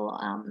Rochelle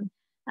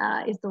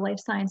is the life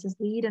sciences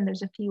lead, and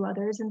there's a few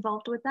others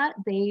involved with that.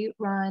 They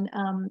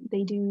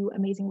do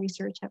amazing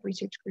research, have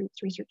research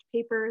groups, research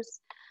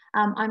papers.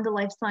 I'm the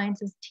life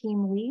sciences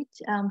team lead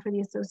for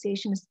the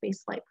Association of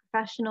Spaceflight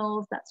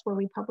Professionals. That's where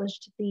we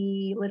published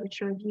the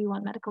literature review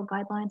on medical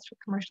guidelines for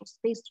commercial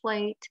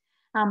spaceflight.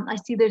 I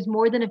see there's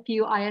more than a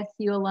few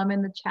ISU alum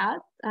in the chat.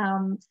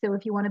 So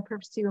if you want to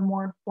pursue a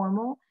more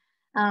formal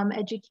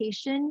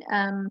education,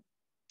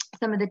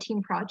 some of the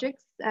team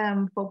projects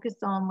focus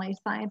on life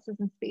sciences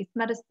and space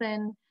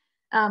medicine.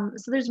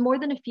 So there's more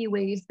than a few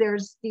ways.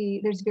 There's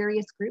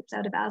various groups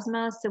out of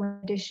ASMA. So in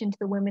addition to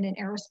the Women in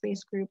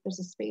Aerospace group, there's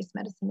a Space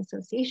Medicine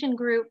Association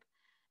group.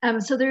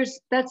 So there's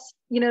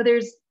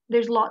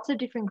lots of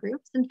different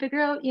groups, and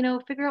figure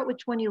out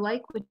which one you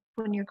like, which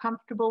one you're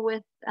comfortable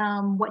with,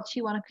 what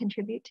you want to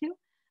contribute to,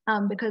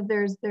 because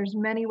there's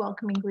many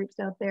welcoming groups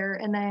out there.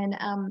 And then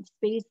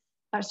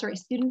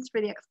students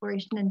for the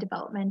exploration and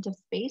development of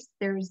space.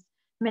 There's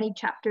many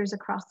chapters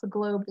across the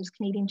globe. There's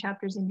Canadian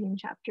chapters, Indian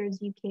chapters,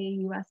 UK,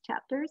 US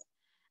chapters.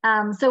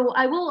 So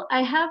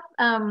I have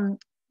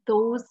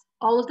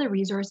all of the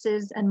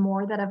resources and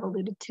more that I've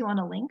alluded to on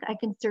a link. I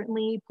can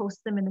certainly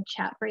post them in the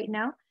chat right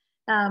now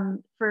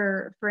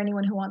for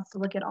anyone who wants to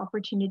look at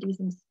opportunities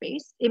in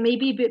space. It may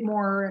be a bit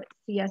more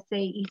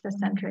CSA, ESA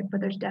centric,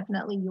 but there's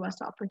definitely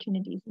US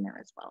opportunities in there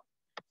as well.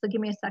 So give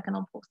me a second,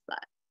 I'll post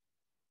that.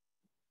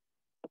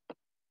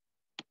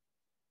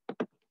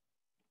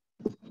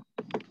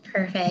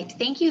 Perfect.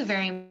 Thank you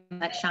very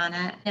much,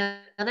 Shawna. Now,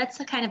 that's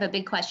kind of a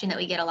big question that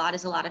we get a lot,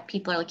 is a lot of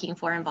people are looking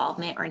for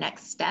involvement or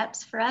next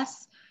steps for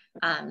us.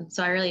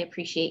 So I really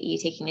appreciate you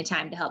taking the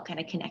time to help kind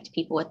of connect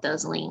people with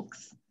those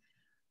links.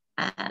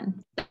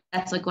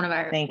 That's like one of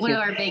our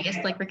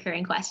biggest like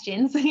recurring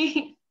questions.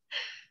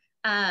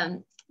 Yeah,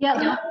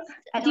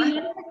 do you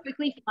want to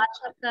quickly flash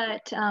up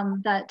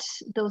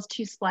those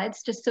two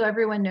slides just so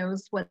everyone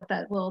knows what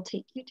that will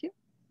take you to?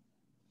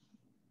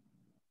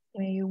 Give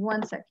me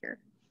one sec here.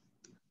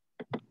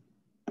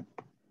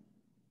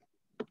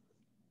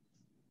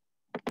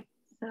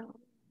 So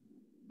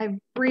I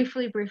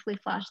briefly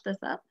flashed this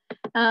up.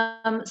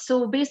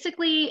 So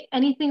basically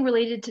anything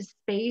related to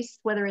space,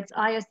 whether it's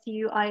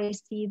ISU,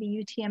 IAC,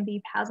 the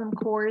UTMB PASM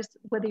course,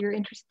 whether you're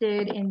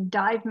interested in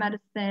dive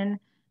medicine,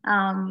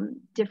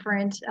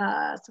 different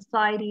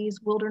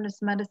societies,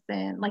 wilderness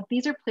medicine, like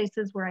these are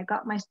places where I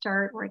got my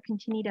start, where I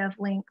continue to have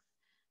links,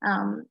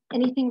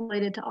 anything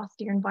related to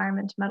austere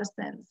environment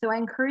medicine. So I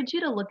encourage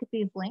you to look at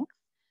these links.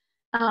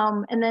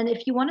 And then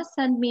if you want to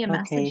send me a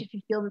message, if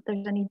you feel that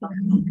there's anything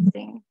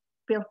interesting,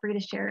 feel free to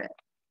share it.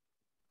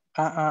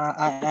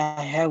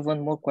 I have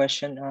one more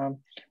question.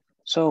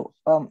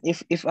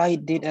 If I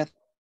did a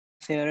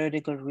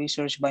theoretical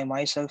research by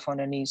myself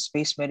on any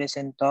space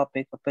medicine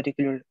topic, a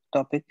particular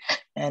topic,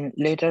 and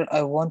later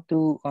I want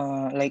to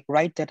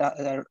write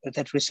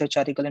that research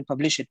article and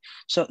publish it.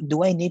 So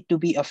do I need to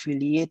be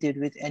affiliated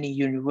with any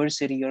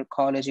university or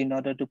college in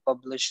order to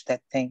publish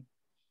that thing?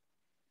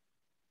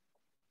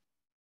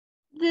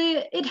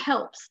 It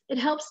helps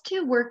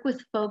to work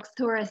with folks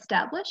who are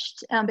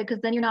established,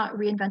 because then you're not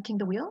reinventing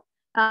the wheel.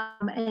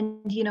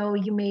 And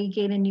you may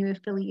gain a new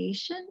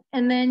affiliation.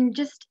 And then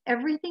just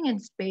everything in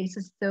space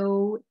is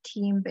so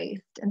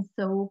team-based and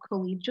so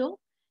collegial.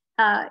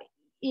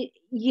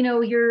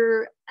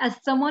 You're, as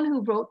someone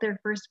who wrote their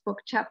first book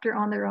chapter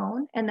on their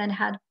own and then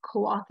had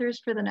co-authors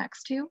for the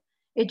next two,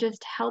 it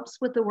just helps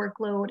with the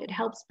workload. It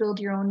helps build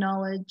your own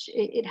knowledge.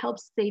 It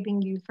helps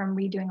saving you from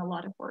redoing a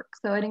lot of work.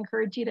 So I'd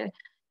encourage you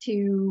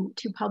to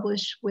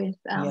publish with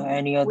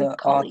any other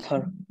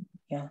author.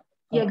 Yeah.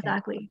 Yeah,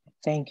 exactly.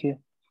 Thank you.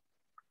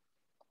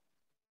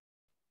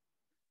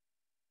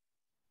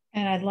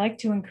 And I'd like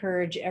to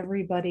encourage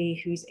everybody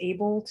who's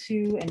able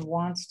to and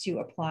wants to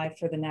apply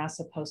for the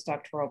NASA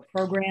postdoctoral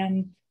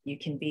program. You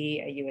can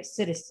be a US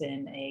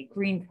citizen, a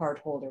green card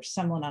holder,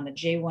 someone on a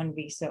J1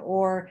 visa,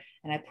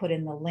 and I put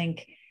in the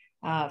link,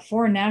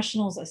 foreign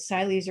nationals,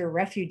 asylees, or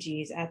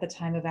refugees at the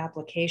time of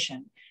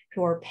application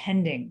who are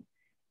pending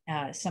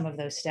some of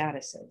those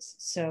statuses.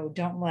 So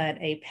don't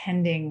let a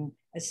pending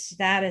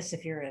status,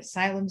 if you're an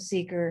asylum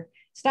seeker,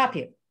 stop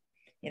you.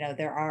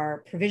 There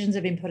are provisions that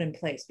have been put in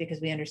place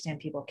because we understand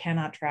people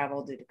cannot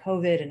travel due to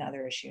COVID and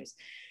other issues.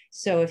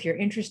 So if you're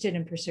interested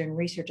in pursuing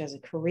research as a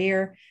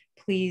career,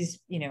 please,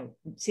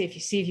 see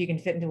if you can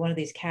fit into one of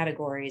these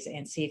categories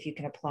and see if you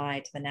can apply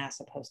to the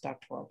NASA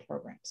postdoctoral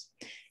programs.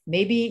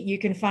 Maybe you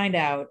can find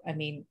out,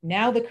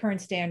 now the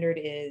current standard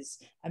is,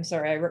 I'm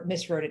sorry, I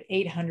miswrote it,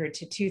 800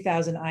 to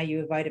 2000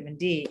 IU of vitamin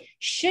D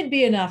should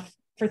be enough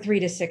for 3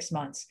 to 6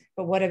 months.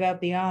 But what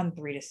about beyond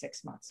 3 to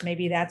 6 months?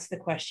 Maybe that's the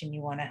question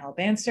you want to help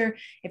answer.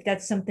 If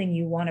that's something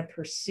you want to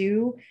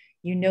pursue,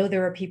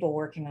 there are people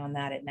working on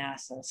that at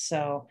NASA.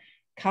 So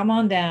come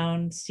on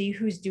down, see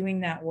who's doing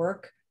that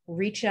work,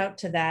 reach out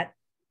to that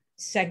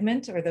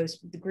segment or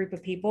the group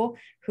of people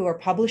who are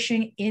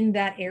publishing in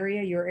that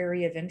area, your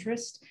area of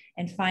interest,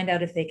 and find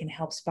out if they can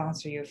help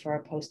sponsor you for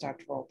a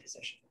postdoctoral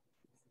position.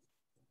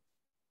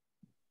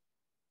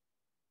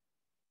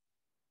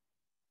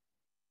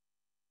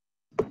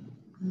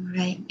 All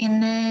right,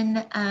 and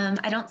then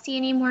I don't see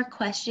any more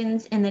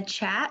questions in the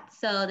chat,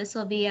 so this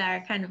will be our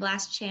kind of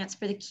last chance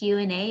for the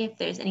Q&A. If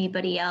there's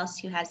anybody else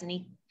who has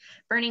any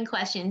burning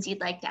questions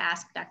you'd like to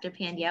ask Dr.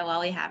 Pandya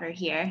while we have her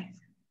here.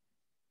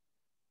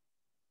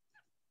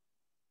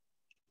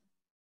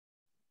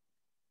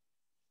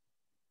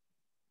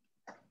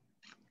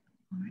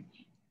 All right.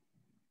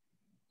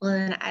 Well,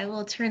 then I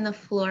will turn the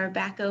floor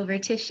back over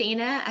to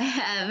Shawna. I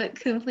have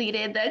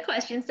completed the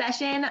question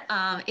session.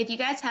 If you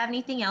guys have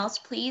anything else,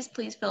 please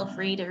feel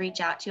free to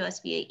reach out to us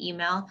via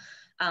email.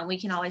 We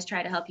can always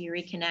try to help you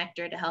reconnect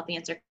or to help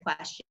answer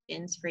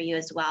questions for you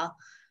as well.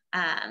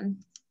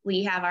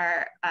 We have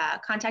our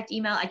contact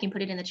email. I can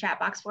put it in the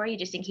chat box for you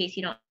just in case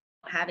you don't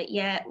have it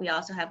yet. We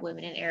also have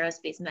Women in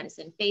Aerospace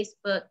Medicine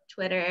Facebook,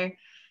 Twitter,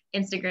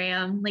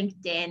 Instagram,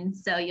 LinkedIn.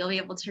 So you'll be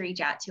able to reach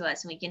out to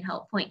us and we can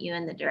help point you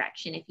in the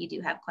direction if you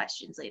do have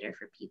questions later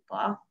for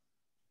people.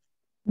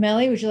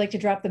 Melly, would you like to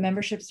drop the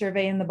membership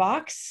survey in the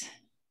box?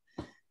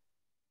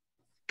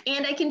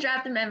 And I can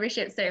drop the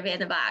membership survey in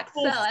the box.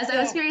 So as I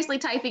was furiously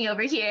typing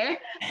over here,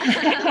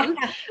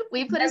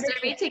 we put a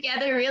survey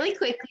together really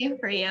quickly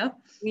for you.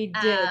 We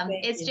did.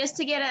 It's just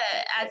to get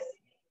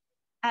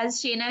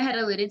as Shawna had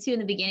alluded to in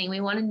the beginning, we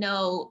want to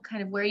know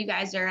kind of where you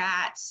guys are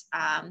at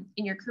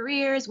in your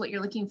careers, what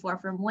you're looking for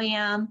from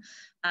WAM,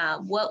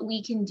 what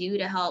we can do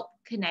to help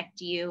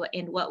connect you,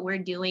 and what we're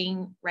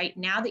doing right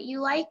now that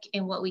you like,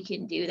 and what we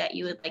can do that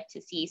you would like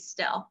to see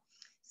still.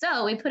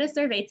 So we put a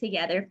survey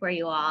together for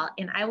you all,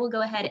 and I will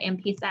go ahead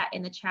and paste that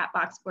in the chat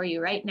box for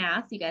you right now,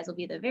 so you guys will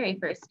be the very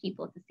first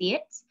people to see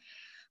it.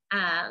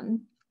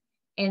 And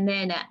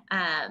then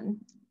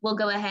we'll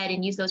go ahead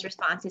and use those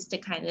responses to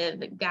kind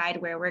of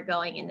guide where we're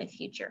going in the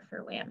future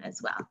for WAM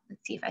as well.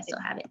 Let's see if I still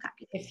have it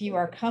copied. If you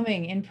are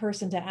coming in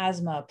person to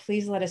ASMA,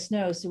 please let us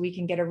know so we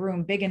can get a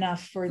room big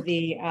enough for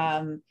the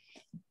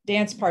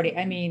dance party.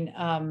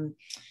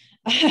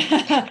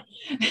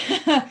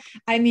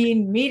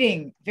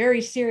 Meeting,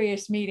 very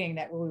serious meeting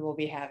that we will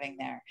be having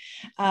there.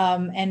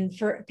 And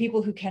for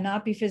people who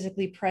cannot be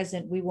physically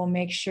present, we will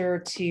make sure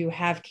to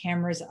have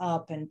cameras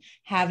up and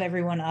have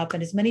everyone up,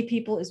 and as many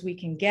people as we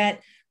can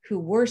get who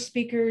were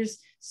speakers.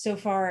 So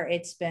far,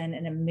 it's been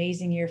an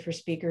amazing year for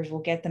speakers. We'll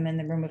get them in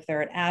the room if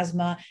they're at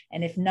ASMA.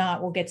 And if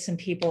not, we'll get some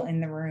people in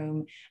the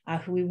room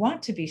who we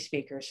want to be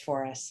speakers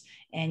for us.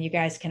 And you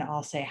guys can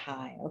all say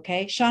hi,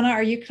 okay? Shawna,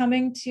 are you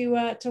coming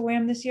to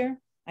WAM this year?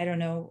 I don't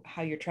know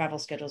how your travel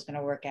schedule is going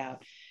to work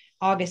out.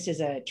 August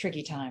is a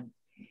tricky time.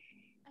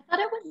 I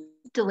thought it was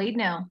delayed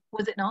now.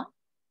 Was it not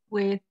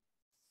with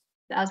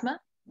ASMA?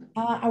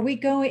 Are we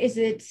going,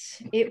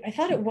 I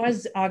thought it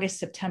was August,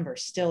 September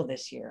still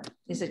this year.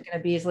 Is it going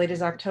to be as late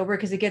as October?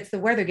 Because the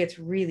weather gets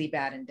really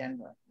bad in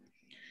Denver.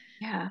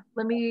 Yeah,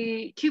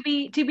 to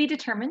be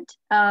determined,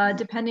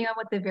 depending on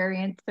what the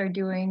variants are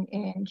doing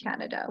in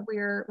Canada.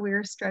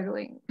 We're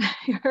struggling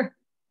here.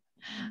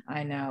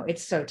 I know,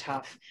 it's so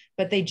tough.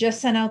 But they just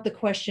sent out the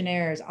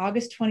questionnaires.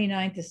 August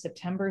 29th to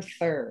September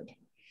 3rd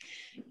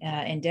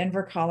in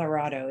Denver,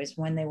 Colorado is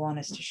when they want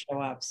us to show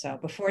up. So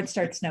before it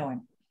starts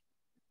snowing.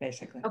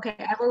 basically. Okay,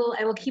 I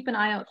will keep an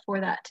eye out for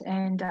that,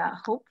 and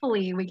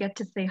hopefully we get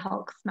to say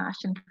Hulk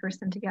smash in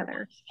person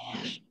together.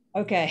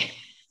 Okay.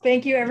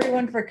 Thank you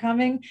everyone for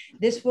coming.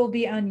 This will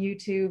be on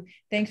YouTube.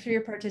 Thanks for your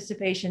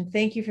participation.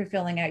 Thank you for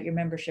filling out your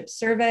membership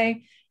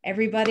survey.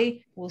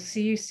 Everybody, we'll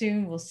see you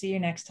soon. We'll see you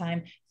next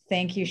time.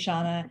 Thank you,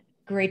 Shawna.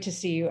 Great to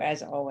see you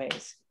as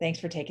always. Thanks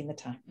for taking the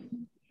time.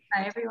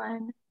 Bye,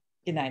 everyone.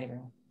 Good night,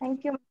 everyone.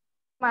 Thank you,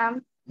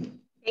 ma'am.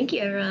 Thank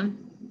you,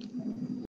 everyone.